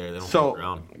back there. They don't so, fuck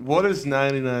around. What is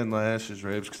 99 lashes,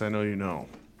 Rabes? Because I know you know.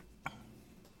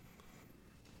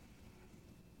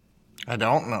 I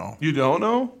don't know. You don't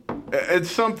know?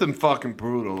 It's something fucking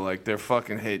brutal. They're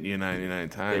fucking hitting you 99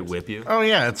 times. They whip you? Oh,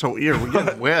 yeah. It's a weird. We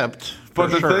get whipped.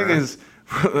 But the thing is,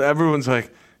 everyone's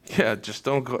like, Yeah, just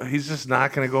don't go. He's just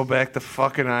not going to go back to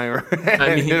fucking Iran.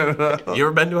 I mean, you know? you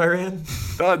ever been to Iran?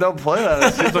 No, don't play that.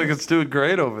 It seems like it's doing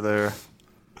great over there.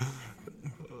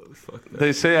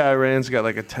 They say Iran's got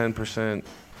like a 10%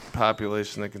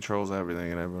 population that controls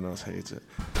everything, and everyone else hates it.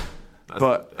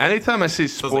 But anytime I see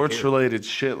sports-related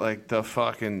shit like the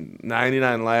fucking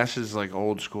 99 Lashes, like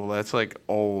old school, that's like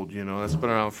old, you know? That's been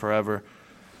around forever.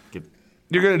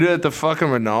 You're going to do that to fucking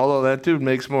Ronaldo? That dude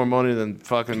makes more money than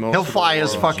fucking most He'll of the fly his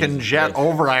world. fucking jet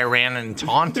over Iran and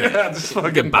taunt it. Yeah, just You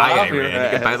fucking could buy pop your Iran. You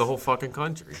could buy ass. the whole fucking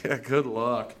country. Yeah, good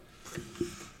luck.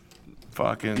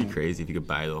 It'd be crazy if you could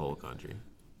buy the whole country.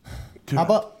 How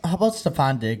about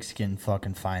Stephon Diggs getting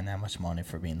fucking fined that much money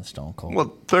for being the Stone Cold?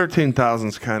 Well,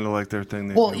 13,000's kind of like their thing.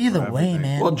 They Well, do either for way, everything.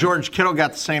 man. Well, George Kittle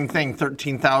got the same thing,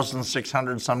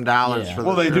 $13,600 some dollars Yeah. for the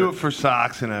Well, they shirt. do it for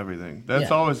socks and everything. That's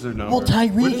Yeah. always their number. Well,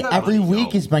 Tyreek that every money week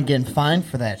go? has been getting fined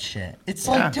for that shit. It's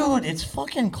like, dude, it's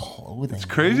fucking clothing. It's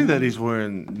crazy that he's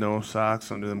wearing no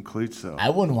socks under them cleats, though.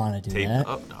 I wouldn't want to do Taped that.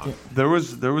 up, dog. There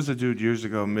was a dude years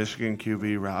ago, Michigan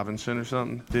QB Robinson or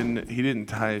something. He didn't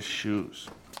tie his shoes.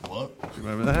 What? You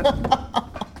remember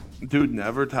that? Dude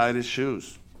never tied his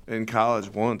shoes in college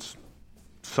once.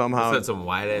 Somehow, Had some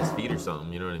wide ass feet or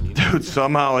something. You know what I mean? dude,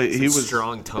 somehow he was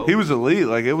strong toe. He was elite.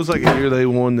 Like it was like a year they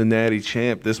won the Natty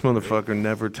Champ. This motherfucker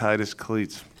never tied his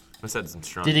cleats. Must have had some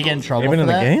strong. Did he get in toes. trouble Even for in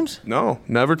the that? games? No,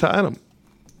 never tied them.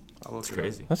 That's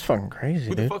crazy. That's fucking crazy,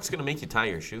 Who the dude. fuck's gonna make you tie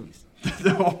your shoes?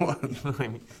 No. I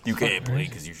mean, you can't play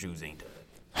because your shoes ain't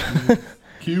tied.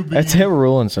 QB That's a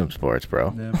rule in some sports,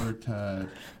 bro. never tied.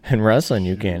 In wrestling,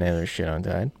 you can't have their shit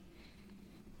untied.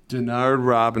 Denard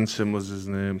Robinson was his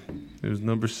name. He was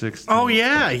number 16. Oh,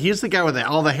 yeah. He's the guy with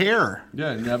all the hair.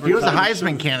 Yeah, never. He was a tied his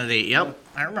Heisman shoes. candidate. Yep.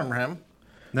 I remember him.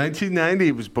 1990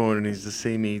 he was born, and he's the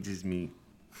same age as me.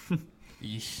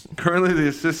 Currently the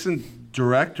assistant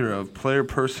director of player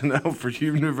personnel for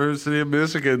University of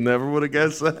Michigan. Never would have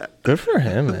guessed that. Good for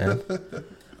him, man.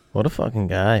 What a fucking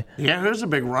guy. Yeah, he was a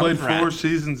big run Played threat. 4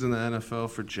 seasons in the NFL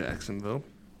for Jacksonville.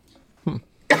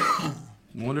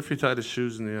 Wonder if he tied his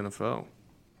shoes in the NFL.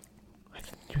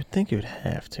 You would think you'd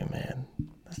have to, man.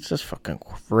 That's just fucking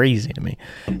crazy to me.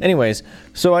 Anyways,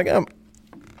 so I got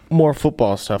more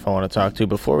football stuff I want to talk to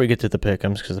before we get to the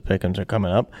pick'ems, because the pick'ems are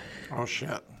coming up. Oh, shit.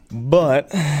 But,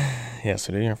 yes,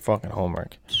 do your fucking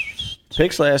homework.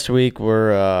 Picks last week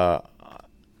were,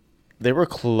 they were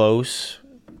close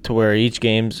to where each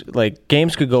games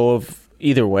could go of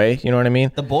either way, you know what I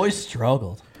mean? The boys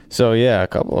struggled. So, yeah, a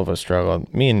couple of us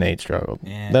struggled. Me and Nate struggled.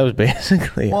 Yeah. That was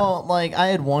basically it. Well, like I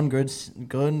had one good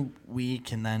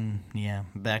week, and then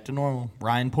back to normal.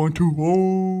 Ryan 0.2.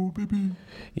 Oh, baby.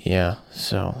 Yeah,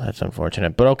 so that's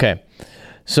unfortunate. But okay.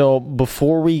 So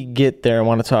before we get there, I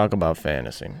want to talk about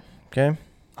fantasy. Okay?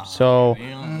 So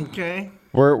Okay.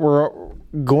 we're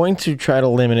going to try to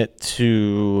limit it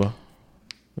to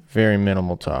very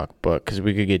minimal talk, but because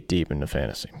we could get deep into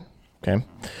fantasy. Okay?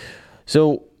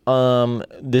 So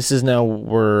this is now,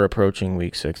 we're approaching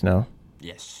week 6 now.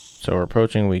 Yes. So we're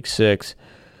approaching week 6.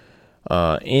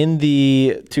 In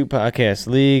the 2 podcast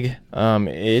league,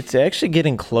 it's actually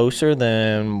getting closer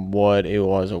than what it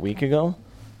was a week ago.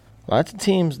 Lots of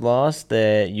teams lost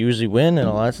that usually win, and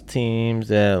lots of teams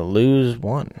that lose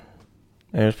won.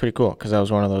 And it was pretty cool because I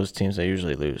was one of those teams that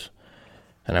usually lose,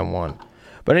 and I won.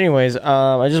 But anyways,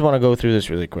 I just want to go through this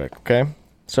really quick, okay?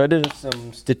 So I did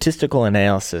some statistical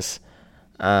analysis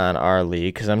on our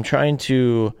league because I'm trying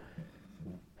to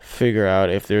figure out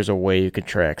if there's a way you could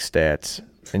track stats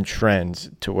and trends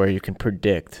to where you can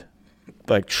predict,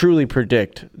 like truly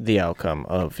predict the outcome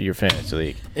of your fantasy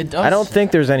league. It does. I don't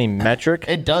think there's any metric.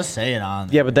 It does say it on.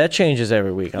 Yeah, but that changes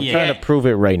every week. I'm trying to prove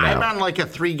it right I'm now. on like a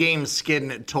 3-game skid,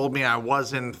 and it told me I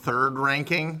was in 3rd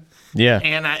ranking. Yeah.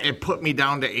 And it put me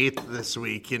down to 8th this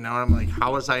week. You know, I'm like,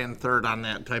 how was I in 3rd on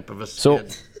that type of a So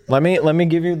skid? let me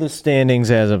give you the standings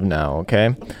as of now,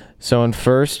 okay? So in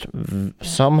first,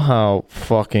 somehow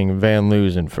fucking Van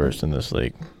Loo's in first in this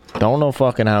league. Don't know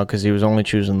fucking how, because he was only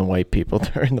choosing the white people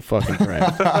during the fucking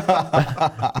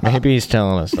draft. Maybe he's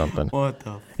telling us something. What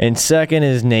the? And second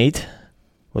is Nate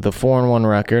with a 4-1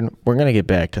 record. We're going to get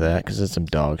back to that because it's some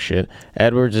dog shit.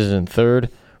 Edwards is in 3rd.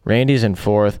 Randy's in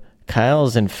 4th.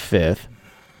 Kyle's in 5th.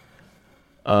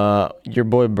 Your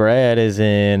boy Brad is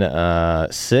in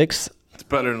 6th. It's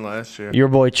better than last year. Your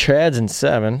boy Chad's in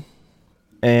 7th.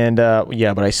 And,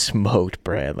 but I smoked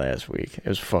Brad last week. It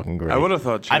was fucking great. I would have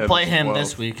thought Chad I play was him 12.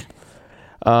 this week.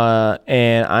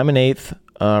 And I'm in 8th.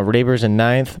 Raber's in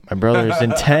 9th. My brother's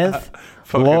in 10th.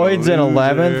 Fucking Lloyd's in loser.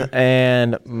 11th.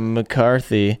 And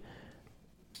McCarty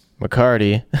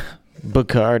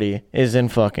is in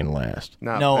fucking last.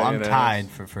 Not No, paying I'm ass. tied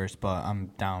for first, but I'm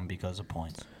down because of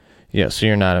points. Yeah, so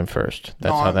you're not in first.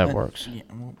 That's how that works. Yeah,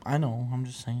 well, I know. I'm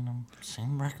just saying. I'm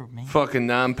same record, man. Fucking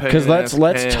non-paying. Because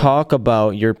let's talk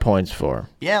about your points for.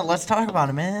 Yeah, let's talk about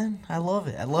it, man. I love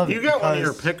it. You got one of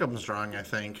your pick'ems wrong, I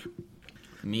think.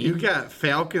 Me? You got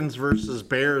Falcons versus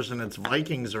Bears, and it's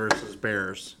Vikings versus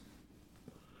Bears.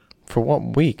 For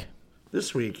what week?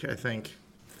 This week, I think.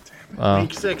 Oh.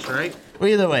 Week 6, right? Well,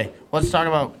 either way, let's talk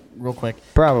about real quick.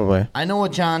 Probably. I know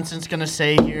what Johnson's gonna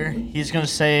say here. He's gonna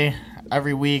say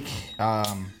every week,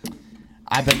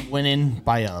 I've been winning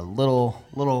by a little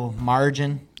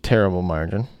margin. Terrible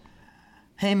margin.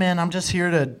 Hey man, I'm here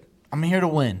to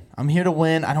win. I'm here to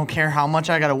win. I don't care how much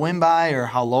I gotta win by or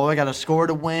how low I gotta score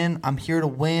to win. I'm here to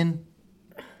win.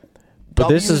 But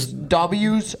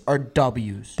W's are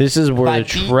W's. This is where the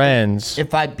trends.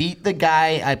 If I beat the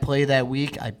guy I play that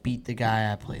week, I beat the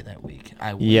guy I play that week.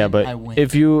 I win. Yeah, but I win.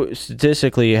 if you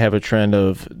statistically have a trend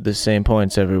of the same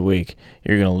points every week,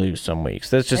 you're going to lose some weeks.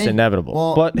 That's just inevitable.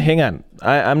 well- but hang on.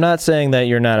 I'm not saying that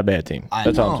you're not a bad team.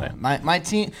 That's all I'm saying. My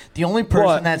team, the only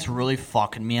person that's really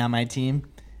fucking me on my team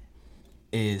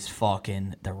is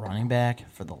fucking the running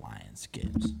back for the Lions,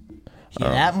 Gibbs.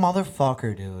 That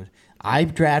motherfucker, dude. I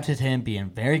drafted him being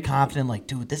very confident, like,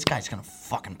 dude, this guy's going to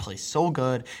fucking play so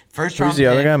good. First round Who's the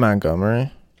other pick. guy,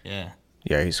 Montgomery? Yeah.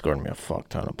 Yeah, he scored me a fuck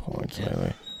ton of points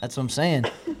lately. That's what I'm saying.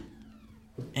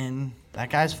 And that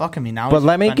guy's fucking me now. But he's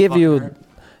let me been give fucking you. hurt.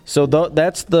 So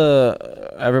that's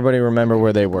the. Everybody remember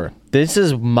where they were. This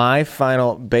is my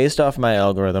final, based off my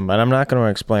algorithm, and I'm not going to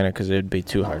explain it because it would be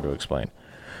too hard to explain.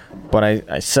 But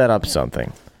I set up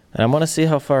something, and I want to see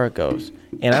how far it goes.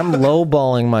 And I'm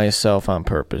lowballing myself on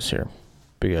purpose here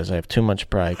because I have too much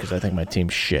pride because I think my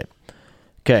team's shit.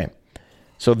 Okay,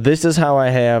 so this is how I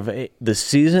have the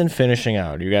season finishing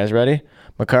out. You guys ready?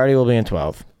 McCarty will be in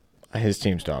 12th. His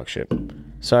team's dog shit.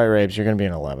 Sorry, Rabes, you're going to be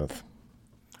in 11th.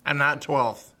 I'm not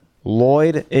 12th.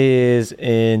 Lloyd is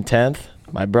in 10th.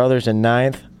 My brother's in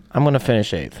 9th. I'm going to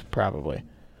finish 8th, probably.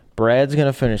 Brad's going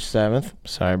to finish 7th.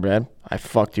 Sorry, Brad. I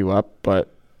fucked you up,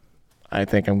 but I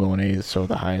think I'm going 8th, so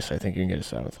the highest I think you can get is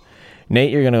 7th.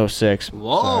 Nate, you're going to go 6th.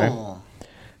 Whoa. Sorry.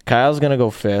 Kyle's going to go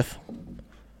 5th.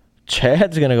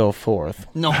 Chad's going to go 4th.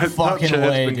 No thought fucking Chad's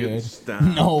way, been getting dude.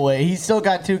 stabbed. No way. He's still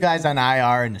got 2 guys on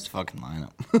IR in his fucking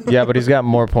lineup. Yeah, but he's got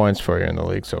more points for you in the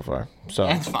league so far. So,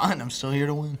 That's fine. I'm still here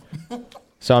to win.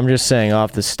 so I'm just saying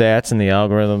off the stats and the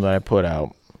algorithm that I put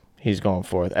out, he's going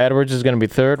 4th. Edwards is going to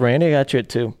be 3rd. Randy, I got you at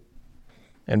 2.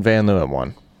 And Van Loo at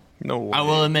 1. No way. I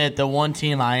will admit, the one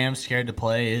team I am scared to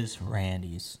play is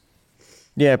Randy's.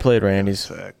 Yeah, I played Randy's.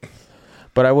 Sick.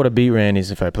 But I would have beat Randy's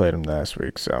if I played him last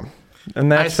week. So,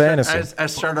 and that's fantasy. I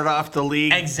started off the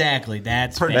league Exactly.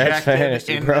 That's projected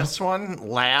fantasy, in bro. this one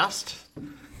last.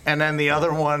 And then the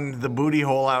other one, the booty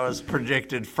hole, I was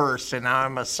projected first. And now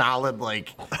I'm a solid,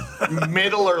 like,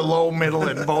 middle or low middle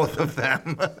in both of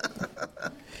them.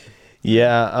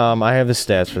 Yeah, I have the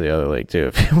stats for the other league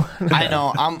too. If you want. I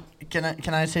know.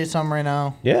 Can I say something right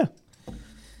now? Yeah.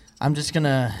 I'm just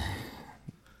gonna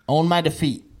own my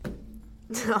defeat.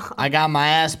 I got my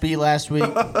ass beat last week.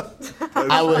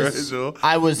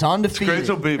 I was undefeated.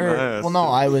 Scratchel beat my ass. Well, no,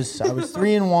 I was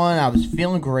 3-1. I was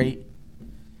feeling great.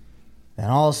 Then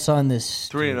all of a sudden, this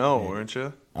 3-0, weren't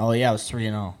you? Oh yeah, I was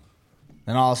 3-0.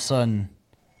 Then all of a sudden,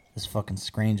 this fucking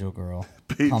Scrangel girl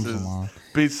comes along.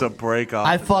 Beats the break off.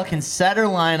 I fucking set her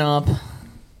lineup,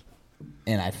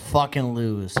 and I fucking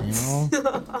lose. You know.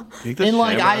 And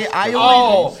like I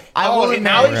always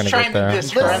now We're he's gonna trying get there. to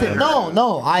discredit listen. her.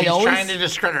 No. I He's always trying to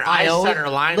discredit her. I set her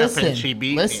lineup and she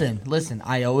beat me. Listen.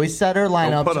 I always set her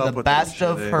lineup put to up the with best that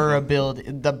of shit, her eh?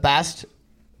 ability, the best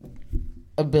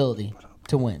ability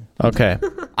to win. Okay.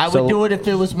 I would do it if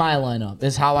it was my lineup.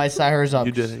 Is how I set hers up.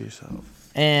 You did it yourself.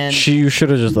 And You should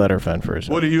have just let her fend for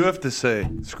herself. What do you have to say,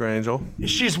 Scrangel?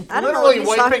 She's I don't know what literally he's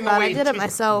talking wiping about. away. I did it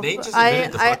myself. Nate just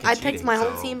admitted to fucking I picked cheating, my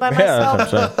whole so- team by Yeah, myself.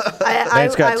 that's what I'm saying.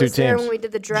 Nate's got I two was there teams. when we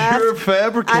did the draft. You're a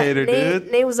fabricator, dude.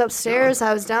 Nate was upstairs.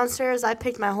 I was downstairs. I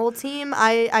picked my whole team.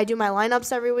 I do my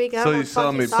lineups every week. I So don't know you what the fuck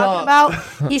saw he's me- talking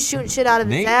about. He's shooting shit out of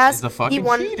his Nate ass. is a fucking He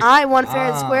won. cheater. I won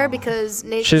fair and square because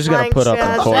Nate She's was gonna lying put up shit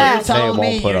out in of court. his you're ass. telling won't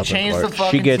me put you up in changed the court. She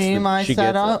fucking gets team the- I she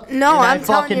set gets it. up? No, And I I'm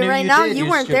telling fucking you knew right now, did, you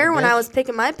weren't stupid there when I bitch. was picking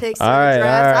my picks. in All the right,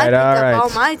 draft. all I picked right, up all all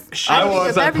right. my. I picked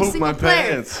was. up I every pooped single my player.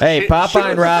 pants. Hey,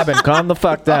 Popeye and Robin, calm the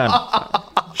fuck down.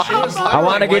 I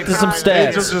want to get to some Angel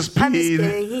stats. just I'm just peed.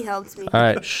 kidding. He helped me. All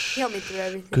right. He helped me through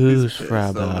everything. Goose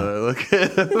Robin. Look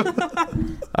at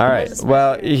him. All right.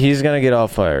 Well, he's gonna get all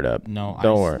fired up. No,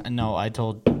 Don't worry. No, I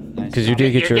told. Because you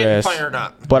did You're get your getting ass. fired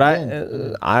up. But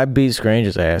I beat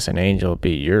Strange's ass and Angel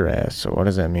beat your ass. So what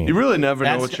does that mean? You really never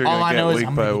know That's what you're all I going know to is get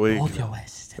I'm week by gonna week. get both your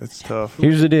asses. It's tough.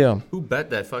 Here's the deal. Who bet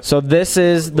that fucking? So this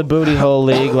is the Booty Hole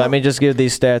League. Let me just give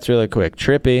these stats really quick.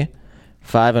 Trippy,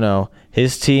 5-0.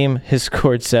 His team has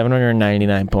scored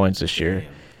 799 points this year.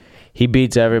 He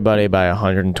beats everybody by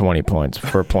 120 points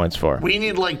for points for. We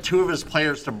need like 2 of his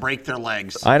players to break their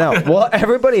legs. I know. Well,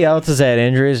 everybody else has had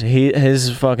injuries. His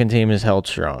fucking team is held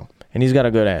strong, and he's got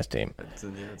a good ass team.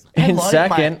 In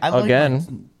second,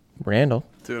 again, Randall.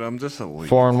 Dude, I'm just a weak.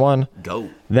 4-1. Go.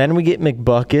 Then we get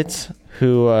McBuckets,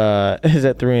 who is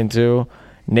at 3-2.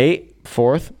 Nate,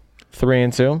 4th,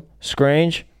 3-2.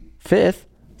 Scrange, 5th,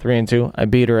 3-2. I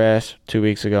beat her ass 2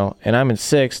 weeks ago, and I'm in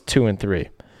 6th, 2-3.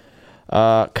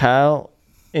 Kyle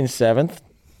in 7th.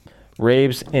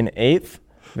 Raves in 8th.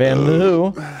 Van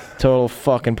Loo, total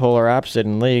fucking polar opposite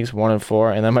in leagues,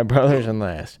 1-4. And then my brother's in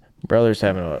last. Brother's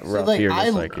having a rough year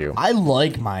just like you. I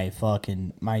like my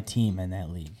team in that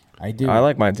league. I do. I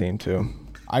like my team too.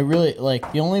 I really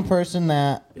like the only person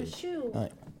that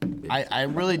I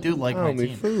really do like my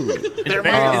team.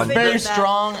 It's very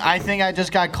strong. I think I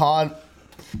just got caught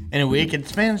in a week.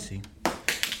 It's fantasy.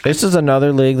 This is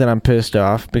another league that I'm pissed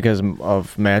off because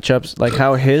of matchups. Like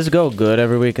how his go good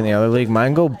every week in the other league,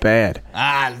 mine go bad.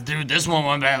 Dude, this one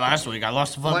went bad last week. I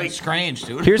lost to fucking Scrange,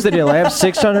 dude. Here's the deal. I have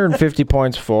 650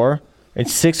 points for.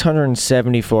 It's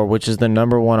 674, which is the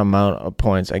number 1 amount of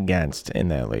points against in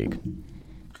that league.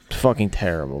 It's fucking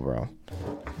terrible, bro.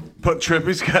 But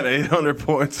Trippy's got 800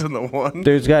 points in the one.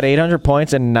 Dude's got 800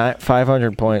 points and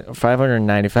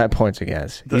 595 points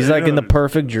against. He's like in the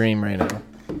perfect dream right now.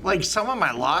 Like some of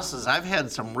my losses, I've had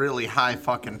some really high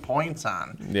fucking points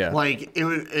on. Yeah. Like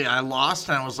I lost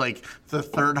and I was like the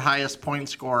 3rd highest point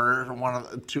scorer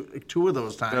two of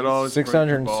those times.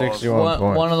 661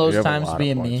 points. One of those You have a times lot of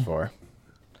being points me. for.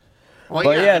 Well,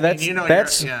 But yeah, I mean,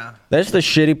 that's the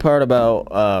shitty part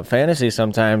about fantasy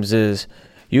sometimes is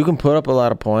you can put up a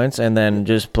lot of points and then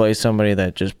just play somebody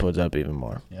that just puts up even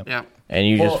more. Yeah. And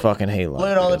you just fucking hate luck. Look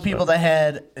at all the people that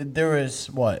had. There was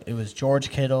It was George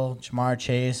Kittle, Jamar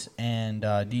Chase, and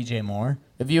DJ Moore.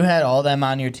 If you had all them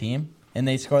on your team and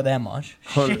they scored that much,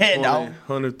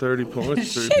 130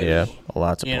 points. Dude. Yeah,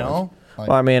 lots of points. You know.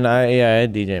 Well, I mean, I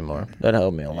had DJ Moore. That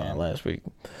helped me a lot last week.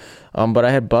 But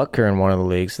I had Butker in one of the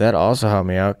leagues. That also helped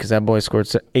me out because that boy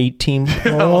scored 18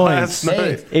 points.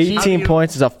 night. 18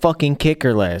 points is a fucking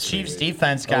kicker last week. Chiefs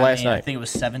defense got last me. night. I think it was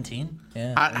 17.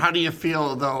 Yeah. How do you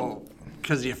feel though?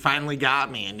 Because you finally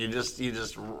got me and you just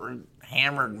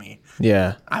hammered me.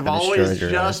 Yeah. I've I always destroyed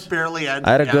your just ass. barely edged.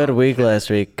 I had a good out. week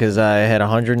last week because I had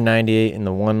 198 in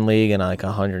the one league and like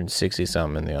 160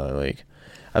 something in the other league.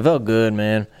 I felt good,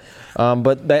 man.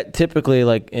 But that typically,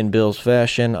 like in Bill's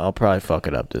fashion, I'll probably fuck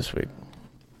it up this week.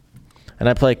 And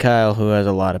I play Kyle, who has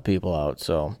a lot of people out.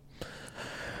 So,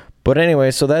 but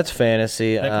anyway, so that's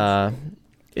fantasy.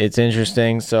 It's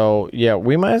interesting. So yeah,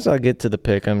 we might as well get to the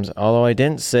pick'ems. Although I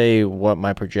didn't say what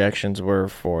my projections were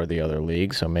for the other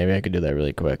league, so maybe I could do that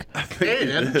really quick.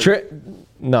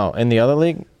 No, in the other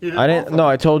league, I didn't. No,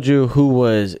 I told you who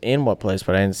was in what place,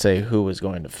 but I didn't say who was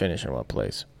going to finish in what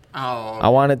place. Oh. I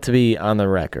want it to be on the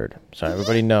record, so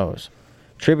everybody knows.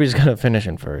 Trippy's gonna finish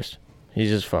in first. He's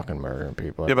just fucking murdering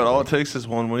people. Yeah, but all it takes is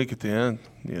 1 week at the end.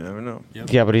 You never know.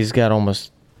 Yeah, but he's got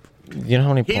almost. You know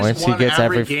how many points he gets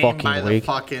every game fucking by week? the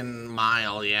fucking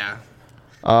mile, yeah.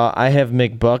 I have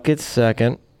McBuckets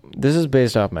second. This is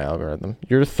based off my algorithm.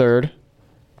 You're 3rd.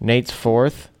 Nate's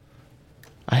 4th.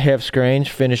 I have Scrange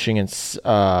finishing in.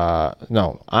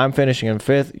 No, I'm finishing in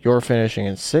 5th. You're finishing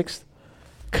in 6th.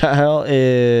 Kyle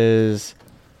is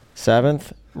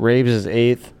 7th. Raves is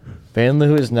 8th. Van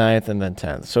Loo is 9th, and then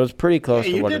 10th. So it's pretty close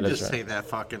to what it is. You did just right? say that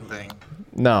fucking thing.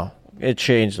 No, it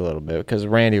changed a little bit because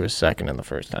Randy was second in the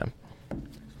first time.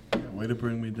 Way to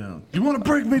bring me down. You want to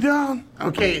break me down?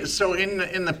 Okay, so in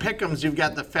the pick'ems, you've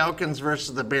got the Falcons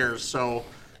versus the Bears. So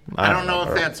I don't know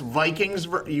if that's Vikings.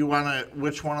 You want to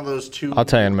which one of those two? I'll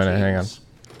tell you in a minute. Hang on.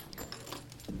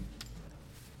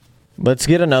 Let's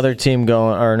get another team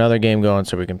going or another game going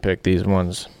so we can pick these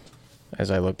ones.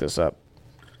 As I look this up.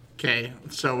 Okay,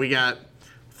 so we got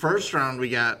first round. We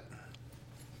got.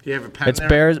 Do you have a pen? It's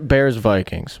there? Bears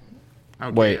Vikings.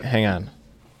 Okay. Wait, hang on.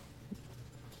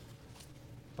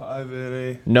 5 in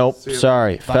a. Nope,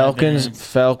 sorry.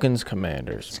 Falcons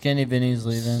Commanders. Skinny Vinny's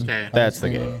leaving. Okay. That's the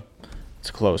game.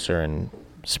 It's closer in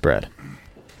spread.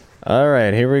 All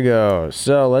right, here we go.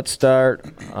 So let's start.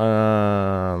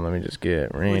 Let me just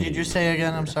get Randy. What did you say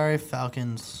again? I'm sorry.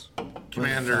 Falcons.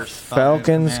 Commanders.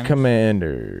 Falcons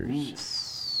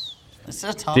Commanders. It's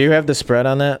a tough. Do you have the spread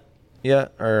on that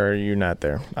yet, or are you not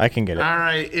there? I can get it. All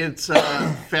right, it's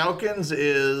Falcons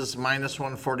is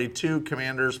 -142,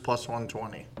 Commanders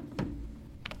 +120.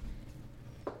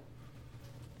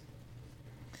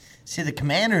 See, the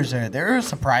Commanders they're a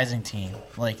surprising team.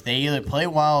 Like, they either play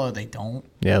well or they don't.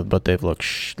 Yeah, but they've looked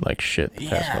like shit the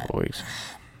past couple weeks.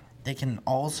 They can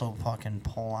also fucking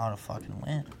pull out a fucking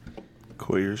win.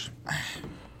 Queers.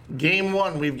 Game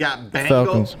 1, we've got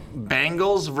Falcons.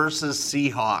 Bengals versus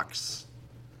Seahawks.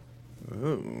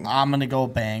 Ooh. I'm going to go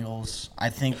Bengals. I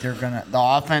think they're going to... The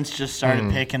offense just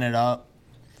started picking it up.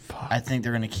 I think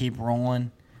they're going to keep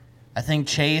rolling. I think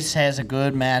Chase has a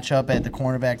good matchup at the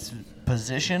cornerback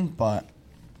position, but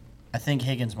I think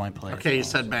Higgins might play. Okay, you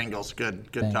said Bengals. Good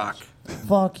talk.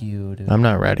 Fuck you, dude. I'm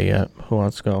not ready yet. Who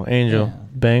wants to go? Angel,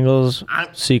 Bengals,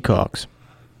 Seahawks.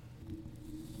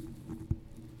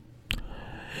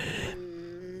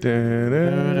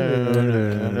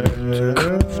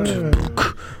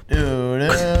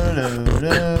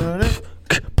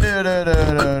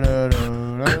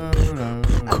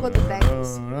 I'll go with the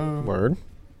Bengals. Word.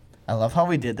 I love how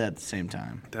we did that at the same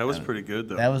time. That was pretty good,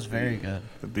 though. That was very good.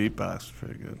 The beatbox was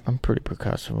pretty good. I'm pretty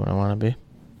percussive when I want to be.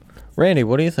 Randy,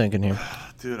 what are you thinking here?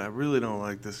 Dude, I really don't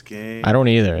like this game. I don't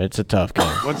either. It's a tough game.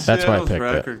 What's That's why I Seattle's picked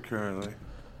record currently?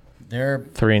 They're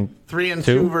it. 3-2.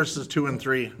 3-2 versus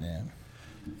 2-3. yeah.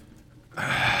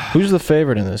 Who's the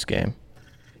favorite in this game?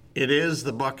 It is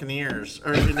the Buccaneers.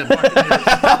 Or the Buccaneers.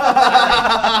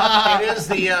 It is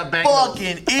the Bengals.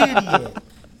 Fucking idiot.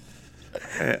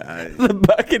 The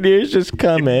Buccaneers just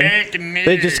come in.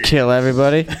 They just kill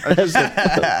everybody.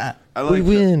 I like We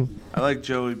win. I like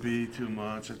Joey B too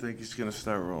much. I think he's gonna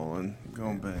start rolling.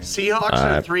 Going bang. Seahawks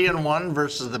are 3-1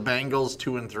 versus the Bengals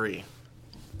 2-3.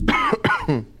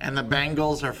 And the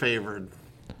Bengals are favored.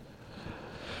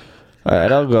 All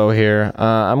right, I'll go here.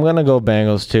 I'm going to go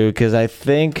Bengals, too, because I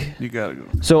think... You gotta go.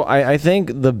 So I think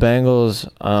the Bengals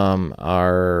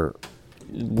are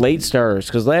late starters,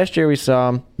 because last year we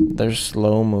saw them. They're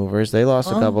slow movers. They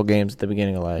lost a couple games at the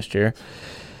beginning of last year.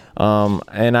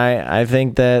 And I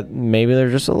think that maybe they're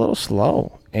just a little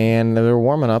slow. And they're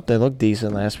warming up. They looked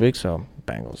decent last week, so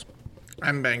Bengals.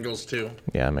 I'm Bengals, too.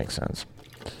 Yeah, that makes sense.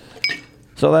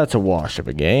 So that's a wash of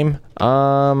a game.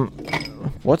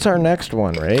 What's our next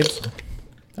one, Raves?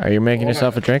 Are you making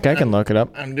yourself a drink? I can look it up.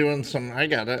 I'm doing some... I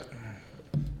got it.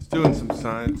 He's doing some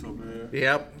science over here.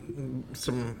 Yep.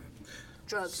 Some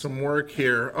Drugs. work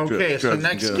here. Okay, so drugs,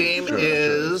 next drugs, game drugs,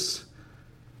 is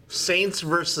Saints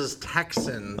versus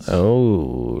Texans.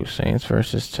 Oh, Saints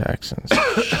versus Texans.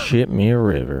 Shit me a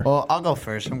river. Well, I'll go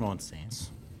first. I'm going Saints.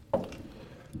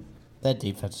 That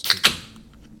defense is too good.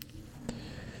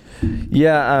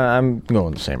 Yeah, I'm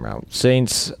going the same route.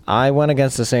 Saints. I went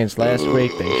against the Saints last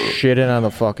week. They shitted on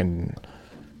the fucking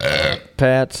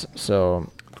Pats, so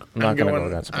I'm not going to go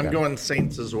against them. I'm again. going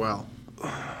Saints as well.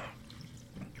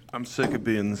 I'm sick of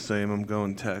being the same. I'm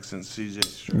going Texans. CJ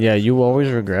Stroud. Yeah, you always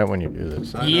regret when you do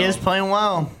this. He is playing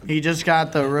well. He just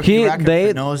got the rookie record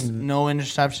for no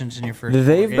interceptions in your first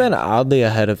They've four been games. oddly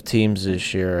ahead of teams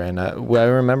this year, and I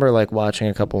remember like watching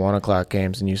a couple 1 o'clock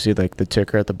games, and you see like the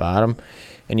ticker at the bottom,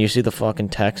 and you see the fucking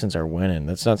Texans are winning.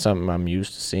 That's not something I'm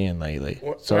used to seeing lately.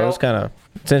 So Well-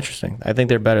 it's interesting. I think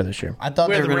they're better this year. I thought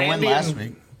they With were going to win Randy last and-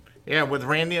 week. Yeah, with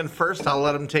Randy in first, I'll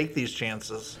let him take these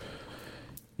chances.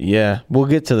 Yeah, we'll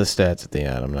get to the stats at the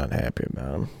end. I'm not happy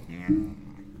about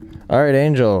them. All right,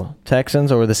 Angel,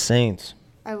 Texans or the Saints?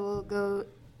 I will go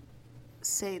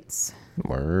Saints.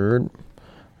 Word.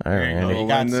 All right, There you go. Randy. You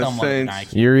got Win the someone Saints.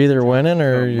 Nike. You're either winning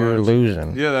or Not you're much.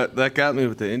 losing. Yeah, that got me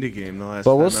with the indie game the last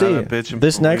But time. we'll I've see. been bitching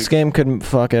This for next weeks. game could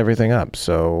fuck everything up.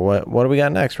 So what do we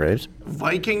got next, Raves?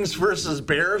 Vikings versus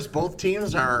Bears. Both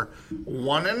teams are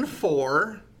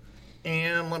 1-4.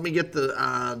 And let me get the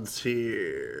odds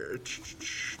here.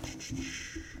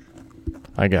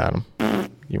 I got him.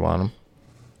 You want him?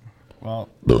 Well,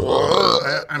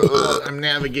 I'm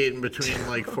navigating between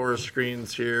like 4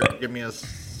 screens here. Give me a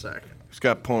sec. He's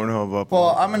got Pornhub up.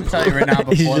 well, I'm going to tell you right now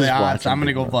He's before the just odds, watching I'm going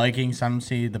to go people. Vikings. I'm going to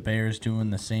see the Bears doing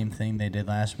the same thing they did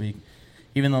last week.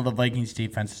 Even though the Vikings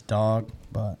defense is dog,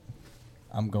 but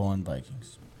I'm going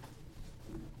Vikings.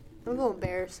 I'm going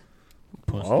Bears.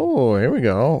 Pussy. Oh, here we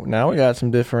go. Now we got some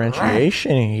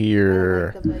differentiation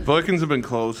here. The Vikings. Vikings have been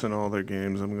close in all their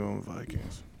games. I'm going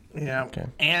Vikings. Yeah. Okay.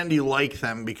 And you like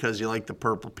them because you like the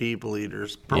purple people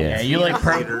eaters. Purple Yeah, You like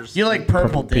people purple. You like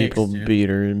purple dicks, People dude.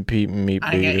 beater and meat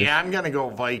beaters. I'm going to go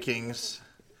Vikings.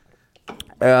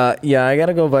 Yeah, I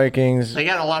gotta go Vikings. They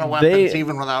got a lot of weapons They-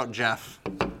 even without Jeff.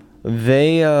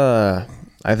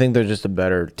 I think they're just a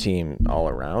better team all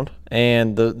around.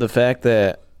 And the fact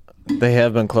that they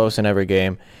have been close in every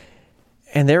game,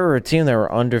 and they were a team that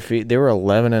were undefeated. They were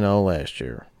 11-0 last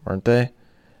year, weren't they?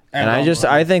 And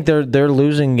I think they're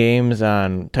losing games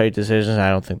on tight decisions. I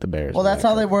don't think the Bears. Well, are that's that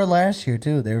how they good. were last year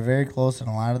too. They were very close in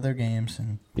a lot of their games,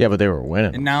 and Yeah, but they were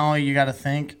winning. now you got to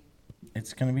think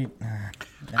It's gonna be.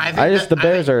 The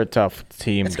Bears are a tough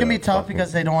team. It's gonna be tough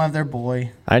because they don't have their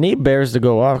boy. I need Bears to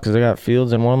go off because they got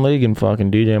Fields in one league and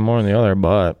fucking DJ Moore in the other.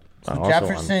 But So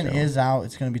Jefferson is out.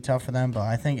 It's gonna be tough for them, but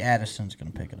I think Addison's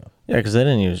gonna pick it up. Yeah, because they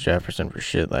didn't use Jefferson for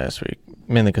shit last week,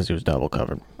 mainly because he was double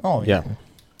covered. Oh yeah.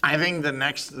 I think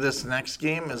this next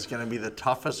game is going to be the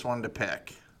toughest one to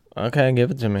pick. Okay,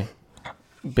 give it to me,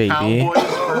 baby.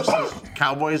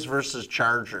 Cowboys versus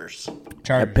Chargers.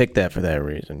 I picked that for that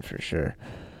reason for sure.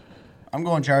 I'm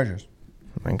going Chargers.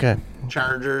 Okay.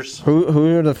 Chargers.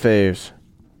 Who are the faves?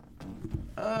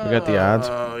 We got the odds.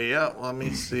 Oh yeah. Let me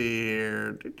see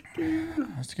here.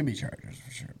 It's gonna be Chargers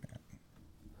for sure, man.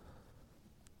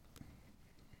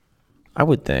 I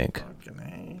would think.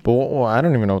 But I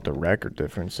don't even know what the record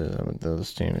difference is with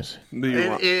those teams.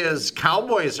 It is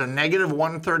Cowboys are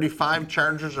 -135,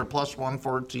 Chargers are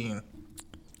 +114.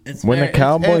 When the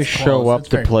Cowboys show up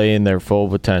to play in their full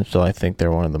potential, I think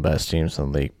they're one of the best teams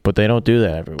in the league. But they don't do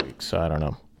that every week, so I don't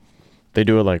know. They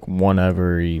do it like one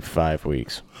every 5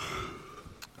 weeks.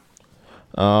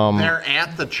 They're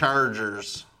at the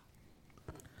Chargers.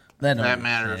 That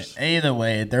matters. Shit. Either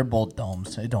way, they're both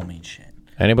domes. It don't mean shit.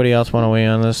 Anybody else want to weigh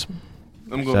on this?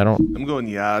 I'm going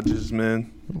Yodges,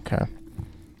 man. Okay.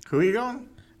 Who are you going?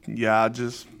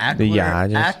 Yodges.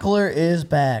 Eckler is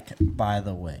back, by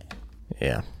the way.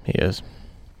 Yeah, he is.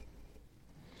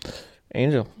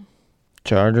 Angel.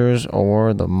 Chargers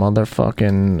or the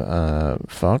motherfucking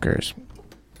fuckers.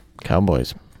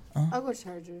 Cowboys. I'll go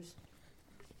Chargers.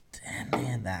 Damn,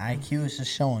 man, the IQ is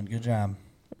just showing. Good job.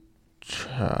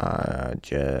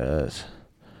 Chargers.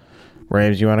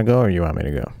 Raves, you want to go or you want me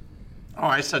to go? Oh,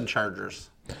 I said Chargers.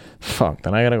 Fuck,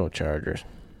 then I gotta go Chargers.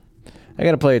 I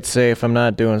gotta play it safe. I'm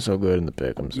not doing so good in the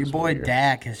pick'ems. Your boy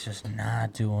Dak is just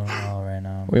not doing well right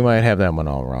now. We might have that one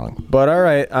all wrong. But all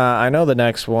right, I know the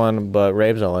next one, but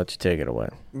Raves, I'll let you take it away.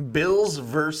 Bills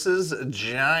versus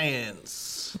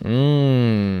Giants.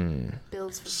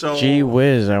 Bills. So, gee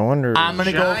whiz, I wonder. I'm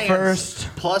gonna go first.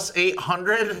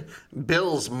 +800.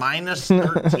 Bills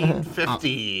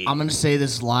 -1350. I'm gonna say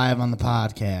this live on the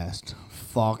podcast.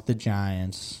 Fuck the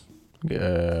Giants.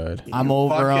 Good. I'm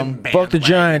over them. Fuck the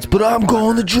Giants, but I'm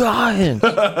going the Giants.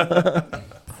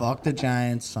 Fuck the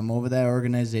Giants. I'm over that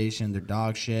organization. They're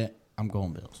dog shit. I'm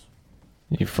going Bills.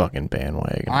 You fucking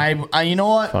bandwagon. I you know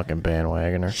what? Fucking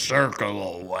bandwagoner.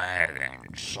 Circle the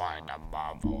wagon, sign the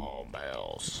Buffalo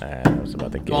Bills. I was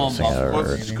about to get What's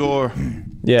the score?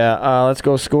 Yeah, let's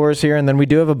go scores here, and then we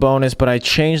do have a bonus, but I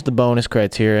changed the bonus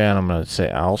criteria, and I'm going to say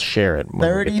I'll share it.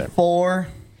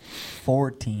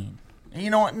 34-14. You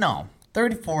know what? No.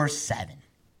 34-7.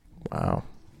 Wow.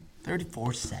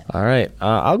 34-7. All right,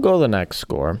 I'll go the next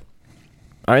score.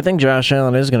 I think Josh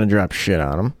Allen is going to drop shit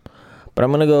on him, but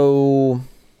I'm going to go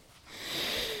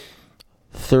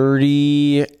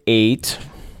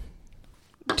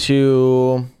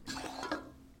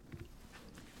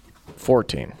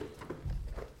 38-14.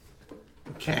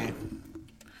 Okay.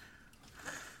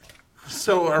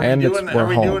 So are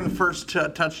we doing first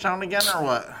touchdown again or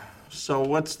what? So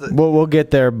what's the? We'll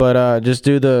get there, but just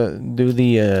do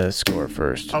the score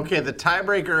first. Okay, the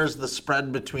tiebreaker is the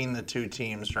spread between the two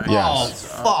teams, right?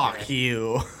 Yes. Oh, fuck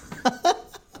you.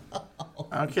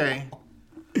 Okay.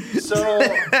 So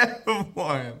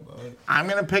I'm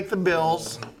gonna pick the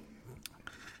Bills,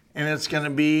 and it's gonna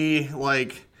be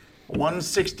like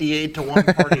 168 to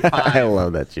 145. I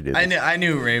love that you did. I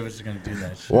knew Ray was gonna do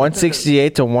that shit.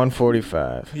 168 to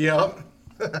 145. Yep.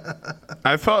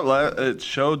 I thought it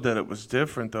showed that it was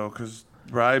different though, because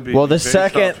Ryby. Well, the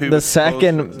second,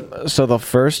 so the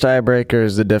first tiebreaker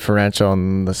is the differential,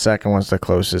 and the second one's the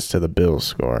closest to the Bills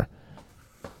score.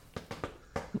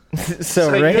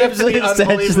 so you have to be Raves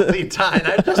unbelievably tied.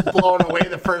 I've just blown away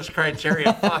the first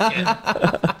criteria. Fuck it.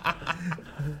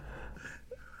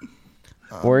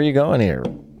 Where are you going here?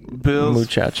 Bills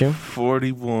Muchacho?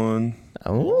 41.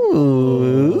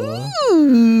 Ooh,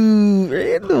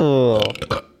 Randall.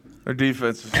 Our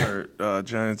defense is hurt.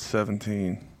 Giants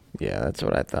 17. Yeah, that's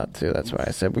what I thought too. That's why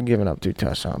I said we're giving up two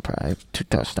touchdown probably.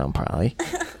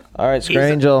 All right,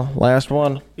 Scrangel, last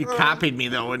one. You copied me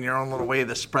though in your own little way.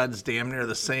 The spread's damn near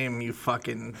the same. You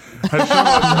fucking.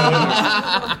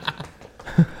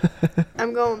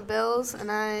 I'm going Bills,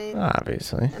 and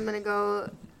Obviously. I'm gonna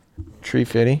go Tree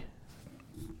Fitty.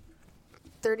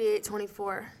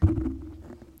 38-24.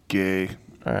 Gay.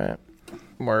 All right.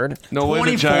 Word. No way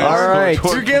the 24? Giants. All right.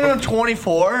 You're giving him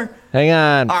 24? Hang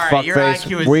on. All right, your fuckface.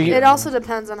 IQ is- It also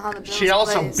depends on how the Bills She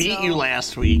also play, beat so- you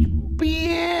last week. bitch.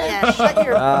 Yeah, shut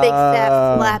your big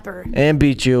fat flapper. And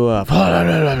beat you up. All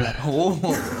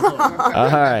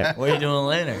right. What are you doing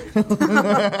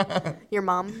later? Your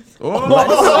mom.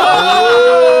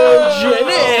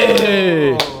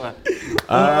 Jenny!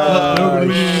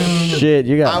 Shit,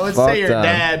 you got I would fucked say your on.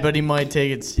 dad, but he might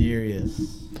take it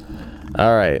serious.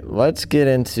 All right, let's get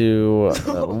into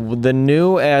the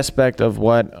new aspect of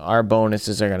what our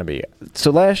bonuses are going to be.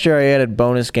 So last year I added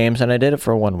bonus games, and I did it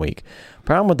for 1 week.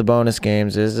 Problem with the bonus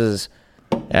games is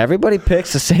everybody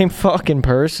picks the same fucking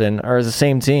person or the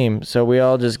same team, so we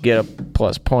all just get a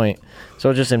plus point. So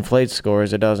it just inflates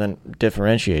scores. It doesn't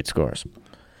differentiate scores.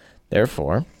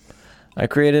 Therefore, I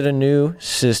created a new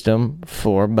system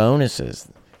for bonuses.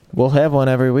 We'll have one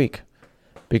every week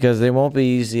because they won't be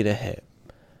easy to hit.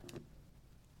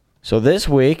 So this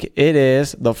week, it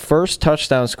is the first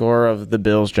touchdown score of the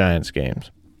Bills-Giants game.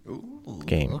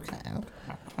 Okay.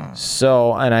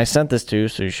 So, and I sent this to you,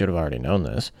 so you should have already known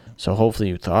this. So hopefully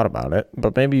you thought about it,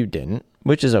 but maybe you didn't,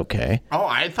 which is okay. Oh,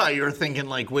 I thought you were thinking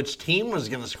like which team was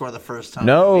going to score the first time. We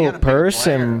No, had to pick a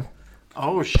person. player.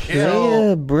 Oh shit!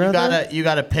 Yeah, brother. You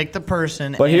gotta pick the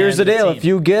person. But here's the and deal. team. If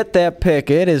you get that pick,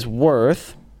 it is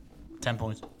worth 10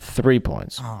 points. 3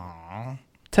 points. Aww.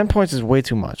 10 points is way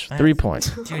too much. 3 points.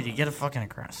 Dude, you get a fucking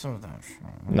aggressive with that shit.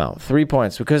 No, 3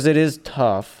 points because it is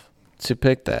tough to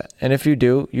pick that. And if you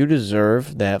do, you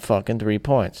deserve that fucking 3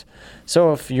 points.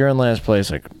 So if you're in last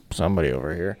place, like somebody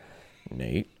over here,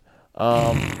 Nate,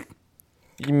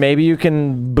 maybe you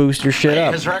can boost your shit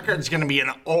up. His record's going to be an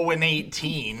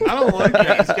 0-18. I don't like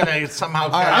that. He's going to somehow.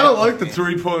 I don't like the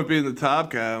 3-point being the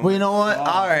top guy. Well, you know what?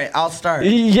 All right, I'll start.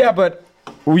 Yeah, but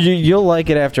you'll like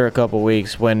it after a couple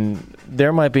weeks when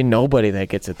there might be nobody that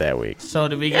gets it that week. So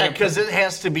do we Yeah, get because it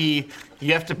has to be.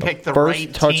 You have to pick the First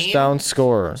right touchdown team.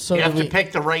 scorer. So You do have to we-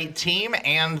 pick the right team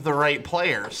and the right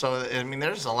player. So I mean,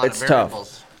 there's a lot It's of tough.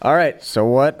 variables. All right, so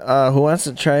what? Who wants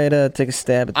to try to take a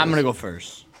stab at this? I'm gonna go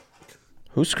first.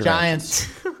 Who's screwed? Giants.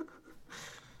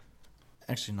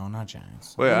 Actually, no, not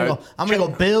Giants. Wait, I'm gonna go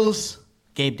Bills.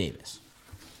 Gabe Davis.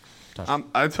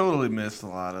 I totally missed a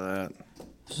lot of that.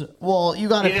 Well, you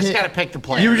gotta You just pick. got to pick the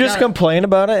player. You just complained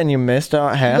about it and you missed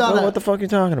out half of gotta- it? What the fuck are you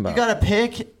talking about? You gotta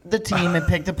pick the team and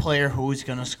pick the player who's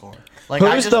gonna score. Like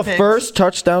I Who's just the picked- first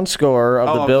touchdown scorer of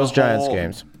Oh, the of Bills the Giants whole-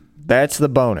 games? That's the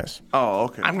bonus. Oh,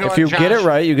 okay. I'm going If you Josh. get it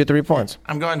right, you get 3 points.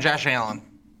 I'm going Josh Allen.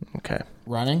 Okay.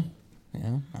 running?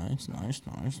 Yeah, nice.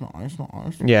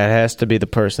 Yeah, it has to be the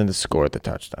person to score the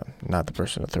touchdown, not the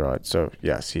person to throw it. So,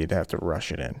 yes, he'd have to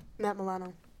rush it in. Matt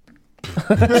Milano.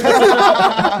 Are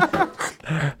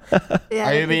Yeah, you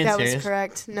I think being that serious? was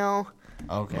correct. No,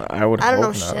 Okay. I would I don't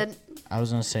know hope not. shit. I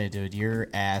was gonna say, dude, your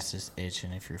ass is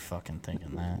itching if you're fucking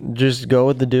thinking that. Just go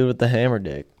with the dude with the hammer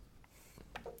dick.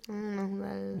 I don't know who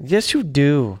that Yes, you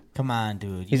do. Come on,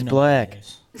 dude. He's you know black. who it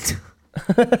is. is.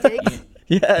 Diggs?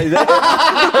 Yeah,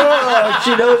 oh,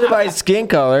 she knows it by skin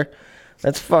color.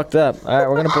 That's fucked up. All right,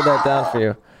 we're going to put that down for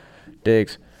you.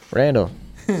 Diggs. Randall.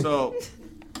 So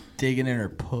Digging in her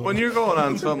puss. when you're going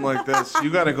on something like this, you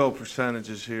got to go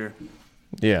percentages here.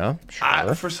 Yeah,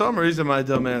 sure. For some reason, my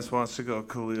dumbass wants to go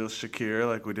Khalil Shakir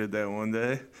like we did that one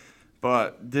day.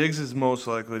 But Diggs is most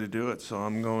likely to do it, so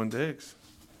I'm going Diggs.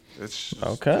 It's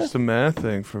just a math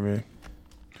thing for me.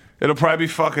 It'll probably be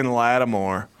fucking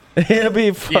Lattimore. It'll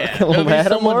be fucking it'll be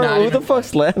someone Lattimore. not Who even the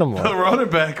fuck's The Lattimore? running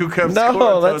back who kept No,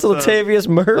 scoring that's touchdowns. Latavius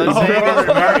Murray.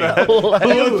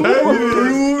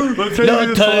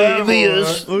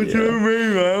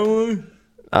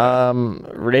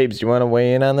 Rabes, you want to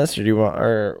weigh in on this, or do you want?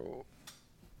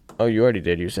 Oh, you already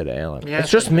did. You said Allen. Yeah,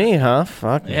 It's just me, huh?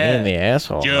 Fuck me Yeah. in the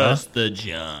asshole. Just the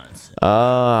Johnson.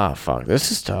 Fuck.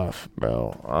 This is tough,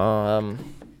 bro.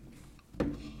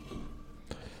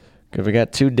 Cause we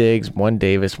got 2 Diggs, 1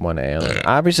 Davis, 1 Allen.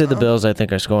 Obviously, the Bills, I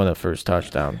think, are scoring the first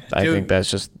touchdown. I Dude, think that's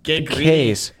just the get greedy.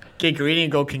 case. Get greedy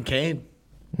and go Kincaid.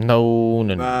 No.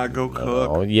 Nah, go Cook.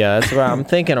 Oh, yeah, that's what I'm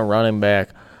thinking. A running back.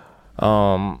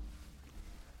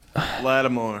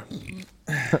 Lattimore.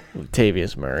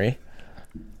 Latavius Murray.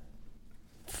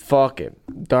 Fuck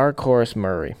it. Dark Horse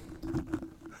Murray.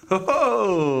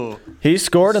 Oh, He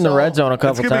scored in the red zone a it's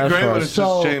couple gonna be times great for when us. it's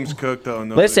just James Cook though.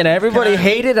 No Listen, big- everybody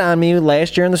hated on me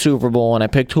last year in the Super Bowl when I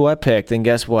picked who I picked, and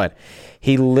guess what?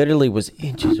 He literally was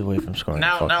inches away from scoring a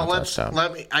Now fucking let's touchdown.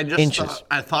 let me. I just Inches.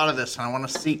 I thought of this and I want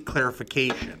to seek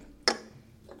clarification.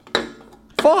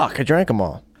 Fuck, I drank them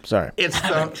all. Sorry.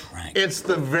 It's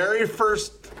the very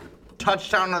first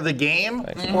touchdown of the game,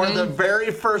 or the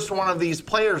very first one of these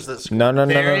players that scored. No.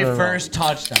 Very first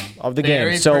touchdown Of the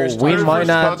Very game. So first we touchdown. might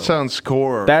not. touchdown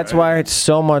scorer. That's why it's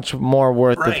so much more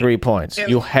worth the Right. 3 points. And-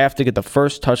 You have to get the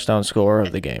first touchdown scorer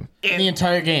of the game. in the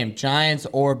entire game, Giants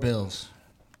or Bills.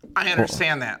 I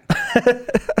understand that.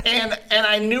 and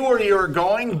I knew where you were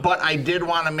going, but I did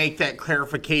want to make that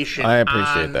clarification I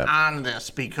appreciate that. on this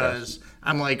because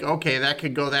I'm like, okay, that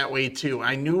could go that way too.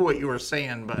 I knew what you were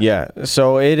saying, but Yeah,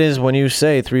 so it is when you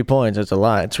say 3 points, it's a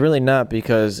lot. It's really not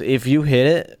because if you hit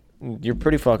it, you're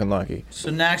pretty fucking lucky. So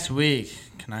next week,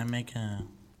 can I make a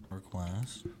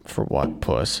request? For what,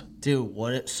 puss?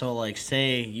 Dude,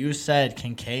 say you said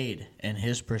Kincaid and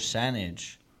his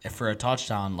percentage for a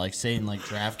touchdown, like say in like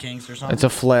DraftKings or something. It's a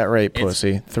flat rate, It's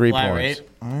pussy. 3 flat points. rate?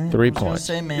 3 I was gonna points.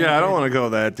 say, man, Yeah, I don't want to go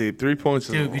that deep. 3 points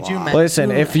is Dude, a could lot. you imagine?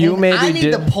 Listen, if you maybe I need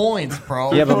did- the points,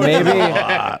 bro. Yeah, but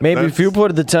maybe if you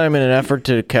put the time and an effort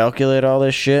to calculate all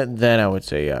this shit, then I would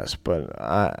say yes. But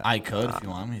I could if you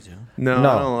want me to. No, No.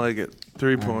 I don't like it.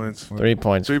 3 points. 3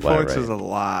 points. 3 flat points rate. is a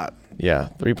lot. Yeah,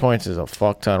 3 points is a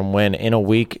fuck ton win in a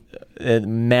week. At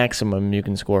maximum, you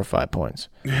can score 5 points.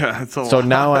 Yeah, it's a lot. So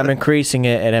now I'm increasing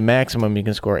it, and at maximum, you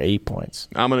can score 8 points.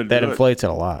 I'm gonna do That it. inflates it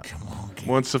a lot.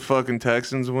 Once the fucking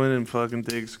Texans win and fucking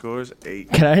Diggs scores,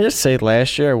 8. Can I just say,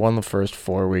 last year I won the first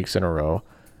 4 weeks in a row.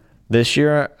 This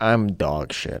year I'm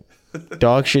dog shit.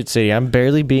 Dog shit city. I'm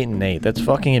barely beating Nate. That's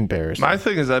fucking embarrassing. My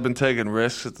thing is I've been taking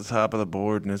risks at the top of the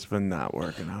board and it's been not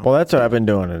working out. Well, that's what I've been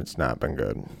doing, and it's not been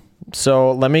good.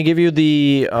 So let me give you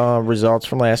the results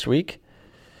from last week,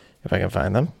 if I can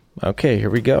find them. Okay, here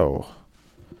we go.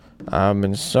 I've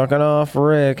been sucking off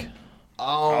Rick.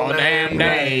 Oh, damn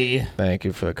day. Thank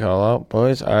you for the call out,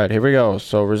 boys. All right, here we go.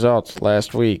 So results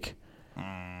last week.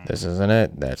 This isn't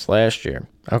it. That's last year.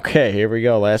 Okay, here we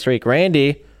go. Last week,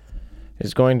 Randy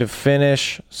is going to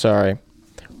finish. Sorry.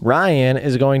 Ryan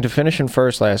is going to finish in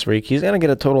first last week. He's going to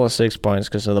get a total of 6 points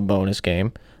because of the bonus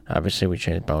game. Obviously, we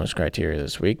changed bonus criteria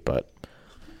this week, but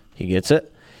he gets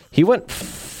it. He went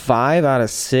 5 out of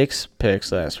 6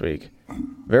 picks last week.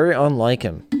 Very unlike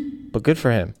him, but good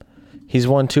for him. He's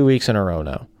won 2 weeks in a row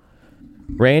now.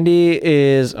 Randy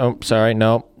is... Oh, sorry.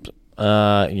 No.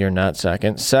 You're not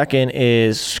second. Second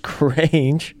is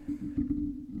Scrange.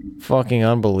 Fucking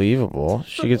unbelievable.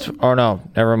 She gets... Oh, no.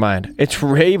 Never mind. It's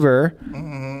Raver.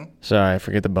 Sorry, I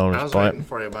forget the bonus I was point. waiting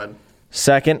for you, bud.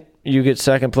 Second, you get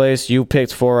second place. You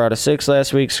picked 4 out of 6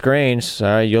 last week. Scrange,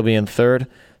 sorry, you'll be in third.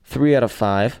 3 out of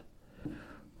 5.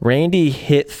 Randy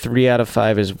hit 3 out of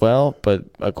 5 as well, but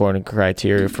according to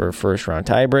criteria for first round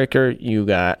tiebreaker, you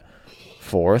got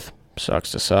 4th.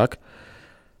 Sucks to suck.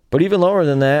 But even lower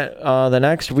than that, the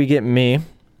next we get me.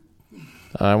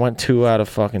 I went 2 out of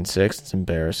fucking 6. It's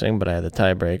embarrassing, but I had the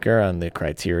tiebreaker on the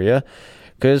criteria.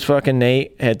 Because fucking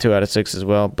Nate had 2 out of 6 as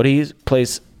well, but he's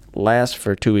placed last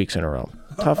for 2 weeks in a row.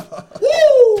 Tough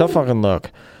fucking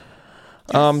look.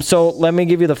 So let me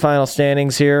give you the final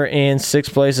standings here. In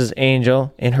 6th place is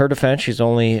Angel. In her defense, she's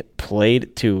only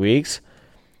played 2 weeks.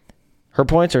 Her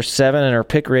points are 7, and her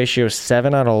pick ratio is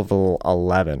 7 out of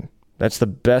 11. That's the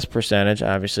best percentage.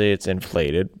 Obviously, it's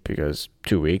inflated because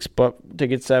 2 weeks, but to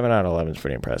get 7 out of 11 is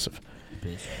pretty impressive.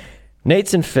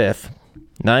 Nate's in 5th.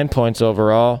 9 points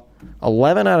overall.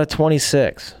 11 out of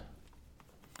 26.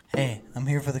 Hey, I'm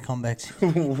here for the comebacks.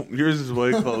 Yours is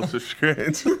way closer,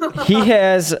 Scrans. He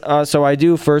has, so I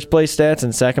do first place stats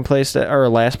and second place or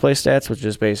last place stats, which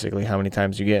is basically how many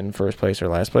times you get in first place or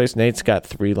last place. Nate's got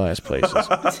 3 last places.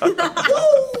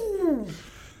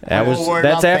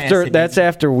 That's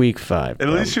after week 5. At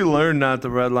least you learn not to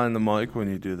redline the mic when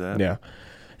you do that. Yeah.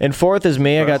 And 4th is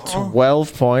me. I got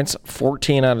 12 points,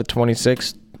 14 out of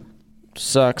 26.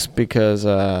 Sucks because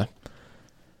it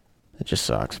just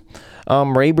sucks.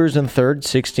 Raber's in 3rd,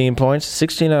 16 points,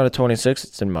 16 out of 26.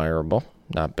 It's admirable.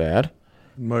 Not bad.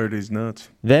 Marty's nuts.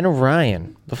 Then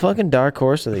Ryan, the fucking dark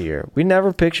horse of the year. We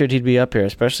never pictured he'd be up here,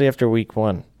 especially after week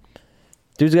 1.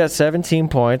 Dude's got 17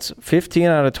 points, 15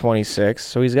 out of 26,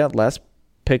 so he's got less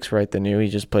picks right than you. He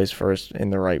just plays first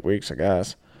in the right weeks, I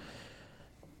guess.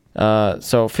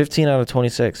 So 15 out of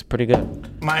 26, pretty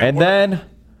good. Then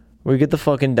we get the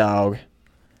fucking dog.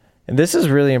 And this is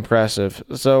really impressive.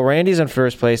 So Randy's in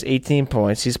first place, 18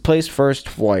 points. He's placed first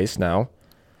twice now.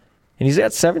 And he's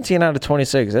got 17 out of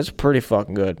 26. That's pretty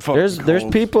fucking good. There's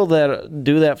people that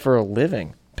do that for a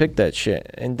living. Pick that shit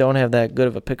and don't have that good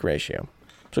of a pick ratio.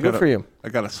 So good for you. I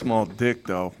got a small dick,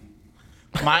 though.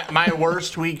 My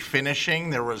worst week finishing,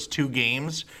 there was 2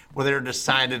 games where they were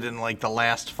decided in like the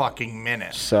last fucking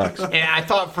minute. Sucks. And I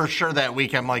thought for sure that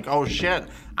week, I'm like, oh shit,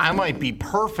 I might be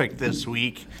perfect this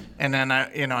week. And then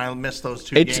I missed those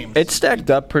 2 games. It's stacked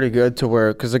up pretty good to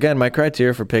where, because again, my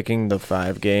criteria for picking the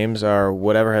 5 games are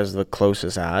whatever has the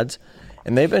closest odds.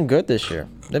 And they've been good this year.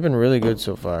 They've been really good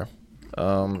so far.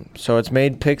 So it's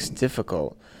made picks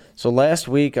difficult. So last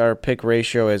week, our pick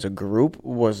ratio as a group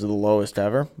was the lowest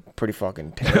ever. Pretty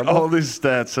fucking terrible. All these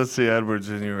stats. That's the Edwards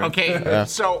in you. Right? Okay,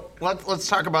 so let's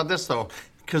talk about this, though,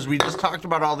 because we just talked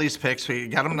about all these picks. We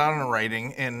got them down in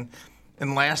writing, and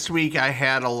last week I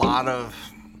had a lot of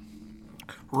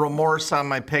remorse on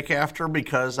my pick after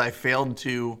because I failed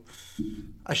to.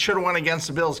 I should have went against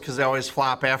the Bills because they always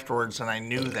flop afterwards, and I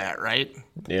knew that, right?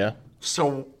 Yeah.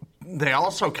 So they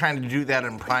also kind of do that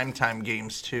in primetime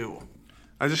games too.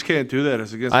 I just can't do that.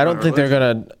 It's against. I don't my think they're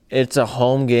religion. gonna. It's a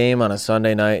home game on a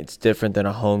Sunday night. It's different than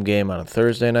a home game on a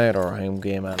Thursday night or a home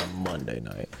game on a Monday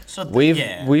night. So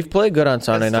we've played good on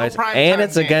Sunday It's still nights, prime and time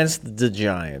it's game. against the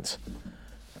Giants.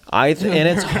 And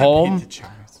it's home.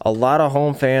 A lot of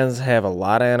home fans have a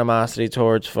lot of animosity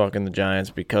towards fucking the Giants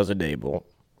because of Dable.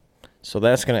 So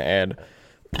that's gonna add.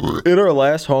 In our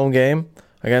last home game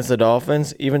against the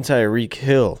Dolphins, even Tyreek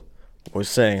Hill was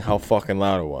saying how fucking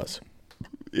loud it was.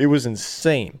 It was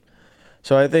insane.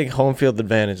 So I think home field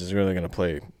advantage is really going to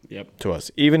play to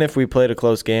us. Even if we played a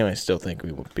close game, I still think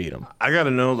we would beat them. I got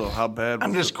to know though how bad. I'm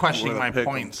was just the- questioning were my the pick-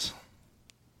 points.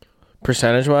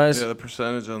 Percentage-wise, Yeah, the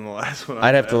percentage on the last one.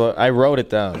 I'd have to look. I wrote it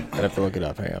down. I'd have to look it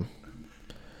up. Hang on.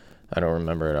 I don't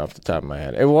remember it off the top of my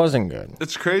head. It wasn't good.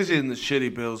 It's crazy in the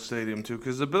shitty Bills Stadium too,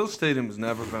 because the Bills Stadium has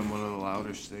never been one of the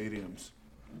louder stadiums.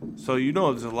 So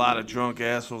there's a lot of drunk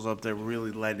assholes up there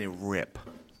really letting it rip,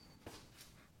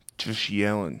 just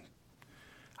yelling,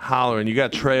 hollering. You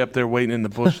got Trey up there waiting in the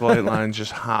Busch Light line,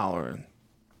 just hollering.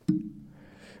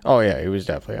 Oh, yeah, he was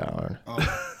definitely hollering.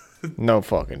 No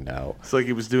fucking doubt. It's like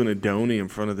he was doing a donny in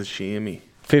front of the chamois.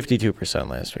 52%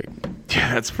 last week.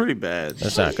 Yeah, that's pretty bad.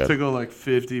 That's not good. To go like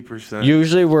 50%.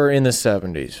 Usually we're in the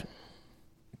 70s.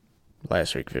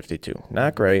 Last week, 52.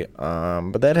 Not great,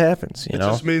 but that happens, you It know?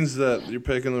 just means that you're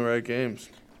picking the right games.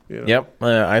 You know? Yep,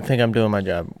 I think I'm doing my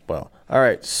job well. All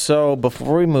right, so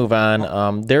before we move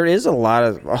on, there is a lot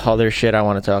of other shit I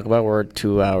want to talk about. We're at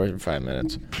 2 hours and 5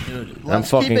 minutes. Dude, I'm let's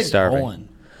fucking keep it starving. going.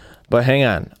 But hang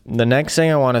on. The next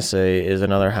thing I want to say is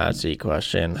another hot seat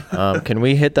question. Can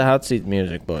we hit the hot seat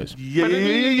music, boys? Yeah.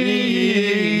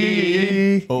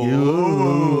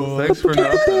 Oh, thanks for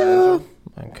nothing.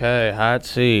 Okay, hot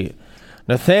seat.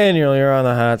 Nathaniel, you're on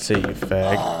the hot seat, you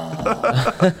fag.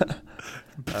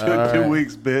 2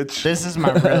 weeks, bitch. This is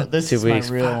my real. This 2 is my weeks.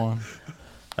 real one.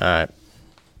 All right.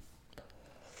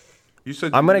 You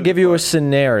said I'm going to give you a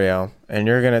scenario, and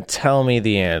you're going to tell me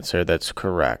the answer that's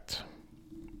correct.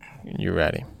 You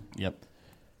ready? Yep.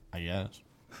 I guess.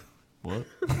 What?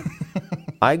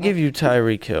 I give you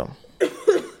Tyreek Hill.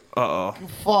 Uh-oh.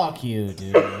 Fuck you,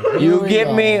 dude. You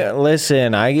give me...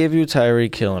 Listen, I give you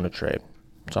Tyreek Hill in a trade.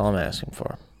 That's all I'm asking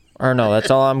for. Or no, that's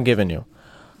all I'm giving you.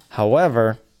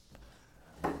 However,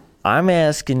 I'm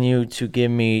asking you to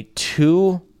give me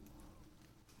 2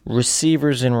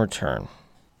 receivers in return.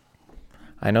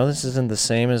 I know this isn't the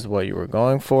same as what you were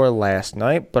going for last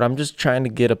night, but I'm just trying to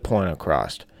get a point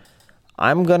across.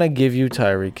 I'm going to give you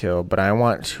Tyreek Hill, but I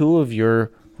want 2 of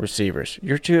your receivers,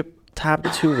 your top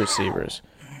 2 receivers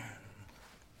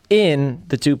in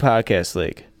the 2 podcast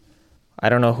league. I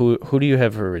don't know who do you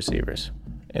have for receivers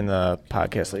in the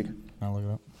podcast league? I'll look it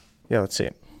up. Yeah, let's see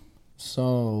it.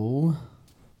 So,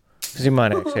 Because you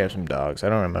might actually have some dogs. I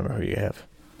don't remember who you have.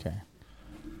 okay.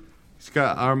 He's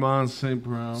got Armand St.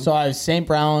 Brown. So I have St.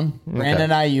 Brown,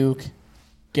 Brandon Ayuk,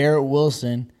 Garrett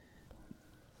Wilson,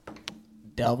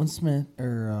 Dalvin Smith,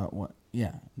 or what?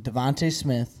 Yeah, Devontae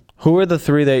Smith, Who are the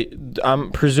 3 that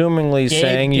I'm presumingly Gabe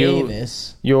saying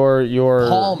Davis, your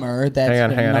Palmer. That's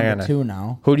hang on, number 2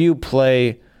 now. Who do you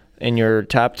play in your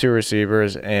top 2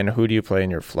 receivers, and who do you play in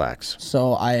your flex?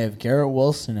 So I have Garrett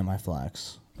Wilson in my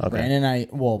flex. Okay.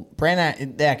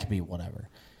 Brandon, that could be whatever.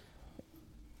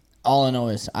 All I know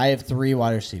is I have 3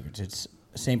 wide receivers. It's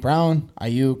St. Brown,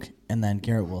 Ayuk, and then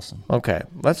Garrett Wilson. Okay,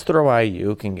 let's throw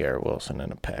Ayuk and Garrett Wilson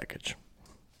in a package.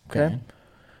 Okay?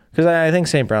 Because I think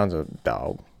St. Brown's a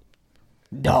dog.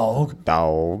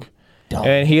 Dog.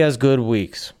 And he has good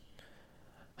weeks.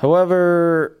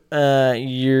 However,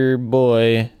 your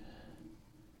boy...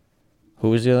 Who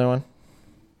was the other one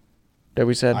that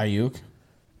we said? Ayuk.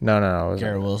 No. It was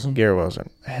Garrett Wilson. Garrett Wilson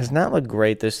has not looked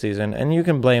great this season, and you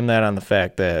can blame that on the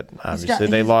fact that obviously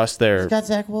they lost their. He's got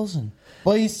Zach Wilson.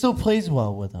 Well, he still plays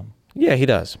well with him. Yeah, he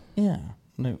does. Yeah.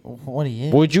 What he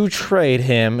is. Would you trade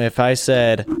him if I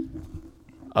said,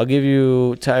 "I'll give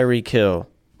you Tyreek Hill,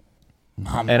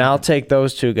 and I'll take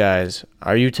those 2 guys"?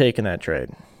 Are you taking that trade?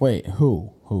 Wait,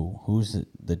 who's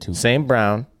the 2? St.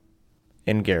 Brown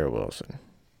and Garrett Wilson.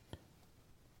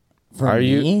 For Are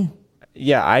me? you?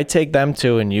 Yeah, I take them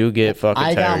 2, and you get fucking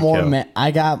I got Tyreek more. Hill.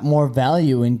 I got more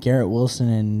value in Garrett Wilson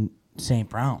and St.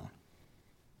 Brown.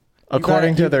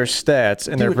 according to their stats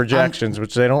and their Dude, projections,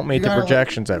 which they don't meet the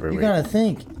projections every You week. gotta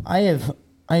think. I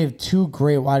have two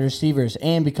great wide receivers,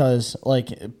 and because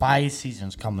like bye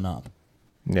season's coming up.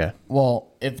 Yeah.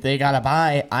 Well, if they got a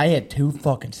bye, I had two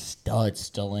fucking studs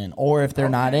still in. Or if they're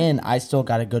not in, I still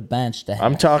got a good bench to have.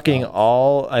 I'm talking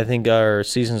all, I think our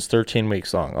season's 13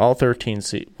 weeks long. All 13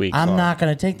 weeks I'm long. not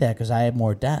going to take that because I have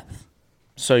more depth.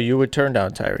 So you would turn down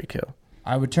Tyreek Hill?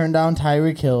 I would turn down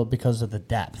Tyreek Hill because of the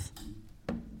depth.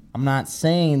 I'm not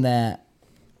saying that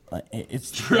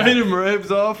it's... Trade him,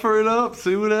 Rabs, offer it up,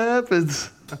 see what happens.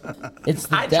 It's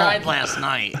the I depth. tried last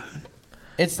night.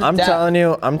 It's the I'm depth.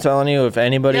 telling you, if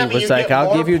anybody Yeah, but was you like, get I'll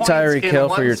more give you points Tyreek in Hill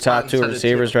for one your spot top two instead of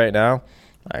receivers two. right now,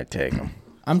 I'd take him.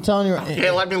 I'm telling you...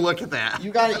 Okay, let me look at that. You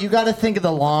got to think of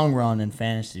the long run in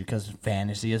fantasy because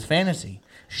fantasy is fantasy.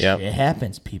 Yep. Shit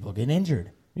happens. People get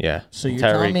injured. Yeah. So you're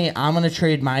Tyreek. telling me I'm going to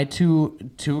trade my two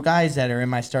guys that are in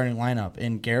my starting lineup.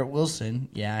 And Garrett Wilson,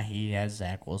 yeah, he has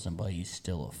Zach Wilson, but he's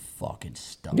still a fucking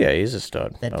stud. Yeah, he's a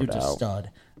stud. That no dude's a doubt.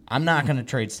 stud. I'm not going to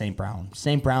trade St. Brown.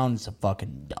 St. Brown is a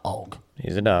fucking dog.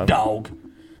 He's a dog. Dog.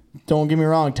 Don't get me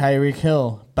wrong, Tyreek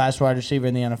Hill, best wide receiver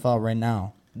in the NFL right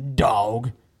now.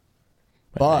 Dog.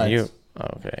 But Okay.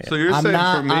 Yeah. So you're saying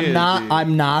for me,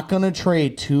 I'm not going to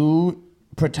trade two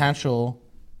potential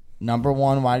number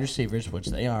one wide receivers, which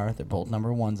they are. They're both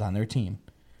number ones on their team.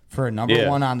 For a number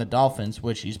one on the Dolphins,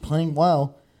 which he's playing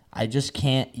well. I just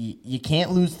can't. You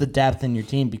can't lose the depth in your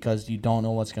team because you don't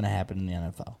know what's going to happen in the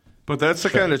NFL. But that's the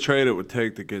kind of trade it would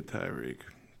take to get Tyreek.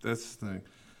 That's the thing.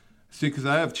 See, because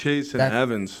I have Chase and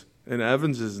Evans, and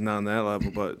Evans isn't on that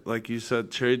level. But like you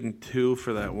said, trading two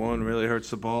for that one really hurts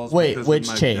the balls. Wait, because which of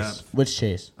my Chase? depth. Which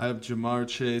Chase? I have Jamar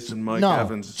Chase and Mike No,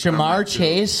 Evans. on Jamar that too.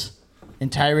 Chase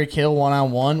and Tyreek Hill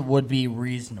one-on-one would be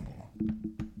reasonable.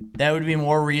 That would be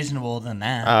more reasonable than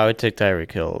that. I would take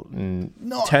Tyreek Hill 10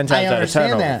 times I out of 10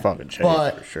 understand over that, fucking Chase,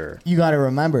 but for sure. You got to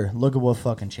remember, look at what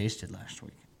fucking Chase did last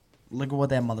week. Look at what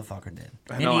that motherfucker did.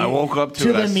 I know. I woke up to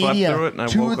it. I slept through it, and I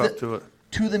woke up to it.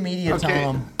 To the media, Okay.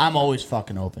 tell them I'm always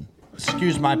fucking open.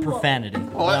 Excuse my profanity.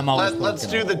 but I'm always Let's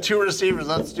fucking do the open. two receivers.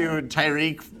 Let's do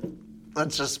Tyreek.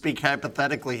 Let's just speak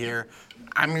hypothetically here.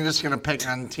 I'm just going to pick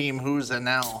on team who's an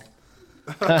L.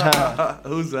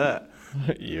 Who's that?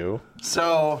 You.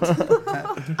 So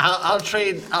I'll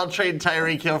trade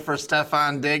Tyreek Hill for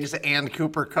Stephon Diggs and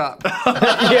Cooper Kupp.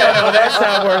 Yeah, no, that's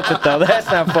not worth it, though. That's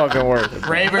not fucking worth it.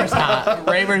 Raver's hot.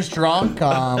 Raver's drunk.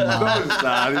 No, it's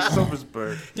not. It's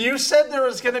Silversburg. You said there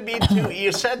was going to be two.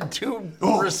 You said two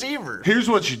receivers. Here's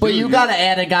what you do. But you got to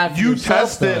add a guy for You yourself,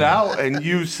 test it though. out, and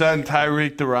you send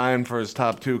Tyreek to Ryan for his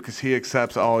top two because he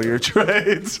accepts all your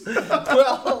trades.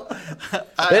 Well,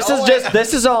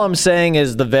 This is all I'm saying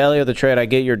is the value of the trade. I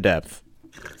get your depth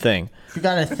thing. You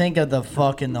got to think of the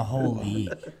whole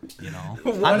league. You know,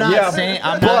 I'm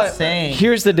not saying.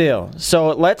 Here's the deal. So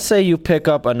let's say you pick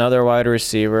up another wide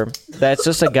receiver that's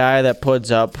just a guy that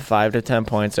puts up 5 to 10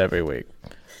 points every week,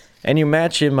 and you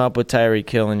match him up with Tyreek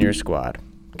Hill in your squad.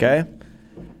 Okay?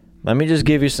 Let me just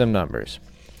give you some numbers.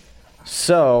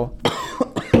 So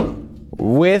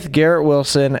with Garrett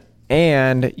Wilson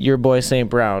and your boy St.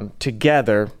 Brown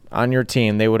together on your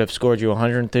team, they would have scored you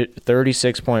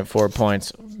 136.4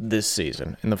 points this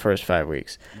season in the first 5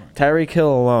 weeks. Tyreek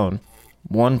Hill alone,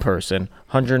 one person,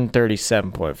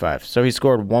 137.5. So he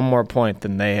scored one more point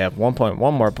than they have, 1.1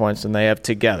 more points than they have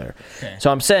together. Okay.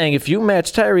 So I'm saying if you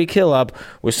match Tyreek Hill up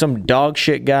with some dog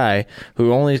shit guy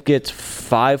who only gets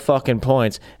 5 fucking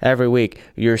points every week,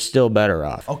 you're still better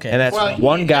off. Okay. And that's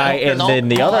one guy, and then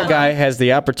the other guy has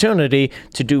the opportunity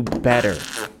to do better.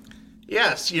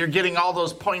 yes, you're getting all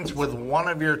those points with one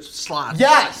of your slots.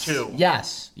 Yes. Two.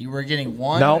 Yes. You were getting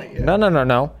one. No.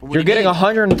 You're getting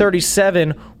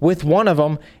 137 with one of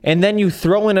them, and then you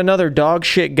throw in another dog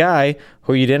shit guy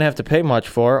who you didn't have to pay much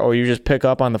for, or you just pick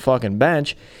up on the fucking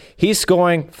bench. He's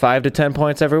scoring 5 to 10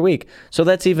 points every week. So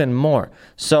that's even more.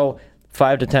 So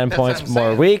 5 to 10 points more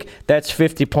a week. That's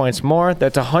 50 points more.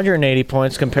 That's 180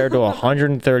 points compared to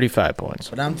 135 points.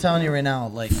 But I'm telling you right now,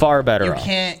 like Far better You off.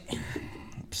 can't.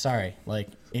 Sorry, like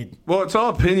it. Well, it's all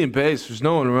opinion based. There's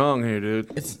no one wrong here,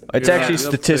 dude. It's actually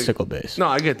statistical based. No,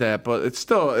 I get that, but it's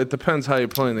still, it depends how you're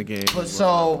playing the game. But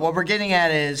so what we're getting at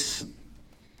is,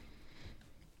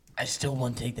 I still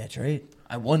wouldn't take that trade.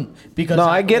 I wouldn't because No,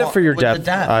 I get it for your with the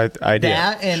depth. I do.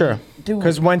 That and, Sure. dude,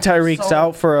 Because when Tyreek's so-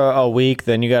 out for a week,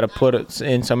 then you got to put it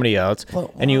in somebody else,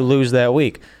 and you lose that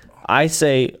week. I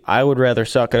say I would rather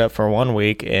suck it up for 1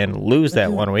 week and lose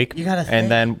that 1 week, you gotta think.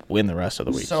 and then win the rest of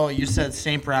the week. So you said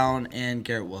St. Brown and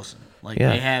Garrett Wilson. Like Yeah.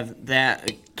 they have that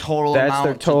total That's their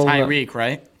amount total to Tyreek,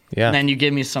 right? Yeah. And then you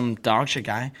give me some dog shit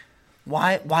guy.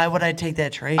 Why would I take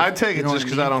that trade? I'd take it You know just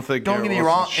what because I don't think. Don't get Garrett me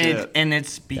wrong, Wilson's shit. and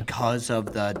it's because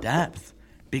of the depth.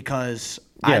 Because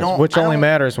I Yes, don't, which I only don't-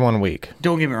 matters 1 week.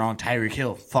 Don't get me wrong, Tyreek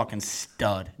Hill, fucking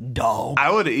stud, dope. I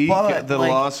would eat But, the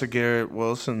like, loss of Garrett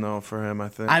Wilson though for him. I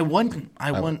think. I wouldn't.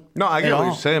 No, I get at what all.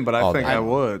 you're saying, but I think I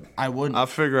would. I wouldn't. I'll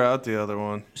figure out the other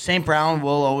one. St. Brown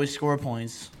will always score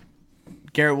points.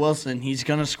 Garrett Wilson, he's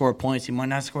gonna score points. He might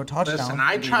not score a touchdown. Listen,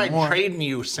 I tried anymore. trading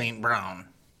you St. Brown.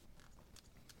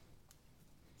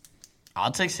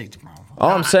 I'll take St. Brown. All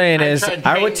I'm saying I is, tried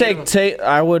I would trading take.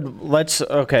 I would let's.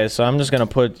 Okay, so I'm just gonna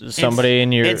put somebody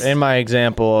in my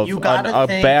example of You gotta a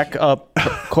think- backup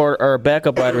or a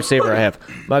backup wide receiver. I have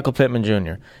Michael Pittman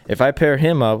Jr. If I pair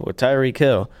him up with Tyreek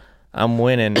Hill, I'm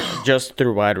winning just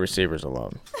through wide receivers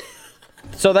alone.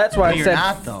 So that's why I You're said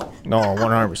not though. no,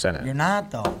 100%. You're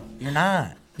not though. You're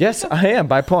not. Yes, I am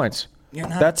by points. You're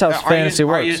not. That's how Are fantasy you,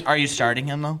 works. Are you starting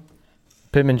him though?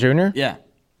 Pittman Jr. Yeah.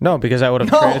 No, because I would have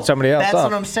traded somebody else That's up.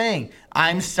 what I'm saying.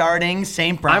 I'm starting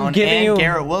St. Brown giving and you-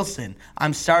 Garrett Wilson.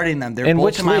 I'm starting them. They're In both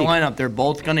which in my league? lineup. They're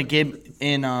both gonna give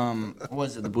in what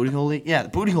was it, the Booty Hole League? Yeah, the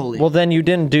Booty Hole League. Well, then you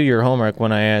didn't do your homework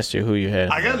when I asked you who you had.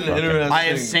 I got an fucking- interesting. I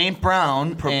have St.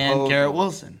 Brown and Garrett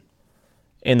Wilson.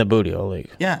 in the Booty Hole League.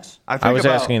 Yes. I was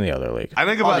asking the other league. I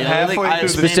think Oh, about the other league, halfway I through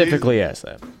the Specifically season. asked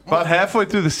that. About halfway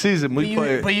through the season, we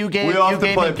play. But you gave we you have to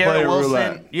gave play me Garrett player Wilson.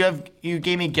 roulette. You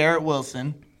gave me Garrett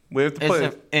Wilson. We have to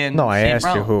play. And No, I St. asked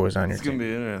you Brown. who was on your It's gonna team.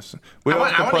 be interesting. We I all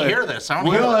want have to to play. hear this. I wanna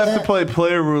We hear all this. have to play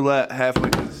player roulette halfway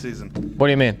through the season. What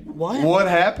do you mean? What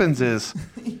happens is,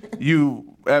 you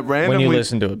at random When you we,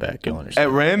 listen to it back, you'll understand.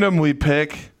 at random we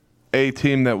pick a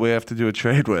team that we have to do a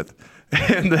trade with,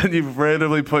 and then you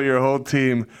randomly put your whole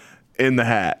team in the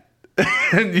hat,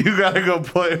 and you gotta go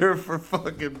player for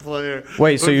fucking player.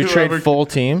 Wait, so with you whoever- trade full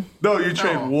team? No, you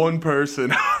trade one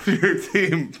person off your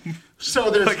team.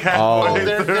 So there's Like halfway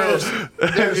there's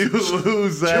and you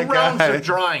lose that two rounds guy. of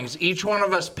drawings. Each one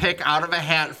of us pick out of a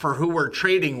hat for who we're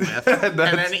trading with, and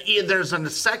then there's a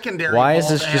secondary. Why is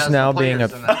ball this that just has now the being a?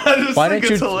 players in it. I just Why think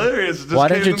didn't it's you? hilarious. It just Why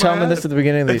came didn't you to tell my me this head. at the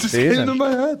beginning of the It just came to season? my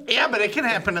head. Yeah, but it can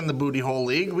happen in the booty hole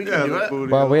league. We can Yeah, do the it.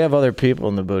 booty Well, hole. we have other people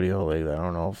in the Booty Hole League. That I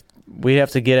don't know if we have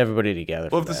to get everybody together.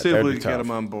 We'll have to see if we can get them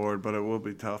on board, but it will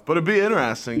be tough. But it'd be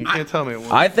interesting. You can't tell me it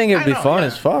won't. I think it'd be I know, fun yeah.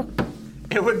 as fuck.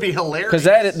 It would be hilarious.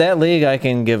 Because that league, I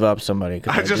can give up somebody.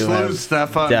 'cause I just do have lose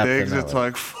Stephon depth in Diggs. that It's league.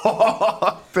 like,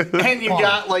 fuck. dude. and you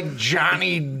got like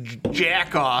Johnny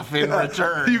Jackoff in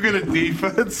return. You get a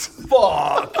defense.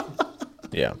 Fuck.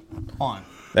 Yeah, On.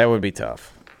 that would be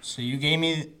tough. So you gave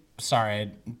me. Sorry,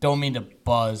 I don't mean to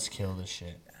buzz kill this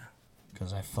shit,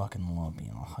 because I fucking love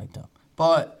being all hyped up.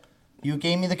 But you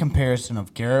gave me the comparison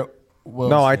of Garrett Wilson.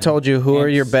 No, I told you who are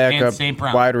your and backup St.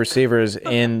 Brown. wide receivers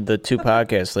in the two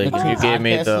podcast leagues. The You two gave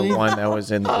me podcast the league? one that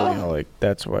was in the Booty Hole League.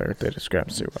 That's where the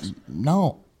discrepancy was.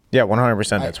 No, Yeah,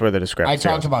 100%. That's where the I discrepancy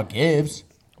talked was. about Gibbs.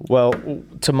 Well,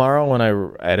 tomorrow when I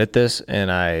edit this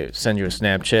and I send you a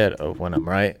Snapchat of when I'm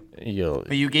right, you'll.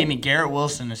 But you gave me Garrett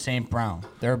Wilson and St. Brown.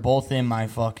 They're both in my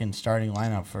fucking starting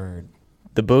lineup for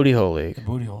The Booty Hole League.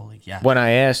 Booty Hole League. Yeah. When I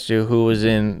asked you who was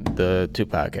in the two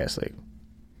podcast league.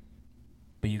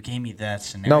 But you gave me that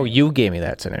scenario. No, you gave me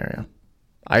that scenario.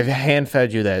 I hand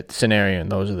fed you that scenario,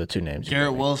 and those are the two names. you Garrett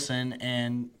gave me. Wilson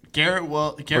and Garrett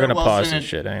We're Garrett gonna Wilson pause this and-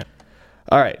 shit. Hang on.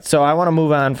 All right, so I want to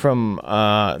move on from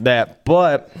that,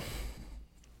 but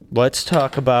let's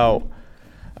talk about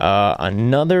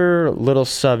another little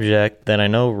subject that I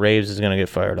know Raves is gonna get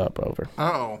fired up over.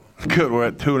 Oh. Good. We're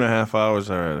at 2.5 hours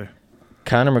already.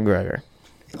 Conor McGregor.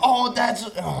 Oh, that's. Oh,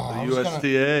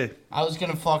 USDA. I was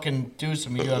gonna fucking do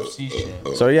some UFC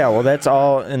shit. So yeah, well that's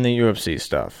all in the UFC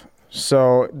stuff.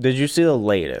 So did you see the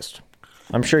latest?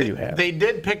 I'm sure you have. They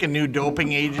did pick a new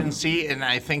doping agency, and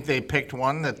I think they picked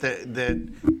one that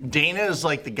Dana is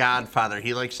like the godfather.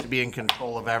 He likes to be in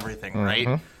control of everything,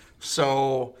 right?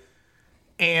 So,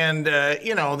 and,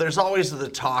 there's always the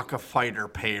talk of fighter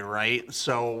pay, right?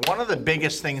 So one of the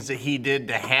biggest things that he did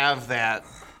to have that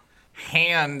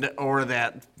hand or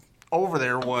that over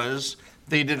there was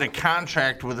they did a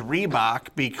contract with Reebok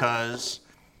because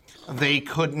they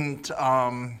couldn't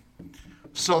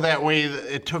so that way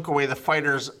it took away the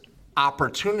fighters'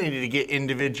 opportunity to get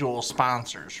individual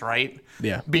sponsors, right?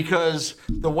 Yeah. Because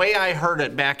the way I heard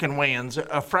it back in weigh-ins,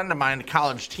 a friend of mine, a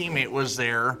college teammate, was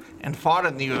there and fought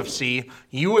in the UFC.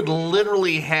 You would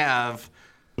literally have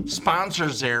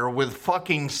sponsors there with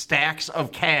fucking stacks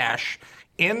of cash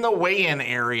in the weigh-in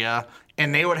area,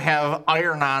 and they would have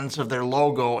iron-ons of their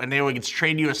logo, and they would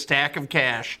trade you a stack of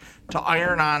cash to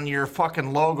iron on your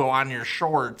fucking logo on your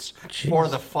shorts for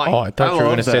the fight. Oh, I thought you were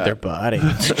love gonna say that. their body.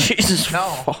 Jesus No.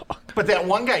 fuck. But that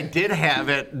one guy did have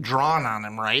it drawn on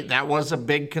him, right? That was a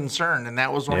big concern, and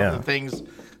that was one of the things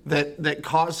that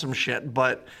caused some shit.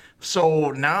 But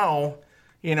so now,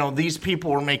 these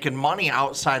people were making money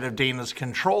outside of Dana's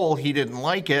control. He didn't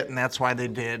like it, and that's why they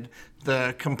did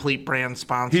the complete brand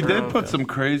sponsor. He did put some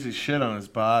crazy shit on his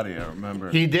body, I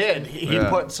remember. He did. He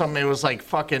put some, it was like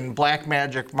fucking black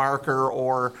magic marker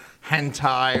or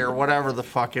hentai or whatever the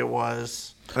fuck it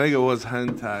was. I think it was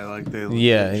hentai, like they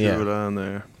drew it on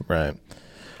there. Right.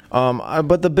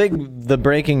 But the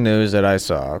breaking news that I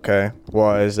saw,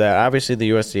 was that obviously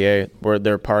the USDA,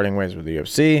 they're parting ways with the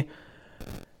UFC,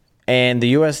 and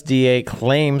the USDA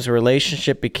claims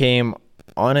relationship became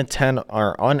untenable.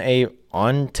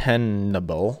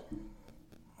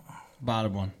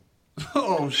 Bottom one.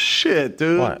 Oh shit,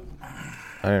 dude! What?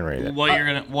 I didn't read it.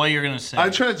 What you're gonna say? I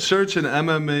tried searching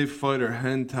MMA fighter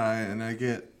hentai, and I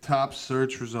get top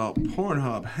search result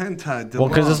Pornhub hentai. Well,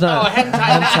 because it's not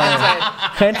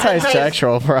hentai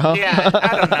sexual, bro. Yeah,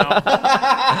 I don't know.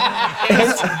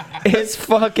 It's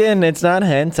fucking. It's not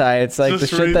hentai. It's like Just the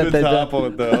shit read that the top of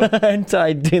it, though.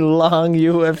 hentai long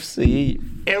UFC.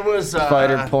 It was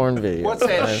fighter porn video. What's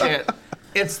that shit?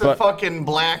 It's the fucking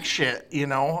black shit,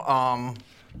 Yeah,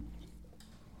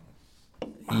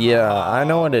 I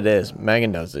know what it is.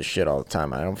 Megan does this shit all the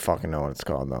time. I don't fucking know what it's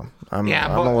called though. I'm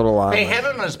a little lost. They had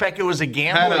it on his back. It was a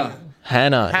gambling.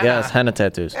 Henna. Yes, henna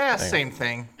tattoos. Yeah, same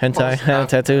thing. Hentai, henna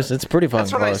tattoos. It's pretty fun.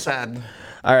 That's what I said.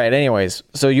 All right. Anyways,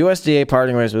 so USDA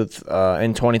parting ways with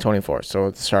in 2024, so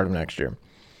at the start of next year,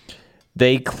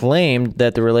 they claimed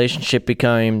that the relationship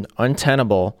became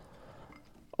untenable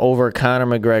over Conor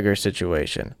McGregor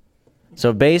situation.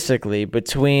 So basically,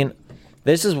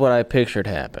 this is what I pictured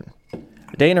happen.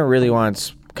 Dana really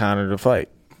wants Conor to fight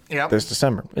this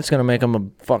December. It's going to make him a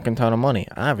fucking ton of money.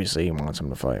 Obviously, he wants him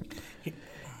to fight.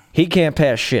 He can't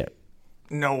pass shit.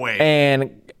 No way.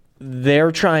 And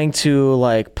they're trying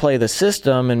to play the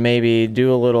system and maybe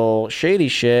do a little shady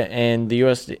shit, and the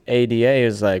USADA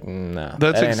is like, no.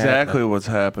 That's exactly what's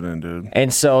happening, dude.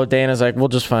 And so Dana's like, we'll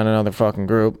just find another fucking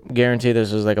group. Guarantee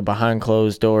this is like a behind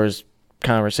closed doors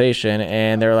conversation,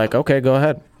 and they're like, okay, go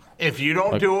ahead. If you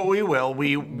don't do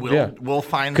it, we'll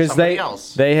find somebody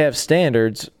else. They have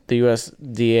standards. The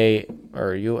USDA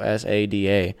or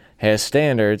USADA has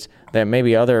standards that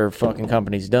maybe other fucking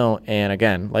companies don't. And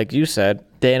again, like you said,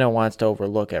 Dana wants to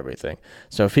overlook everything.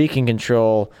 So if he can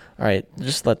control, all right,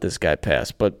 just let this guy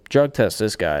pass, but drug test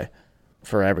this guy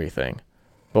for everything.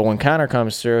 But when Conor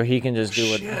comes through, he can just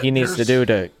do what he needs to do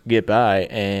to get by,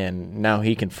 and now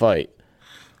he can fight.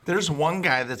 There's one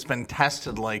guy that's been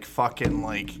tested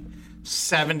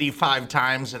 75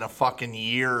 times in a fucking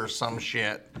year or some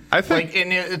shit. I think,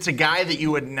 and it's a guy that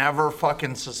you would never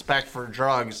fucking suspect for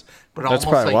drugs, but that's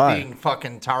almost being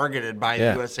fucking targeted by the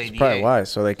USADA. That's probably why,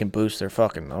 so they can boost their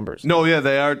fucking numbers. No, yeah,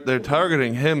 they are. They're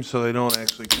targeting him so they don't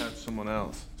actually catch someone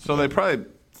else. So they probably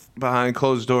behind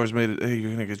closed doors made it. Hey,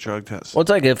 you're gonna get drug tested. Well, it's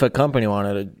like if a company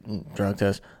wanted a drug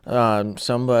test,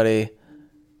 somebody.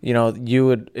 You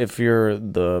would, if you're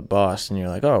the boss and you're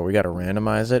like, oh, we got to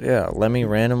randomize it. Yeah, let me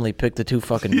randomly pick the two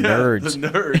fucking nerds. The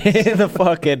nerds. The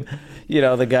fucking,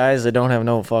 the guys that don't have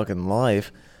no fucking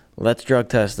life. Let's drug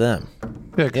test them.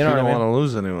 Yeah, because you don't want to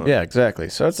lose anyone. Yeah, exactly.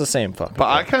 So it's the same fucking But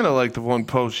thing. I kind of like the one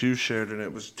post you shared, and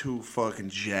it was two fucking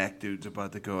jack dudes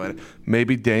about to go at it.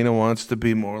 Maybe Dana wants to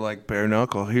be more like bare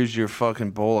knuckle. Here's your fucking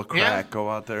bowl of crack. Yeah. Go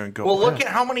out there and go. Well, look at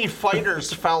how many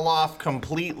fighters fell off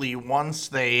completely once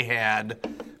USADA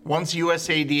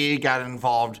got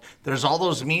involved. There's all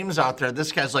those memes out there.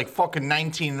 This guy's like fucking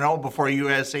 19-0 before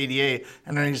USADA,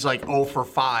 and then he's like 0 for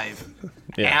 5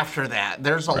 after that.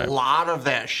 There's a lot of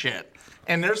that shit.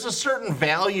 And there's a certain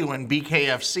value in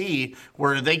BKFC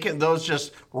where those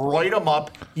just roid them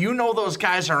up. Those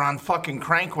guys are on fucking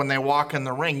crank when they walk in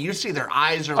the ring. You see their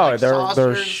eyes are like saucers.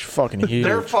 They're fucking huge.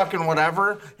 They're fucking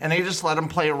whatever, and they just let them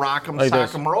play rock'em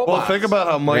sock'em robots. Well, think about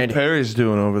how Mike Perry's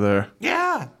doing over there.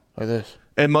 Yeah. Like this.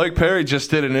 And Mike Perry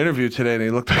just did an interview today, and he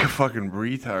looked like a fucking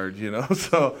retard,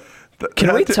 So,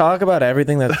 can we talk about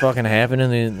everything that's fucking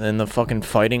happening in the fucking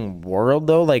fighting world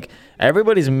though? Like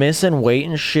everybody's missing weight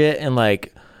and shit, and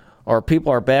or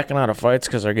people are backing out of fights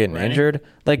because they're getting injured.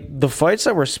 Like the fights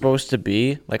that were supposed to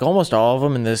be, almost all of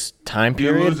them in this time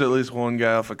period. You lose at least one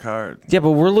guy off a card. Yeah,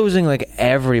 but we're losing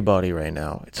everybody right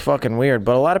now. It's fucking weird,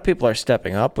 but a lot of people are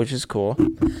stepping up, which is cool.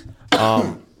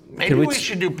 Maybe we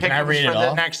should do pickups for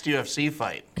the next UFC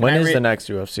fight. When is the next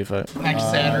UFC fight? Next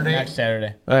Saturday. Next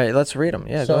Saturday. All right, let's read them.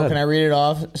 Yeah, so go ahead. Can I read it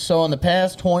off? So in the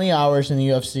past 20 hours in the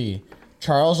UFC,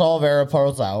 Charles Oliveira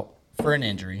pulls out for an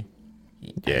injury.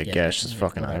 Yeah, gashed his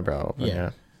fucking eyebrow open, yeah.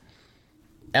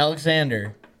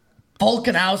 Alexander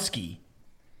Volkanovski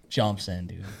jumps in,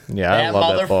 dude. Yeah, I that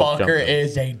love that Volk motherfucker jumping.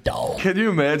 is a dog. Can you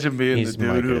imagine being He's the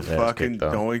might dude get who his ass fucking kicked,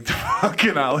 though. doinked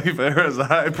fucking Oliveira's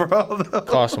eyebrow? Though?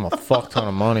 Cost him a fuck ton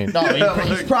of money. No,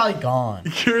 he's probably gone.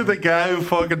 You're the guy who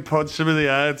fucking punched him in the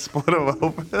eye and split him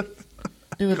open.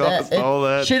 Dude, Cost all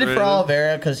that shitty for training.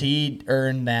 Oliveira because he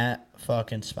earned that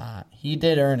fucking spot. He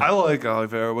did earn it. I like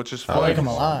Oliveira, which is I funny. like him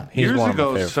a lot. He's Years one of my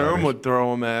ago, favorite CERN fighters. would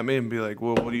throw him at me and be like,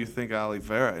 well, what do you think of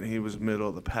Oliveira? And he was middle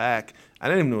of the pack. I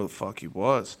didn't even know who the fuck he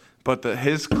was. But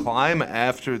his climb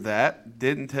after that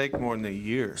didn't take more than a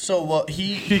year. So what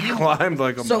He climbed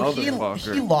like a so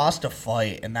motherfucker. he lost a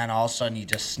fight, and then all of a sudden he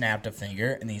just snapped a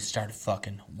finger, and he started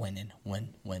fucking winning, win.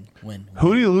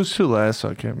 Who did he lose to last?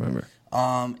 I can't remember.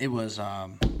 It was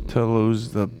To lose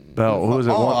the belt. Who was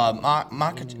it?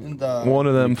 One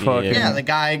of them fucking. yeah, the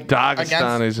guy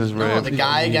Dagestanis is no, ripped. the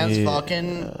guy against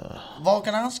fucking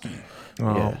Volkanovski.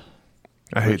 Oh. Yeah.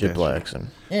 I hate Bridget that. Blackson.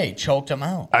 Yeah, he choked him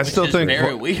out. I which still is think.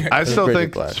 very weird. I still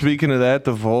Bridget think. Blackson. Speaking of that,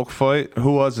 the Volk fight.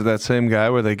 Who was it? That same guy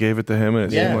where they gave it to him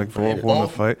and it seemed like Volk won the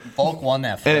fight. Volk won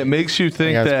that fight. And it makes you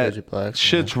think think that's that Bridget Blackson,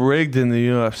 shit's rigged in the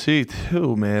UFC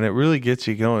too, man. It really gets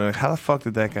you going. Like, how the fuck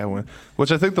did that guy win?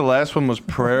 Which I think the last one was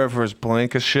Pereira versus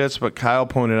Blanca shits, but Kyle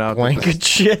pointed out Blanket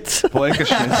shit. Blanca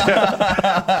shits.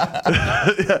 Yeah.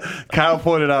 Kyle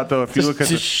pointed out though, if you look at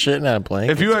Just shitting out of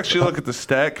blanket. if you actually look at the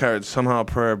stat cards, somehow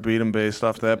Pereira beat him based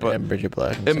off that. But and Bridget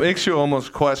Blackson. it makes you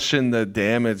almost question the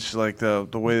damage, like the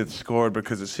way it's scored,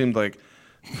 because it seemed like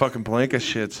fucking Blanca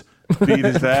shits beat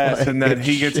his ass, and then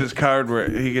he gets his card where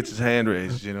he gets his hand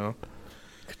raised. You know.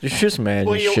 You just imagine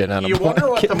Well, you, shitting out of you wonder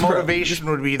what the blanket, bro. motivation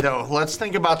would be, though. Let's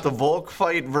think about the Volk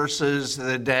fight versus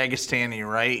the Dagestani,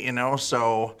 right?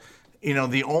 So,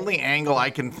 the only angle I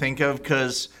can think of,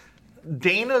 because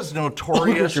Dana's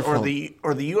notorious, your or phone. the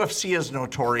UFC is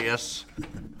notorious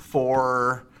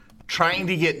for trying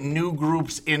to get new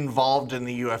groups involved in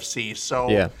the UFC. So,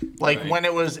 Yeah. when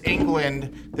it was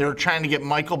England, they were trying to get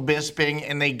Michael Bisping,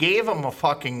 and they gave him a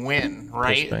fucking win,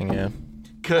 right? Bisping, yeah.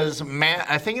 Because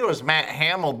I think it was Matt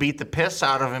Hamill beat the piss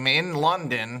out of him in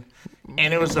London,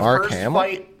 and it was the Mark first Hamill?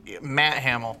 fight. Matt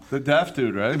Hamill, The deaf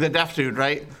dude, right? the deaf dude,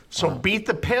 right? So beat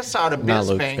the piss out of Not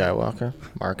Luke Bisping. Skywalker.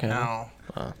 Mark Hamill. No.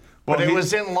 Well, But it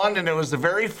was in London. It was the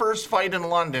very first fight in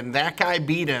London. That guy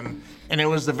beat him, and it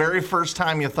was the very first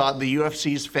time you thought the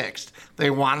UFC's fixed. They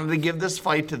wanted to give this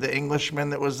fight to the Englishman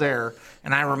that was there,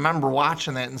 and I remember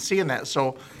watching that and seeing that.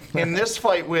 So in this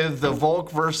fight with the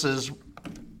Volk versus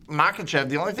Makhachev,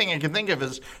 the only thing I can think of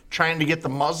is trying to get the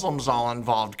Muslims all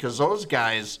involved, because those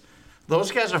guys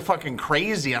are fucking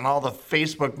crazy on all the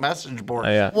Facebook message boards.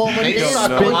 Oh, yeah. Well, They when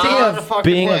suck a speaking lot of fucking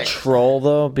Being a dicks. troll,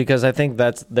 though, because I think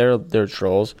they're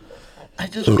trolls. I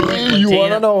just feel like You want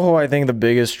to Dana- know who I think the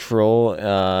biggest troll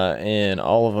in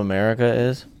all of America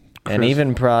is? And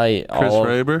even probably Chris all of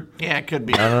Raber. Yeah, it could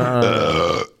be.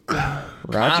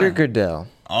 Roger Goodell.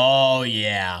 Oh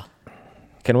yeah.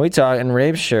 Can we talk, and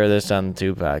Rabe share this on the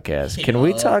 2 podcast, can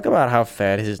we talk about how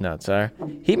fat his nuts are?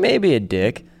 He may be a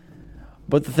dick,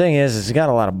 but the thing is he's got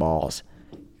a lot of balls.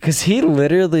 Because he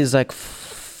literally is like,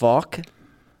 fuck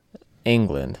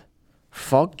England,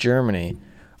 fuck Germany,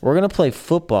 we're going to play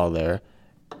football there,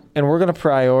 and we're going to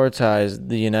prioritize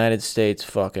the United States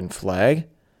fucking flag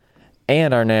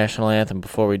and our national anthem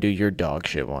before we do your dog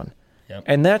shit one. Yep.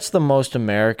 And that's the most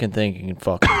American thing you can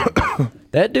fucking do.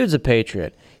 That dude's a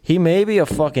patriot. He may be a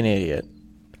fucking idiot.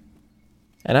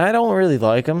 And I don't really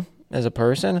like him as a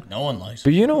person. No one likes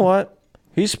But you know what?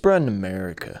 He's spreading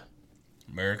America.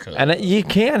 America. And you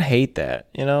can't hate that,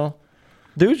 you know?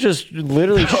 Dude's just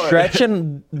literally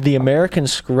stretching the American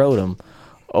scrotum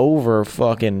over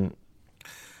fucking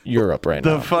Europe right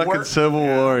The now. fucking Civil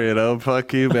War, you know?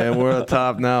 Fuck you, man. We're on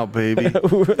top now, baby.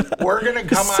 We're gonna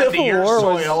come onto Civil your War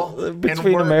soil was and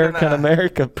between we're America gonna, and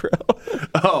America, bro.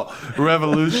 Oh,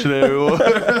 Revolutionary War.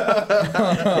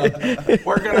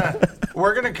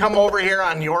 We're gonna come over here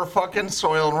on your fucking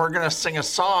soil and we're gonna sing a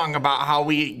song about how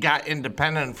we got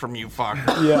independent from you,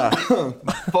 fucker. Yeah.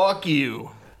 Fuck you.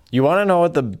 You want to know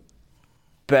what the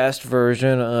best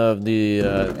version of the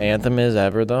anthem is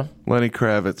ever, though? Lenny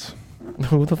Kravitz.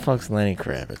 Who the fuck's Lenny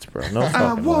Kravitz, bro? No I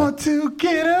fucking way. want to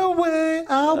get away.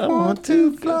 I want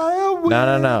to fly away.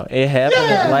 No. It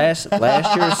happened at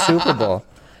last year's Super Bowl.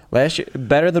 Last year,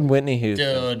 better than Whitney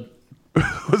Houston. Dude.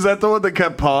 Was that the one that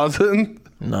kept pausing?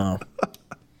 No.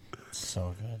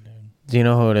 So good, dude. Do you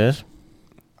know who it is?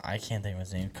 I can't think of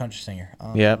his name. Country singer.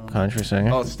 Yep, country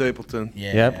singer. Oh, Stapleton.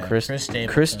 Yeah. Yep, Chris Stapleton.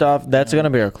 Christoph. That's gonna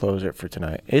be our closer for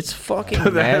tonight. It's fucking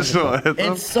The national magical.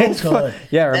 anthem. It's so good.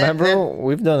 Yeah, That- remember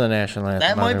we've done the national anthem.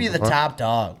 That on might here be the before. top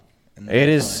dog. It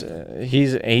is.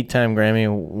 He's 8-time Grammy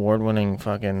award-winning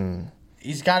fucking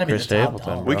He's got to be Chris the top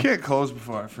Stapleton, dog. bro. We can't close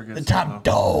before I forget. The top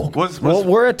dog. Well,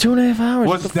 we're at 2.5 hours.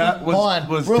 Was Hold on,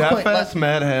 was real Deaf quick, Ass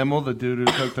Matt Hamill the dude who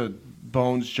took the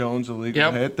Bones Jones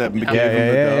illegal hit that gave him the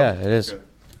Yeah, dub? it is.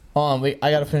 Hold on,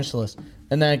 I got to finish the list.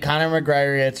 And then Conor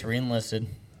McGregor gets re-enlisted.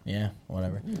 Yeah,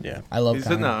 whatever. Yeah. I love He's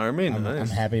Conor. in the army. I'm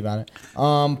Nice. happy about it.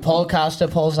 Paul Costa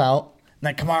pulls out.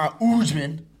 And then Kamaru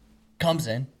Usman comes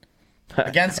in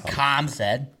against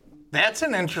Khamzat. That's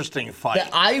an interesting fight.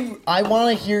 I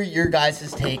want to hear your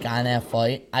guys' take on that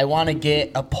fight. I want to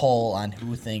get a poll on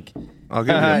who think. I'll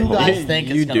give you a Who poll. guys think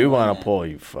is You gonna do win want it. to pull,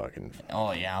 you fucking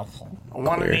Oh yeah, I'll pull.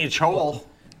 One in each hole.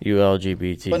 you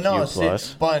LGBTQ But no,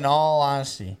 plus. but in all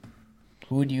honesty,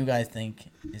 who do you guys think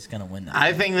is gonna win that?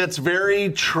 I think that's very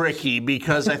tricky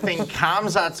because I think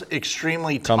Khamzat's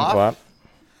extremely tough, Kumquat.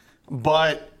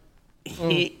 but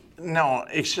no,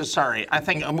 it's just sorry. I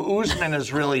think Usman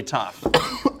is really tough.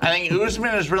 I think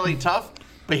Usman is really tough,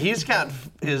 but he's got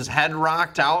his head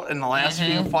rocked out in the last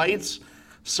few fights,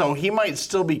 so he might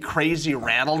still be crazy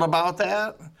rattled about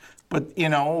that. But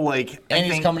and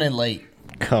he's coming in late.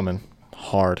 Coming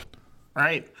hard.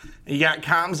 right? You got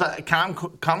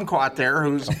Kumquat there,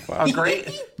 who's a great,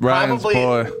 Ryan's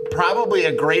boy. probably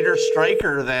a greater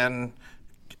striker than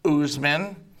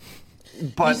Usman,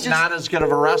 but not as good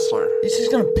of a wrestler. He's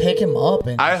just gonna pick him up,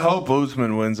 and I hope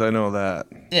Usman wins. I know that.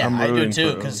 yeah, I'm I do rooting too, for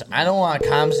him. because I don't want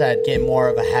Khamzat get more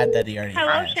of a head that he already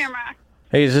Hello, has. Shamrock.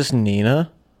 Hey, is this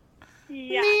Nina?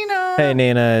 Yeah. Hey,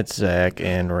 Nina, it's Zach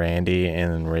and Randy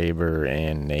and Raber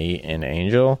and Nate and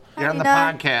Angel. You're on the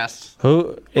podcast.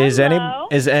 Who is Hello?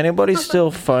 is anybody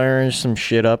still firing some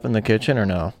shit up in the kitchen or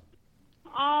no?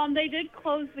 They did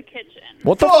close the kitchen.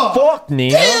 What the fuck,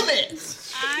 Nina? Damn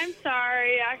it! I'm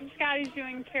sorry. Scotty's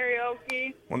doing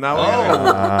karaoke. Well, now we're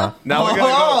gonna now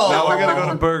we're gonna go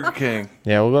to Burger King.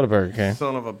 Yeah, we'll go to Burger King.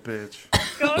 Son of a bitch.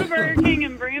 Go to Burger King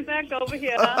and bring it back over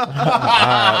here.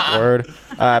 Alright,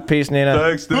 word. Peace, Nina.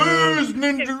 Thanks, dude.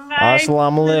 Bye.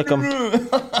 Assalamu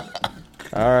alaikum.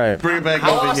 All right. Bring it back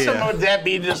How over awesome here. would that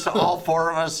be? Just all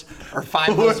four of us or five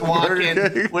of us walk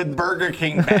in with Burger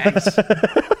King bags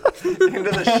into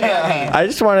the shanty. I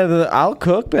just wanted to. I'll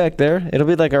cook back there. It'll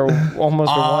be like our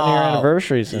almost a 1 year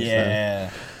anniversary since then. Yeah.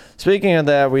 Speaking of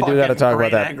that, we do got to Fucking talk about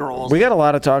great that. egg rolls. We got a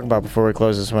lot to talk about before we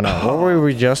close this one out. What were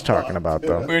we just talking about,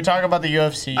 though? We were talking about the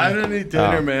UFC. I didn't eat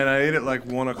dinner, man. I ate at like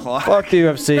 1 o'clock. Fuck the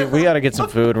UFC. We got to get some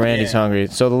food. Randy's hungry.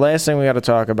 So the last thing we got to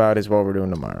talk about is what we're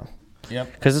doing tomorrow.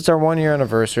 Yep. Because it's our 1 year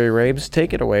anniversary. Rabes,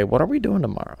 take it away. What are we doing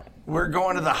tomorrow? We're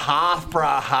going to the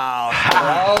Hofbräu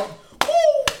house, bro.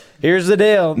 Here's the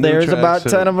deal. There's track about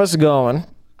suit. 10 of us going.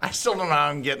 I still don't know how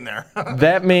I'm getting there.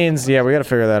 That means, yeah, we got to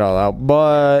figure that all out.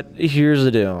 But here's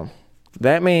the deal.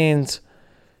 That means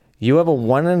you have a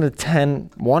 1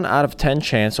 out of 10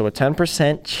 chance, so a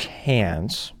 10%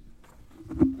 chance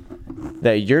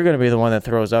that you're going to be the one that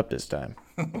throws up this time.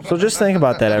 So just think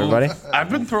about that, everybody. I've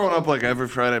been throwing up like every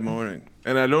Friday morning,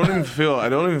 and I don't even feel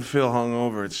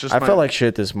hungover. It's just I felt like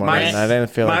shit this morning, and I didn't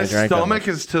feel like my I drank that stomach much.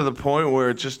 is to the point where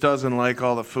it just doesn't like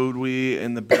all the food we eat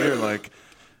and the beer. Like,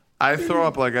 I throw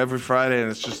up like every Friday, and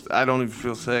it's just I don't even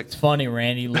feel sick. It's funny,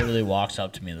 Randy literally walks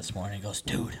up to me this morning and goes,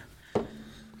 dude, I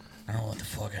don't know what the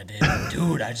fuck I did.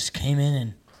 Dude, I just came in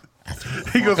and I threw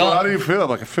the He goes, fuck well, up. how do you feel? I'm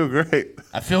like, I feel great.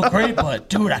 I feel great, but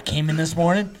dude, I came in this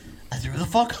morning, I threw the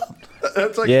fuck up.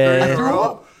 That's like Yeah. 3 in a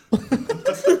row.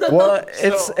 Well,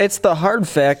 it's the hard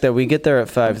fact that we get there at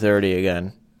 5:30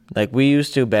 again, like we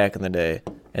used to back in the day.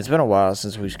 It's been a while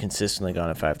since we've consistently gone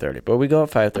at 5:30, but we go at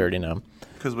 5:30 now.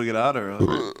 Because we get out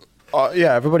early.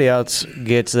 Yeah, everybody else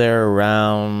gets there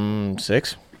around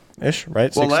 6-ish,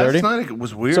 right? Well, 6:30. last night it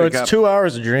was weird. So It it's got- 2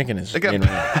 hours of drinking. Is It got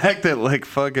packed at like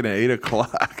fucking 8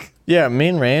 o'clock. Yeah, me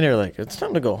and Randy are like, it's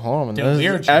time to go home. And Dude, this- we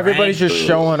were everybody's drank. just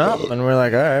showing up, and we're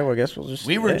like, all right, well, I guess we'll just.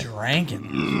 We were yeah.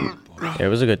 drinking. It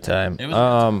was a good time. It was a good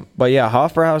time. But yeah,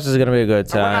 Hofbräu House is gonna be a good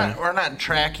time. We're not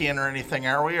tracking or anything,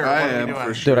 are we? Or I what are am, we doing?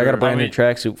 for sure. Dude, I got a brand Are new we-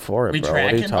 tracksuit for it, we bro. What are you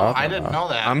tracking? talking I didn't about? know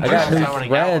that. I'm I trying just to know what he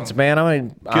got Threads, one. man. I'm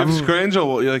Give gonna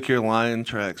Scrangel like your lion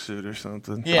tracksuit or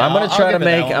something. Yeah, I'm gonna I'll try to give it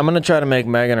that make one. I'm gonna try to make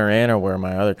Megan or Anna wear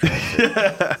my other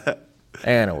tracksuit.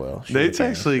 Anna will. She Nate's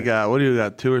can. actually got, what do you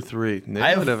got, 2 or 3? Nate I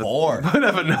have might 4. Might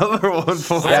have another one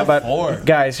for Yeah, but Four.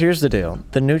 guys, here's the deal.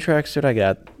 The new tracksuit I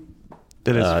got.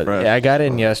 It is fresh. I got it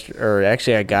in yesterday, or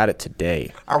actually, I got it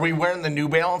today. Are we wearing the New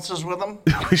Balances with them?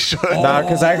 We should. Nah,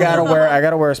 because I gotta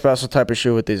wear a special type of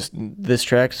shoe with this. This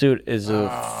tracksuit is a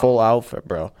full outfit,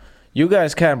 bro. You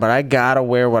guys can, but I gotta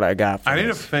wear what I got. For I need a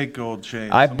this. fake gold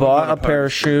chain. I Someone bought go a to pair Park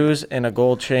of Street. shoes and a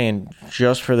gold chain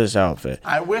just for this outfit.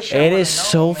 I wish I It would've is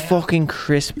so known, man. fucking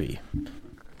crispy.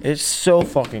 It's so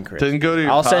fucking crispy. Didn't go to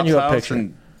your I'll send pop's you a house picture.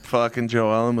 and fucking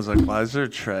Joelle and was like, "Why is there a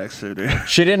tracksuit here?"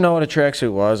 She didn't know what a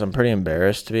tracksuit was. I'm pretty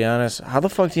embarrassed, to be honest. How the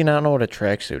fuck do you not know what a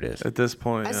tracksuit is? At this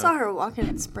point, I saw her walking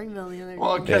in Springville the other day.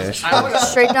 Well, because Yeah. I was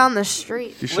Straight down the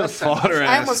street. You should have fought her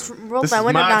I ass. almost rolled This my is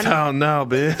window my down. town now,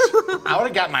 bitch. I would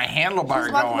have got my I handlebar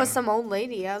was walking going. with some old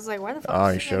lady. I was like, why the fuck? Oh,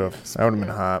 is you she should have. in That would have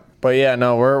been hot. But yeah,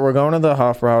 no, we're going to the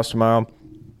Hofbräu House tomorrow.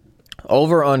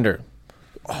 Over under.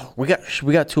 Oh, we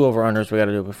got two over unders we got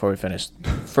to do before we finish.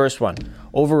 First one,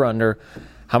 over under.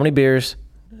 How many beers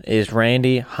is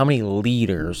Randy? How many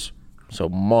liters? So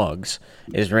mugs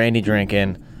is Randy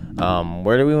drinking?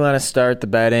 Where do we want to start the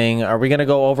betting? Are we gonna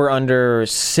go over under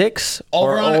 6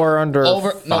 or under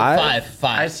 5? No, 5.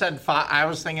 I said 5. I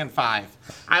was thinking 5.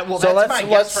 Well, So that's my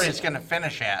guess let's- where he's going to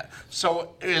finish at. So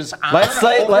is Let's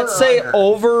say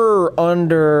over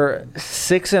under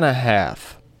 6.5.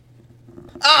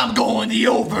 I'm going the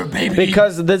over, baby.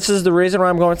 Because this is the reason why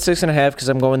I'm going 6.5. Because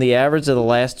I'm going the average of the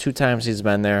last 2 times he's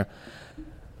been there.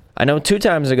 I know 2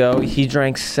 times ago he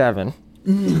drank 7.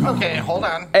 Okay, hold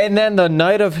on. And then the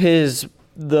night of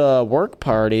the work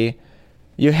party,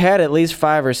 you had at least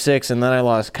 5 or 6, and then I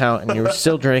lost count, and you were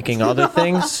still drinking other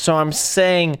things. So I'm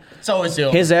saying So it's the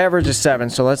over. his average is 7.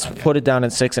 So let's put it down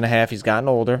at 6.5. He's gotten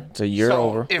older. It's a year So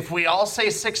over. if we all say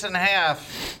 6.5,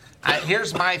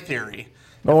 here's my theory.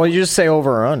 Well, you just say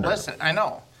over or under. Listen, I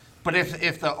know, but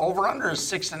if the over under is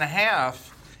 6.5,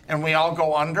 and we all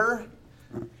go under,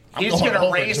 he's going gonna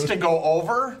over, race dude. to go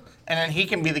over, and then he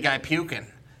can be the guy puking.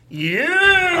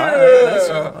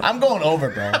 Yeah, I'm going over,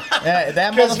 bro. Yeah,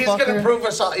 that because he's gonna motherfucker. prove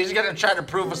us all. He's gonna try to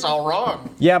prove us all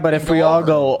wrong. Yeah, but if we all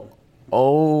go,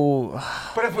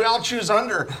 But if we all choose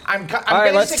under, I'm all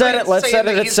right, let's set it. Let's set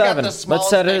it at 7. Let's Let's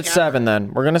set it at 7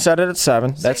 then. We're gonna set it at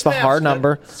 7. That's the 6.5 hard is good.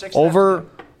 number. 6.5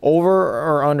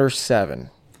 Over or under 7.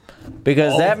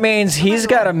 Because that means he's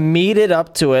got to meet it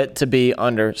up to it to be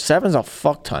under. 7's a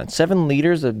fuck ton. 7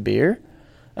 liters of beer?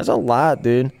 That's a lot,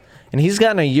 dude. And he's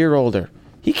gotten a year older.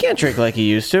 He can't drink like he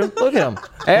used to. Look at him.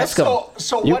 Ask him.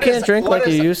 So You what can't is- drink what like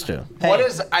is- you used to. What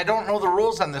is? I don't know the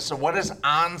rules on this. So what is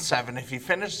on 7? If he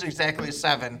finishes exactly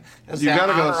 7, is You that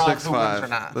gotta on go or off 6.5. who wins or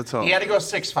not? That's all. You got to go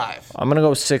 6.5. I'm going to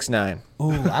go 6.9.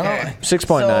 Ooh, I don't.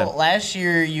 6.9. So last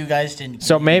year you guys didn't.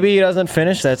 So maybe he doesn't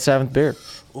finish that 7th beer.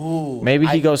 Ooh. Maybe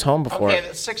he goes home before Okay,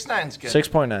 it. 6.9's good.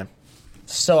 6.9.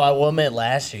 So I will admit,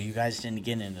 last year you guys didn't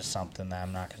get into something that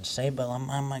I'm not gonna say, but I'm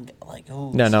like,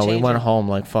 ooh. No, it's we changing. went home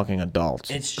like fucking adults.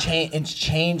 It's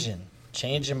changing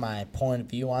my point of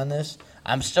view on this.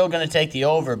 I'm still gonna take the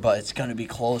over, but it's gonna be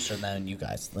closer than you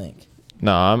guys think.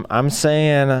 No, I'm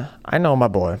saying, I know my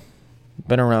boy.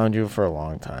 Been around you for a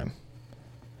long time.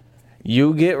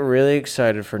 You get really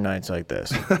excited for nights like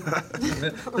this.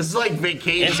 This is like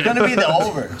vacation. It's gonna be the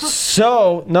over.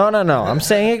 So, no. I'm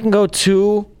saying it can go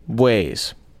 2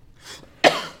 ways.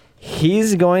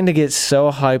 He's going to get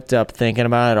so hyped up thinking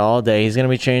about it all day. He's going to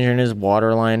be changing his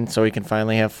water line so he can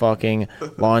finally have fucking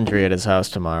laundry at his house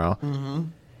tomorrow. Mm-hmm.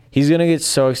 He's going to get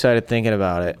so excited thinking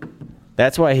about it.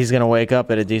 That's why he's going to wake up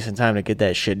at a decent time to get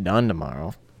that shit done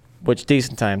tomorrow. Which,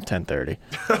 decent time, 10:30.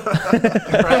 I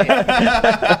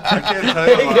can't tell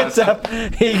you He why. gets up,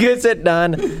 he gets it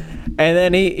done, and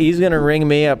then he's going to ring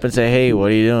me up and say, hey,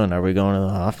 what are you doing? Are we going to the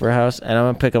Hofbräu House? And I'm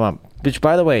going to pick him up. Which,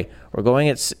 by the way, we're going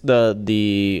at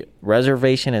the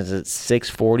reservation is at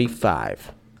 6:45.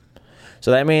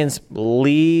 So that means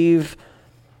leave.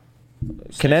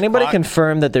 Can anybody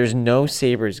confirm that there's no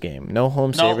Sabres game? No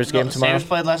home Sabres game tomorrow? Sabres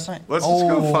played last night. Let's just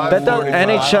go That doesn't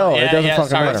 5:45. NHL. Yeah, it doesn't yeah, fucking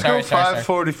sorry, matter. sorry. Let's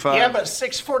go 5:45. Yeah, but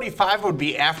 6:45 would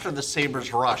be after the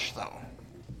Sabres rush, though.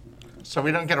 So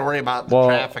we don't got to worry about the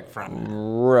traffic from it.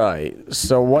 Right.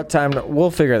 So what time? We'll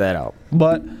figure that out.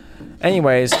 But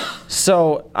anyways,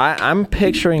 so I'm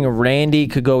picturing Randy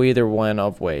could go either one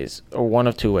of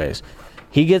 2 ways.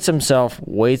 He gets himself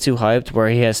way too hyped where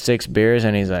he has 6 beers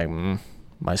and he's like,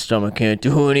 my stomach can't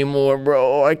do anymore,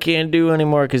 bro. I can't do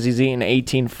anymore because he's eating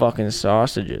 18 fucking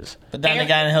sausages. But then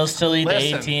again, he'll still eat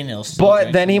Listen, 18. He'll still But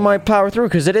drink then he some more. might power through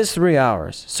because it is 3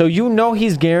 hours. So you know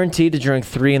he's guaranteed to drink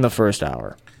 3 in the first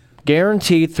hour.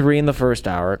 Guaranteed 3 in the first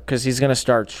hour because he's going to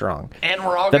start strong. And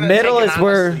we're all The gonna middle take an is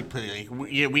where- honesty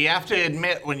plea. We have to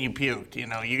admit when you puked. You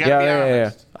know, you got to be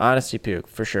honest. Yeah. Honesty puke,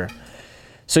 for sure.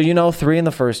 So you know 3 in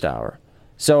the first hour.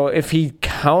 So if he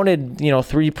counted,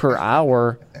 3 per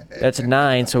hour, that's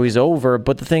 9, so he's over.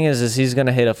 But the thing is he's going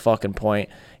to hit a fucking point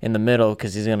in the middle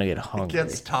because he's going to get hungry. It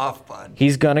gets tough, bud.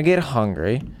 He's going to get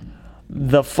hungry.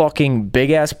 The fucking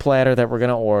big-ass platter that we're going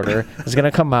to order is going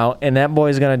to come out, and that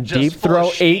boy's going to Just deep full of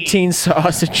throw shit. 18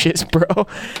 sausages, bro.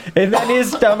 And then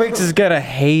his stomach's is going to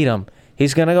hate him.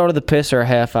 He's going to go to the pisser a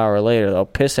half hour later. They'll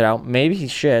piss it out. Maybe he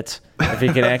shits if he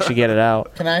can actually get it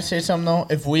out. Can I say something, though?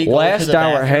 If we go Last to the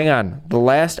hour, bathroom, hang on. The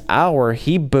last hour,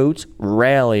 he boots,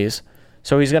 rallies.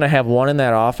 So he's going to have 1 in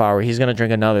that off hour. He's going to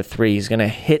drink another 3. He's going to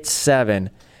hit 7.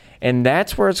 And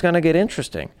that's where it's going to get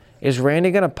interesting. Is Randy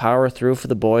going to power through for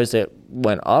the boys that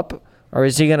went up? Or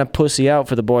is he going to pussy out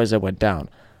for the boys that went down?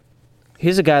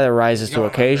 He's a guy that rises to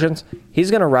occasions. He's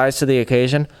going to rise to the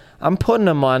occasion. I'm putting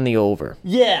him on the over.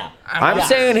 Yeah. I'm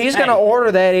saying he's going to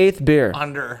order that 8th beer.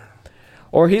 Under.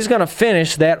 Or he's going to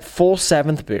finish that full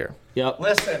 7th beer. Yep.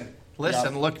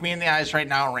 Listen. Look me in the eyes right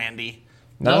now, Randy.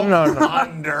 No.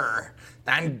 Under.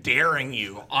 I'm daring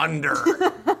you. Under.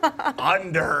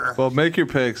 Well, make your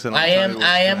picks. And I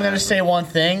am going to say one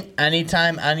thing.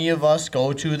 Anytime any of us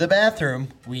go to the bathroom,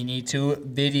 we need to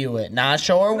video it. Not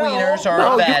show our wieners or our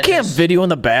No, you badges. can't video in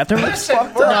the bathroom. That's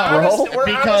fucked up, bro.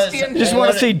 Because You just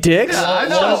want to see dicks? I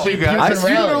know you guys. puking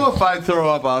You rally. know if I throw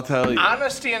up, I'll tell you.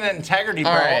 Honesty and integrity,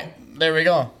 bro. All right. There we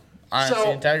go. Honesty,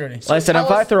 So- integrity. Listen, if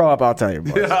I throw up, I'll tell you,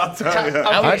 boys. Yeah, I'll tell you.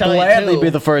 I would I'd tell you gladly too, be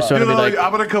the first one to You be know, like,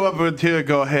 I'm gonna come up with you and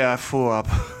go, "Hey, I flew up."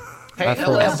 Hey,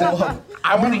 listen.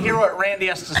 I want to hear what Randy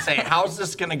has to say. How's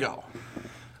this going to go?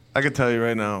 I can tell you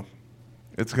right now,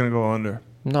 it's gonna go under.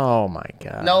 no, my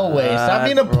God. No way. Stop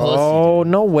being a pussy. Oh,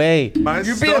 no way. My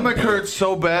You're being stomach hurts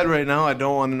so bad right now. I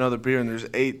don't want another beer, and there's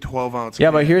 8 12-ounce.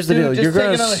 Yeah, but here's the Dude, deal. just You're take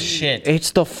gonna another shit.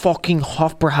 It's the fucking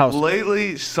Hofbrauhaus.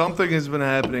 Lately, something has been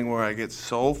happening where I get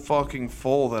so fucking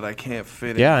full that I can't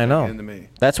fit Yeah, I anything know. into me.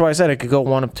 That's why I said it could go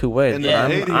one of 2 ways. And But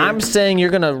the hate here- I'm saying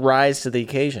you're gonna rise to the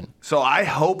occasion. So I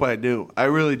hope I do. I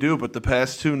really do. But the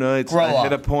past 2 nights, Grow I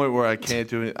hit a up. point where I can't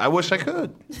do it. I wish I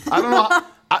could. I don't know.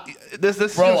 This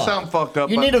is Grow gonna up. sound fucked up.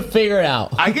 You but need to figure it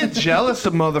out. I get jealous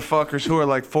of motherfuckers who are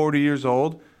like 40 years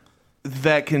old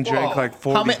that can drink like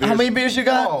 40 How many beers you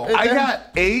got? I got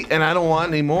 8 and I don't want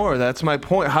any more. That's my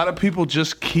point. How do people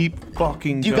just keep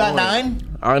fucking You going? got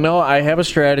 9? I know. I have a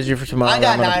strategy for tomorrow. I that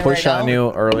got I'm gonna 9 push right on now.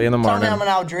 you early in the Tell me morning. I'm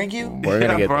gonna outdrink you. We're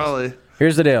gonna Yeah, get probably. this.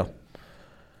 Here's the deal.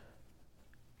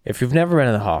 If you've never been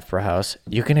to the Hofbrauhaus,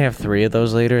 you can have 3 of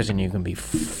those liters and you can be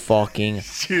fucking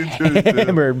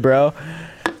hammered, bro.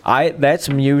 That's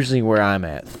usually where I'm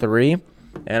at. 3,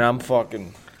 and I'm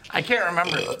fucking. I can't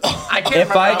remember. I can't If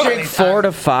remember I how drink many 4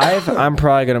 times- to 5, I'm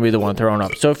probably gonna be the one throwing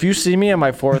up. So if you see me on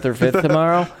my 4th or 5th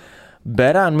tomorrow,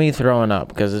 bet on me throwing up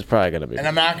because it's probably gonna be. And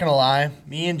I'm not gonna lie,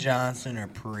 me and Johnson are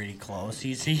pretty close.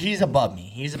 He's above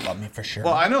me. He's above me for sure.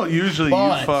 Well, I know usually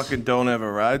But- you fucking don't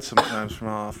ever ride sometimes from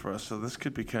off for us, so this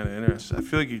could be kind of interesting. I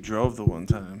feel like you drove the one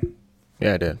time.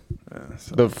 Yeah, I did. Yeah,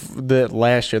 so. The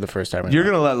last year, the first time. You're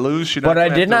gonna let loose. You're But not I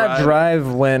gonna did have to not ride.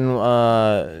 drive when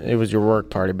it was your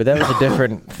work party. But that was a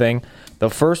different thing.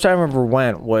 The first time I ever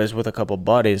went was with a couple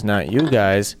buddies, not you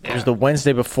guys. It was the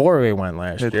Wednesday before we went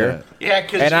last Hit year. that. Yeah,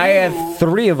 because And I had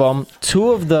 3 of them.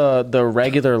 2 of the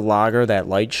regular lager, that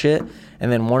light shit,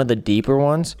 and then one of the deeper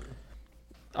ones.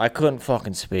 I couldn't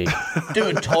fucking speak.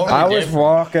 Dude, totally I was different.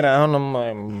 walking out and I'm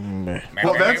like, meh.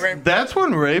 Well, that's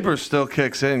when Raber still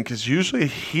kicks in because usually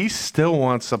he still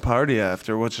wants to party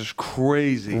after, which is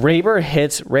crazy. Raber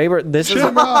hits. Raber, this is.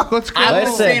 Shut up, let's go. I was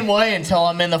the Listen. same way until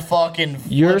I'm in the fucking.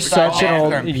 You're flip side such an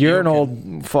old. bathroom You're an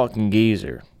puking. old fucking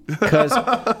geezer. Because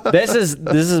this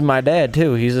is my dad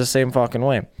too. He's the same fucking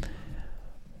way.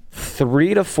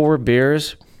 3 to 4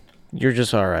 beers, you're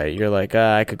just all right. You're like,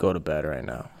 I could go to bed right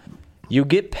now. You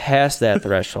get past that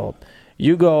threshold.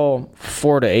 You go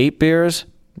 4 to 8 beers,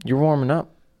 you're warming up.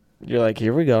 You're like,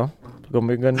 here we go. It's gonna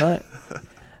be a good night.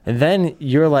 And then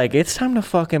you're like, it's time to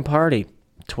fucking party.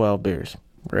 12 beers.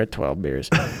 We're at 12 beers.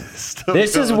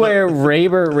 This is where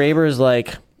Raber's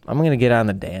like, I'm going to get on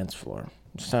the dance floor.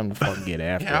 It's time to fucking get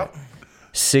after Yep. it.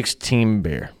 16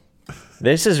 beer.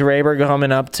 This is Raber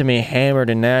coming up to me hammered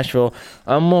in Nashville.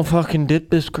 I'm going to fucking dip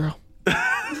this girl.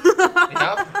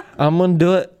 I'm going to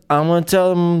do it. I'm going to tell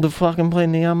them to fucking play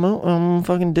Neon Moon. I'm going to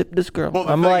fucking dip this girl. Well,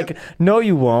 the I'm thing like, no,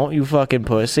 you won't, you fucking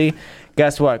pussy.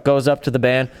 Guess what? Goes up to the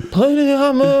band. Play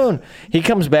Neon Moon. He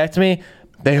comes back to me.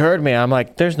 They heard me. I'm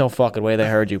like, there's no fucking way they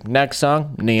heard you. Next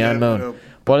song, Neon Moon.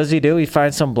 What does he do? He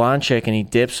finds some blonde chick and he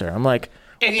dips her. I'm like,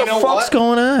 And what you the know fuck's what?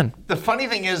 going on? The funny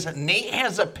thing is, Nate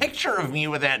has a picture of me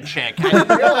with that chick. I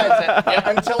didn't realize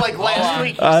it until like last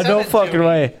week. He sent No it to fucking me.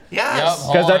 way. Yes.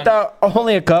 Yep. Because I on. thought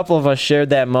only a couple of us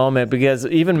shared that moment because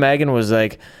even Megan was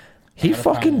like, he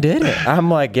fucking did it.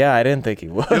 I'm like, yeah, I didn't think he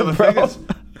would, The bro. thing is,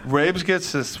 Rabes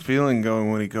gets this feeling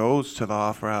going when he goes to the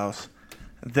Opera House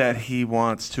that he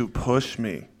wants to push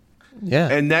me. Yeah.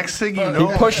 And next thing you know,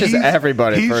 he pushes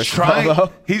everybody first of all,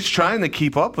 though. He's trying to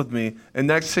keep up with me, and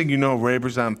next thing you know,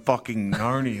 Raber's on fucking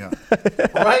Narnia.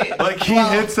 Right. Like he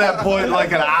hits that point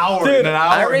like an hour. Dude, in an hour,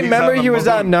 I remember he was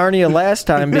on Narnia last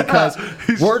time because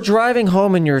we're driving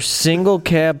home in your single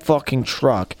cab fucking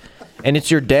truck, and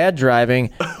it's your dad driving,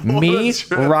 me,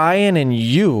 Ryan, and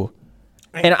you.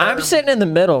 And I'm sitting in the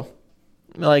middle.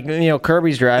 Like,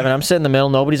 Kirby's driving. I'm sitting in the middle.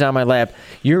 Nobody's on my lap.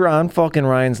 You're on fucking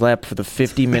Ryan's lap for the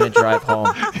 50-minute drive home.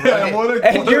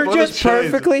 And you're just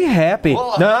perfectly happy.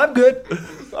 No, I'm good.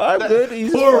 I'm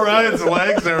good. Poor Ryan's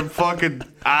legs are fucking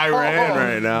Iran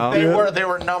right now. They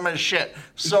were numb as shit.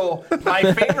 So my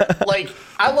favorite,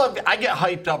 I get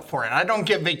hyped up for it. I don't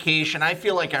get vacation. I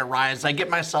feel like I rise. I get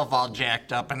myself all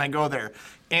jacked up, and I go there.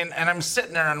 And I'm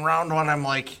sitting there on round one. I'm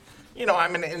like,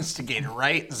 I'm an instigator,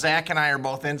 right? Zach and I are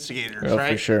both instigators,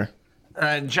 right? For sure.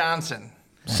 Johnson.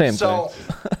 Same thing.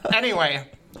 Anyway,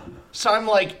 so I'm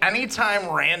like, anytime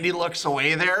Randy looks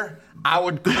away there, I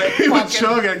would quit. He would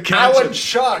chug and catch I would him.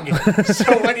 chug.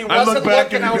 So when he wasn't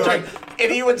looking, I was like,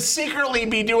 and he would secretly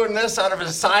be doing this out of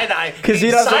his side eye. Because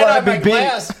he doesn't want to be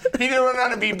beat. He didn't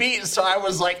want to be beat, so I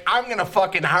was like, I'm going to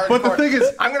fucking hardcore. But the thing is,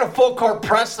 I'm going to full court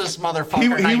press this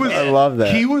motherfucker. I love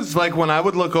that. He was like, when I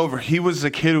would look over, he was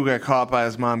the kid who got caught by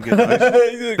his mom getting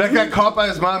that got caught by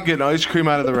his mom getting ice cream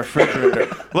out of the refrigerator.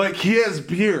 Like, he has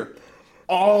beer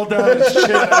all down his chin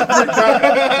every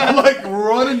time. Like,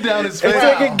 running down his face. It's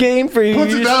like a game for you.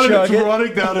 Puts You it just down and chug it's it.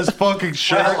 running down his fucking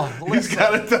shirt. He's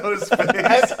got it down his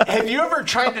face. Have you ever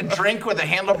tried to drink with a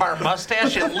handlebar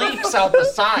mustache? It leaks out the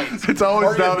sides. It's always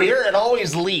or your down. beer, it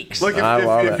always leaks. Like, if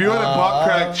you had a butt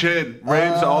crack chin,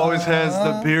 Raves always has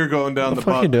the beer going down the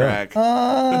butt crack.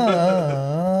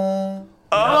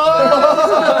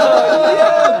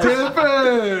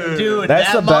 Dude,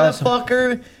 That's that the best.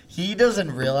 motherfucker, he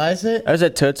doesn't realize it. I was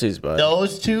at Tootsie's, bud.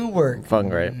 Those two were Fucking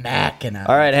great. macking on.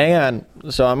 All right, hang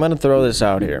on. So I'm going to throw this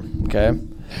out here, okay?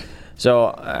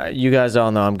 So you guys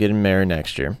all know I'm getting married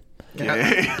next year.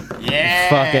 Yeah.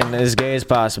 Fucking as gay as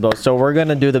possible. So we're going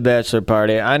to do the bachelor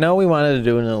party. I know we wanted to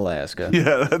do it in Alaska.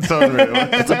 Yeah, that's unreal.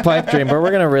 It's a pipe dream, but we're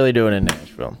going to really do it in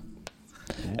Nashville.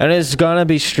 And it's going to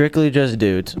be strictly just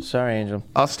dudes. Sorry, Angel.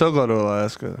 I'll still go to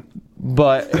Alaska.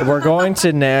 But we're going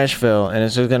to Nashville, and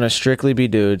it's just going to strictly be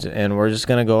dudes, and we're just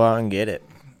going to go out and get it.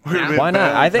 Why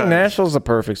not? I think Nashville's the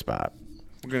perfect spot.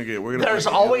 There's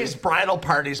always bridal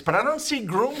parties, but I don't see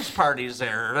groom's parties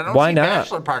there. I don't Why see not?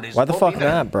 bachelor parties. Why the We'll fuck be there.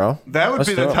 not, bro? That would Let's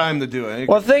be do the it. time to do it.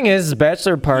 Well, the thing is,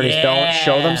 bachelor parties don't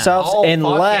show themselves Oh, fuck yeah,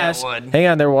 unless. it would. Hang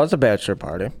on, there was a bachelor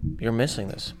party. You're missing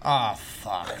this. Oh,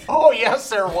 fuck. Oh, yes,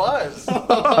 there was.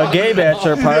 A gay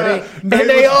bachelor party. Nate And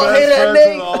they was all best hit at friends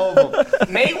Nate. with all of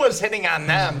them. Nate was hitting on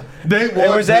them. Nate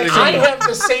was actually- I have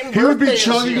the same He would be birthday as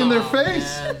chugging you. in their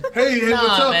face. Hey,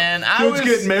 what's up? man, Dude's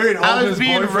getting married, I holding was his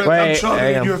being boyfriend. Wait, I'm chugging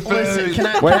hang in on. your Listen, face. can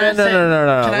I Wait, say- no.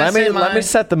 can I Let me say let me mine?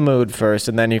 set the mood first,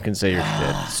 and then you can say your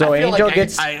shit. So I feel Angel like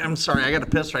gets. I'm sorry, I got to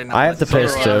piss right now. I have to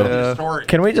piss Sorry, too. the story.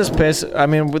 Can we just piss? I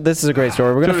mean, this is a great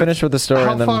story. We're gonna Dude, finish with the story,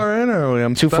 How and then far in are we?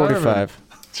 I'm 2:45.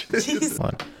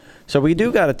 One. So we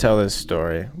do got to tell this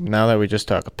story. Now that we just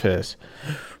talk a piss,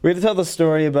 we have to tell the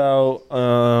story about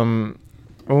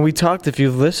when we talked. If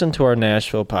you've listened to our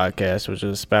Nashville podcast, which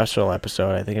is a special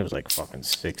episode, I think it was like fucking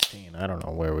 16. I don't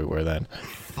know where we were then.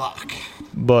 Fuck.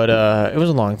 But it was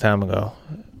a long time ago.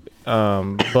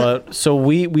 But so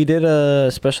we did a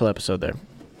special episode there.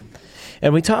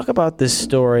 And we talk about this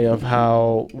story of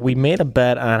how we made a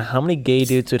bet on how many gay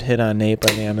dudes would hit on Nate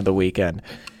by the end of the weekend.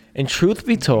 And truth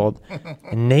be told,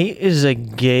 Nate is a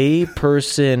gay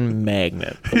person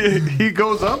magnet. He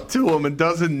goes up to them and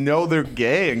doesn't know they're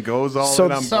gay and goes all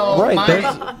in on right,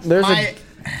 my- there's my-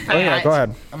 oh yeah, go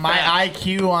ahead. My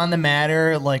IQ on the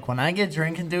matter, like when I get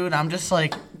drinking, dude, I'm just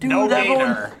like, dude, No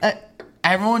everyone, gaydar.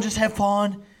 everyone just have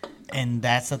fun. And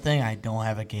that's the thing, I don't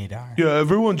have a gaydar. Yeah,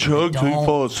 everyone chug till you Don't.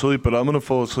 fall asleep, but I'm going to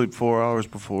fall asleep 4 hours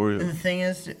before you. The thing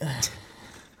is,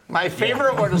 My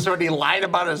favorite one is when he lied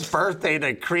about his birthday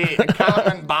to create a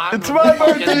common bond. It's my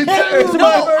birthday, too. It's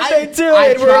my birthday too, I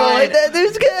and we're all like, tried. that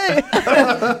dude's gay.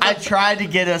 I tried to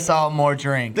get us all more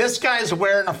drinks. This guy's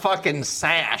wearing a fucking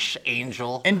sash,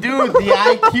 Angel. And dude, the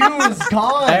IQ is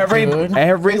gone. dude.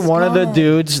 Every It's one of the gone.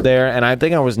 dudes there, and I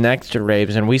think I was next to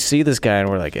Raves, and we see this guy, and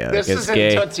we're like, yeah, that This guy's is in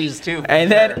gay. Tootsie's too. And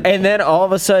then all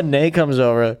of a sudden Nate comes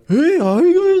over. Hey, how are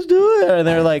you guys doing? And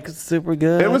they're like, super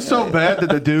good. It was so bad that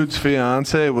the dude's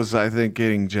fiance was, I think,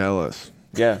 getting jealous.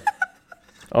 Yeah.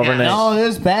 overnight. No, it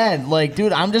was bad. Like,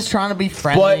 dude, I'm just trying to be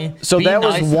friendly. But so be that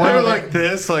was nice one. They're of the- like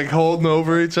this, like holding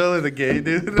over each other, the gay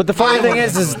dude. But the funny thing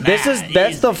is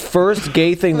that's the first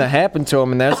gay thing that happened to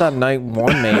him, and that's on night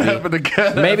 1, maybe. happened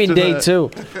again Maybe after day that.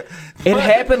 2. It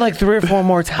happened like 3 or 4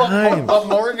 more But times.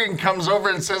 Morgan comes over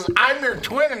and says, "I'm your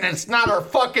twin, and it's not our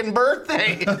fucking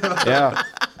birthday." Yeah.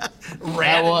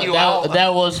 Ratted you out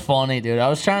that was funny, dude. I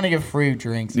was trying to get free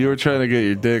drinks. You were trying to get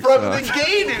your dick from sucked. the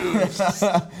gay dudes.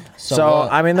 So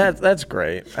I mean that's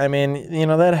great. I mean, you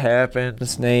know, that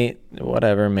happens, Nate.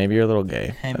 Whatever. Maybe you're a little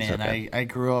gay. Hey, That's man, okay. I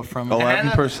grew up from...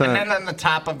 11%. And then on the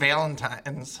top of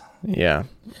Valentine's. Yeah.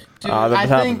 Dude, The I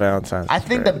top think, of Valentine's. I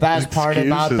think the best part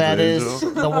about Excuses, that is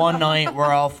Angel. the one night we're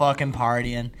all fucking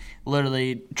partying,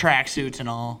 literally tracksuits and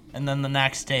all, and then the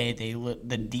next day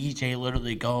the DJ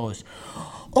literally goes,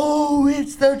 "Oh,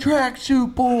 it's the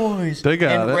tracksuit boys." They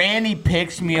got and it. Randy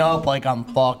picks me up like I'm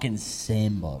fucking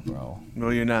Simba, bro. No,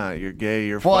 you're not. You're gay.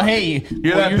 You're Well, fucking- hey,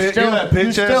 You're that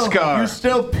bitch ass Scar. You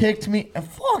still picked me.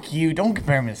 Fuck you! Don't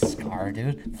compare me to Scar,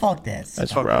 dude. Fuck that.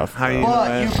 That's Fucking rough. hyena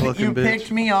But ass you looking bitch.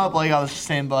 picked me up like I was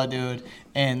Simba, dude,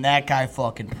 and that guy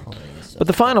fucking plays. But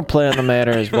the final play on the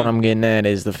matter is what I'm getting at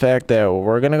is the fact that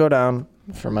we're gonna go down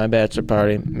for my bachelor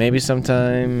party. Maybe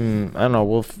sometime, I don't know.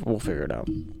 We'll figure it out.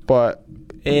 But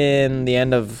in the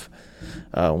end of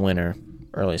winter,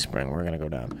 early spring, we're gonna go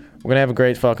down. We're gonna have a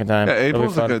great fucking time. Yeah, It'll be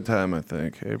April's a fun. good time, I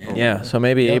think. April. Yeah, so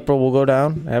maybe April we'll go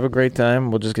down, have a great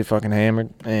time. We'll just get fucking hammered,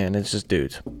 and it's just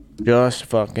dudes, just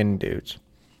fucking dudes.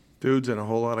 Dudes and a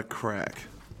whole lot of crack.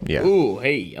 Yeah. Ooh,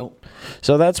 hey, yo.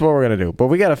 So that's what we're gonna do. But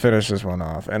we gotta finish this one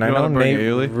off, and I You know wanna bring Nate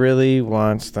Ailey? really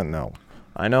wants to know.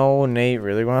 I know Nate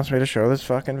really wants me to show this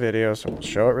fucking video, so we'll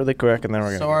show it really quick, and then we're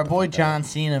gonna. So our boy John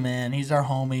Cena, man, he's our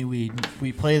homie.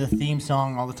 We play the theme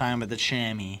song all the time at the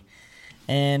Chamois,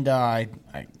 and I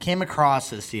came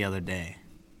across this the other day.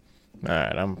 All right,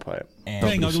 I'm gonna play it. And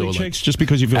Bang ugly chicks just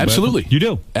because you feel Absolutely. bad. You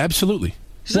do. Absolutely.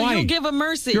 So Why? you'll give a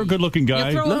mercy. You're a good-looking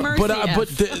guy. You throw a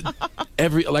mercy.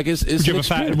 Every like it's Would you, an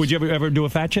experience. would you ever do a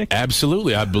fat chick?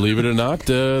 Absolutely. I believe it or not,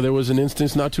 there was an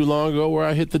instance not too long ago where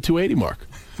I hit the 280 mark.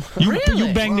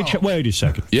 You banged the chick. Wait a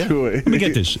second. Yeah. Let me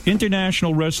get this.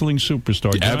 International wrestling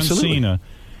superstar John Absolutely. Cena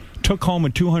took home a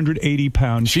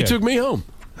 280-pound She chick. took me home.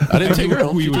 I didn't take her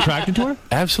home. Were you attracted to her?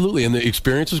 Absolutely, and the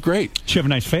experience was great. She have a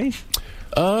nice face?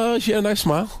 She had a nice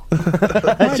smile.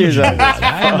 Why did you do that?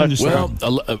 I don't understand.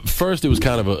 Well, first it was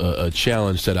kind of a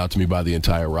challenge set out to me by the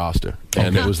entire roster,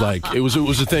 and it was like it was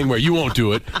a thing where you won't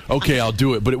do it. Okay, I'll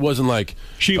do it, but it wasn't like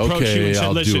She approached okay, you and said,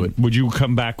 I'll do "Listen, it. would you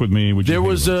come back with me?" Would you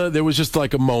There was just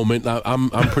like a moment. I'm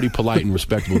pretty polite and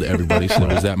respectable to everybody, so there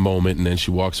was that moment, and then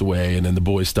she walks away, and then the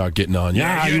boys start getting on.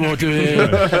 Yeah, you won't do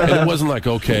it. And it wasn't like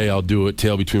okay, I'll do it.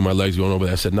 Tail between my legs, going over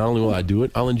there. I said, not only will I do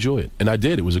it, I'll enjoy it, and I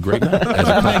did. It was a great night. As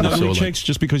a bang couple, ugly so, chicks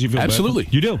just because you feel Absolutely.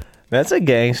 bad? You do. That's a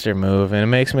gangster move, and it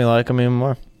makes me like him even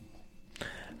more.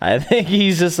 I think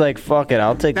he's just like, fuck it,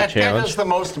 I'll take the That guy challenge. does the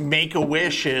most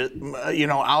make-a-wish,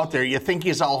 out there. You think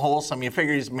he's all wholesome. You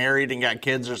figure he's married and got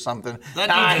kids or something.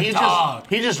 That dude's a dog.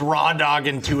 He's just raw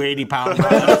dogging 280-pound.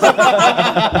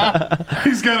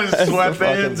 He's got his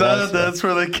sweatbands on. That's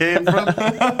where they came from.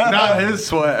 Not his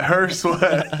sweat, her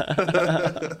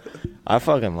sweat. I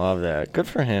fucking love that. Good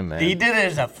for him, man. he did it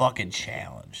as a fucking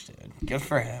challenge, dude. Good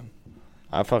for him.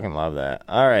 I fucking love that.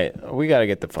 All right, we got to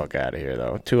get the fuck out of here,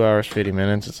 though. 2 hours, 50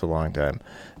 minutes. It's a long time.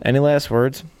 Any last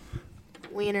words?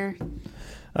 Wiener.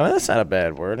 I mean, that's not a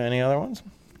bad word. Any other ones?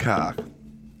 Cock.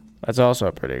 That's also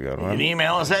a pretty good You one. can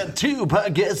email us at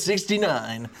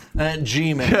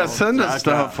 2podcast69@gmail.com. Yeah, send us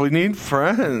stuff. We need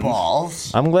friends.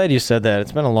 Balls. I'm glad you said that.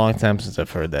 It's been a long time since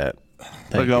I've heard that.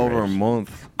 Thank Like you, over a Rich.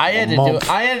 month. I had to do it.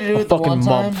 I had to do it the fucking one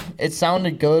time. month. It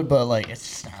sounded good, but like it's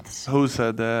just not the same. Who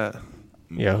said that?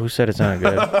 Yeah, who said it's not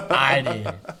good? I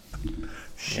did.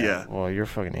 Yeah. Well, you're a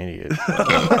fucking idiot.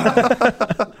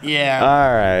 Yeah.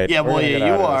 All right. Yeah, we're well, gonna yeah, get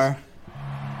you out of are. this.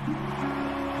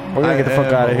 We're going to get the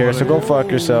fuck out of here, so go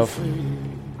fuck yourself.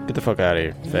 Get the fuck out of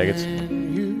here, faggots.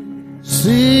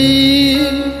 See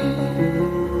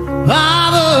by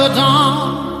the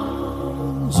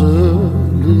dawn's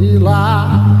early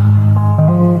light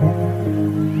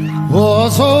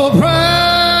was so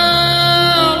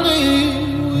proudly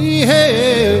we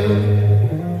hailed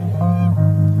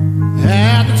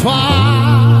at the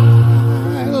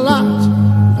twilight's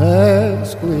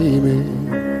last gleaming,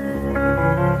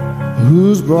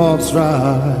 whose broad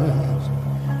stripes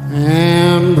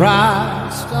and bright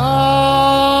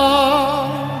stars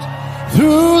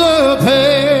through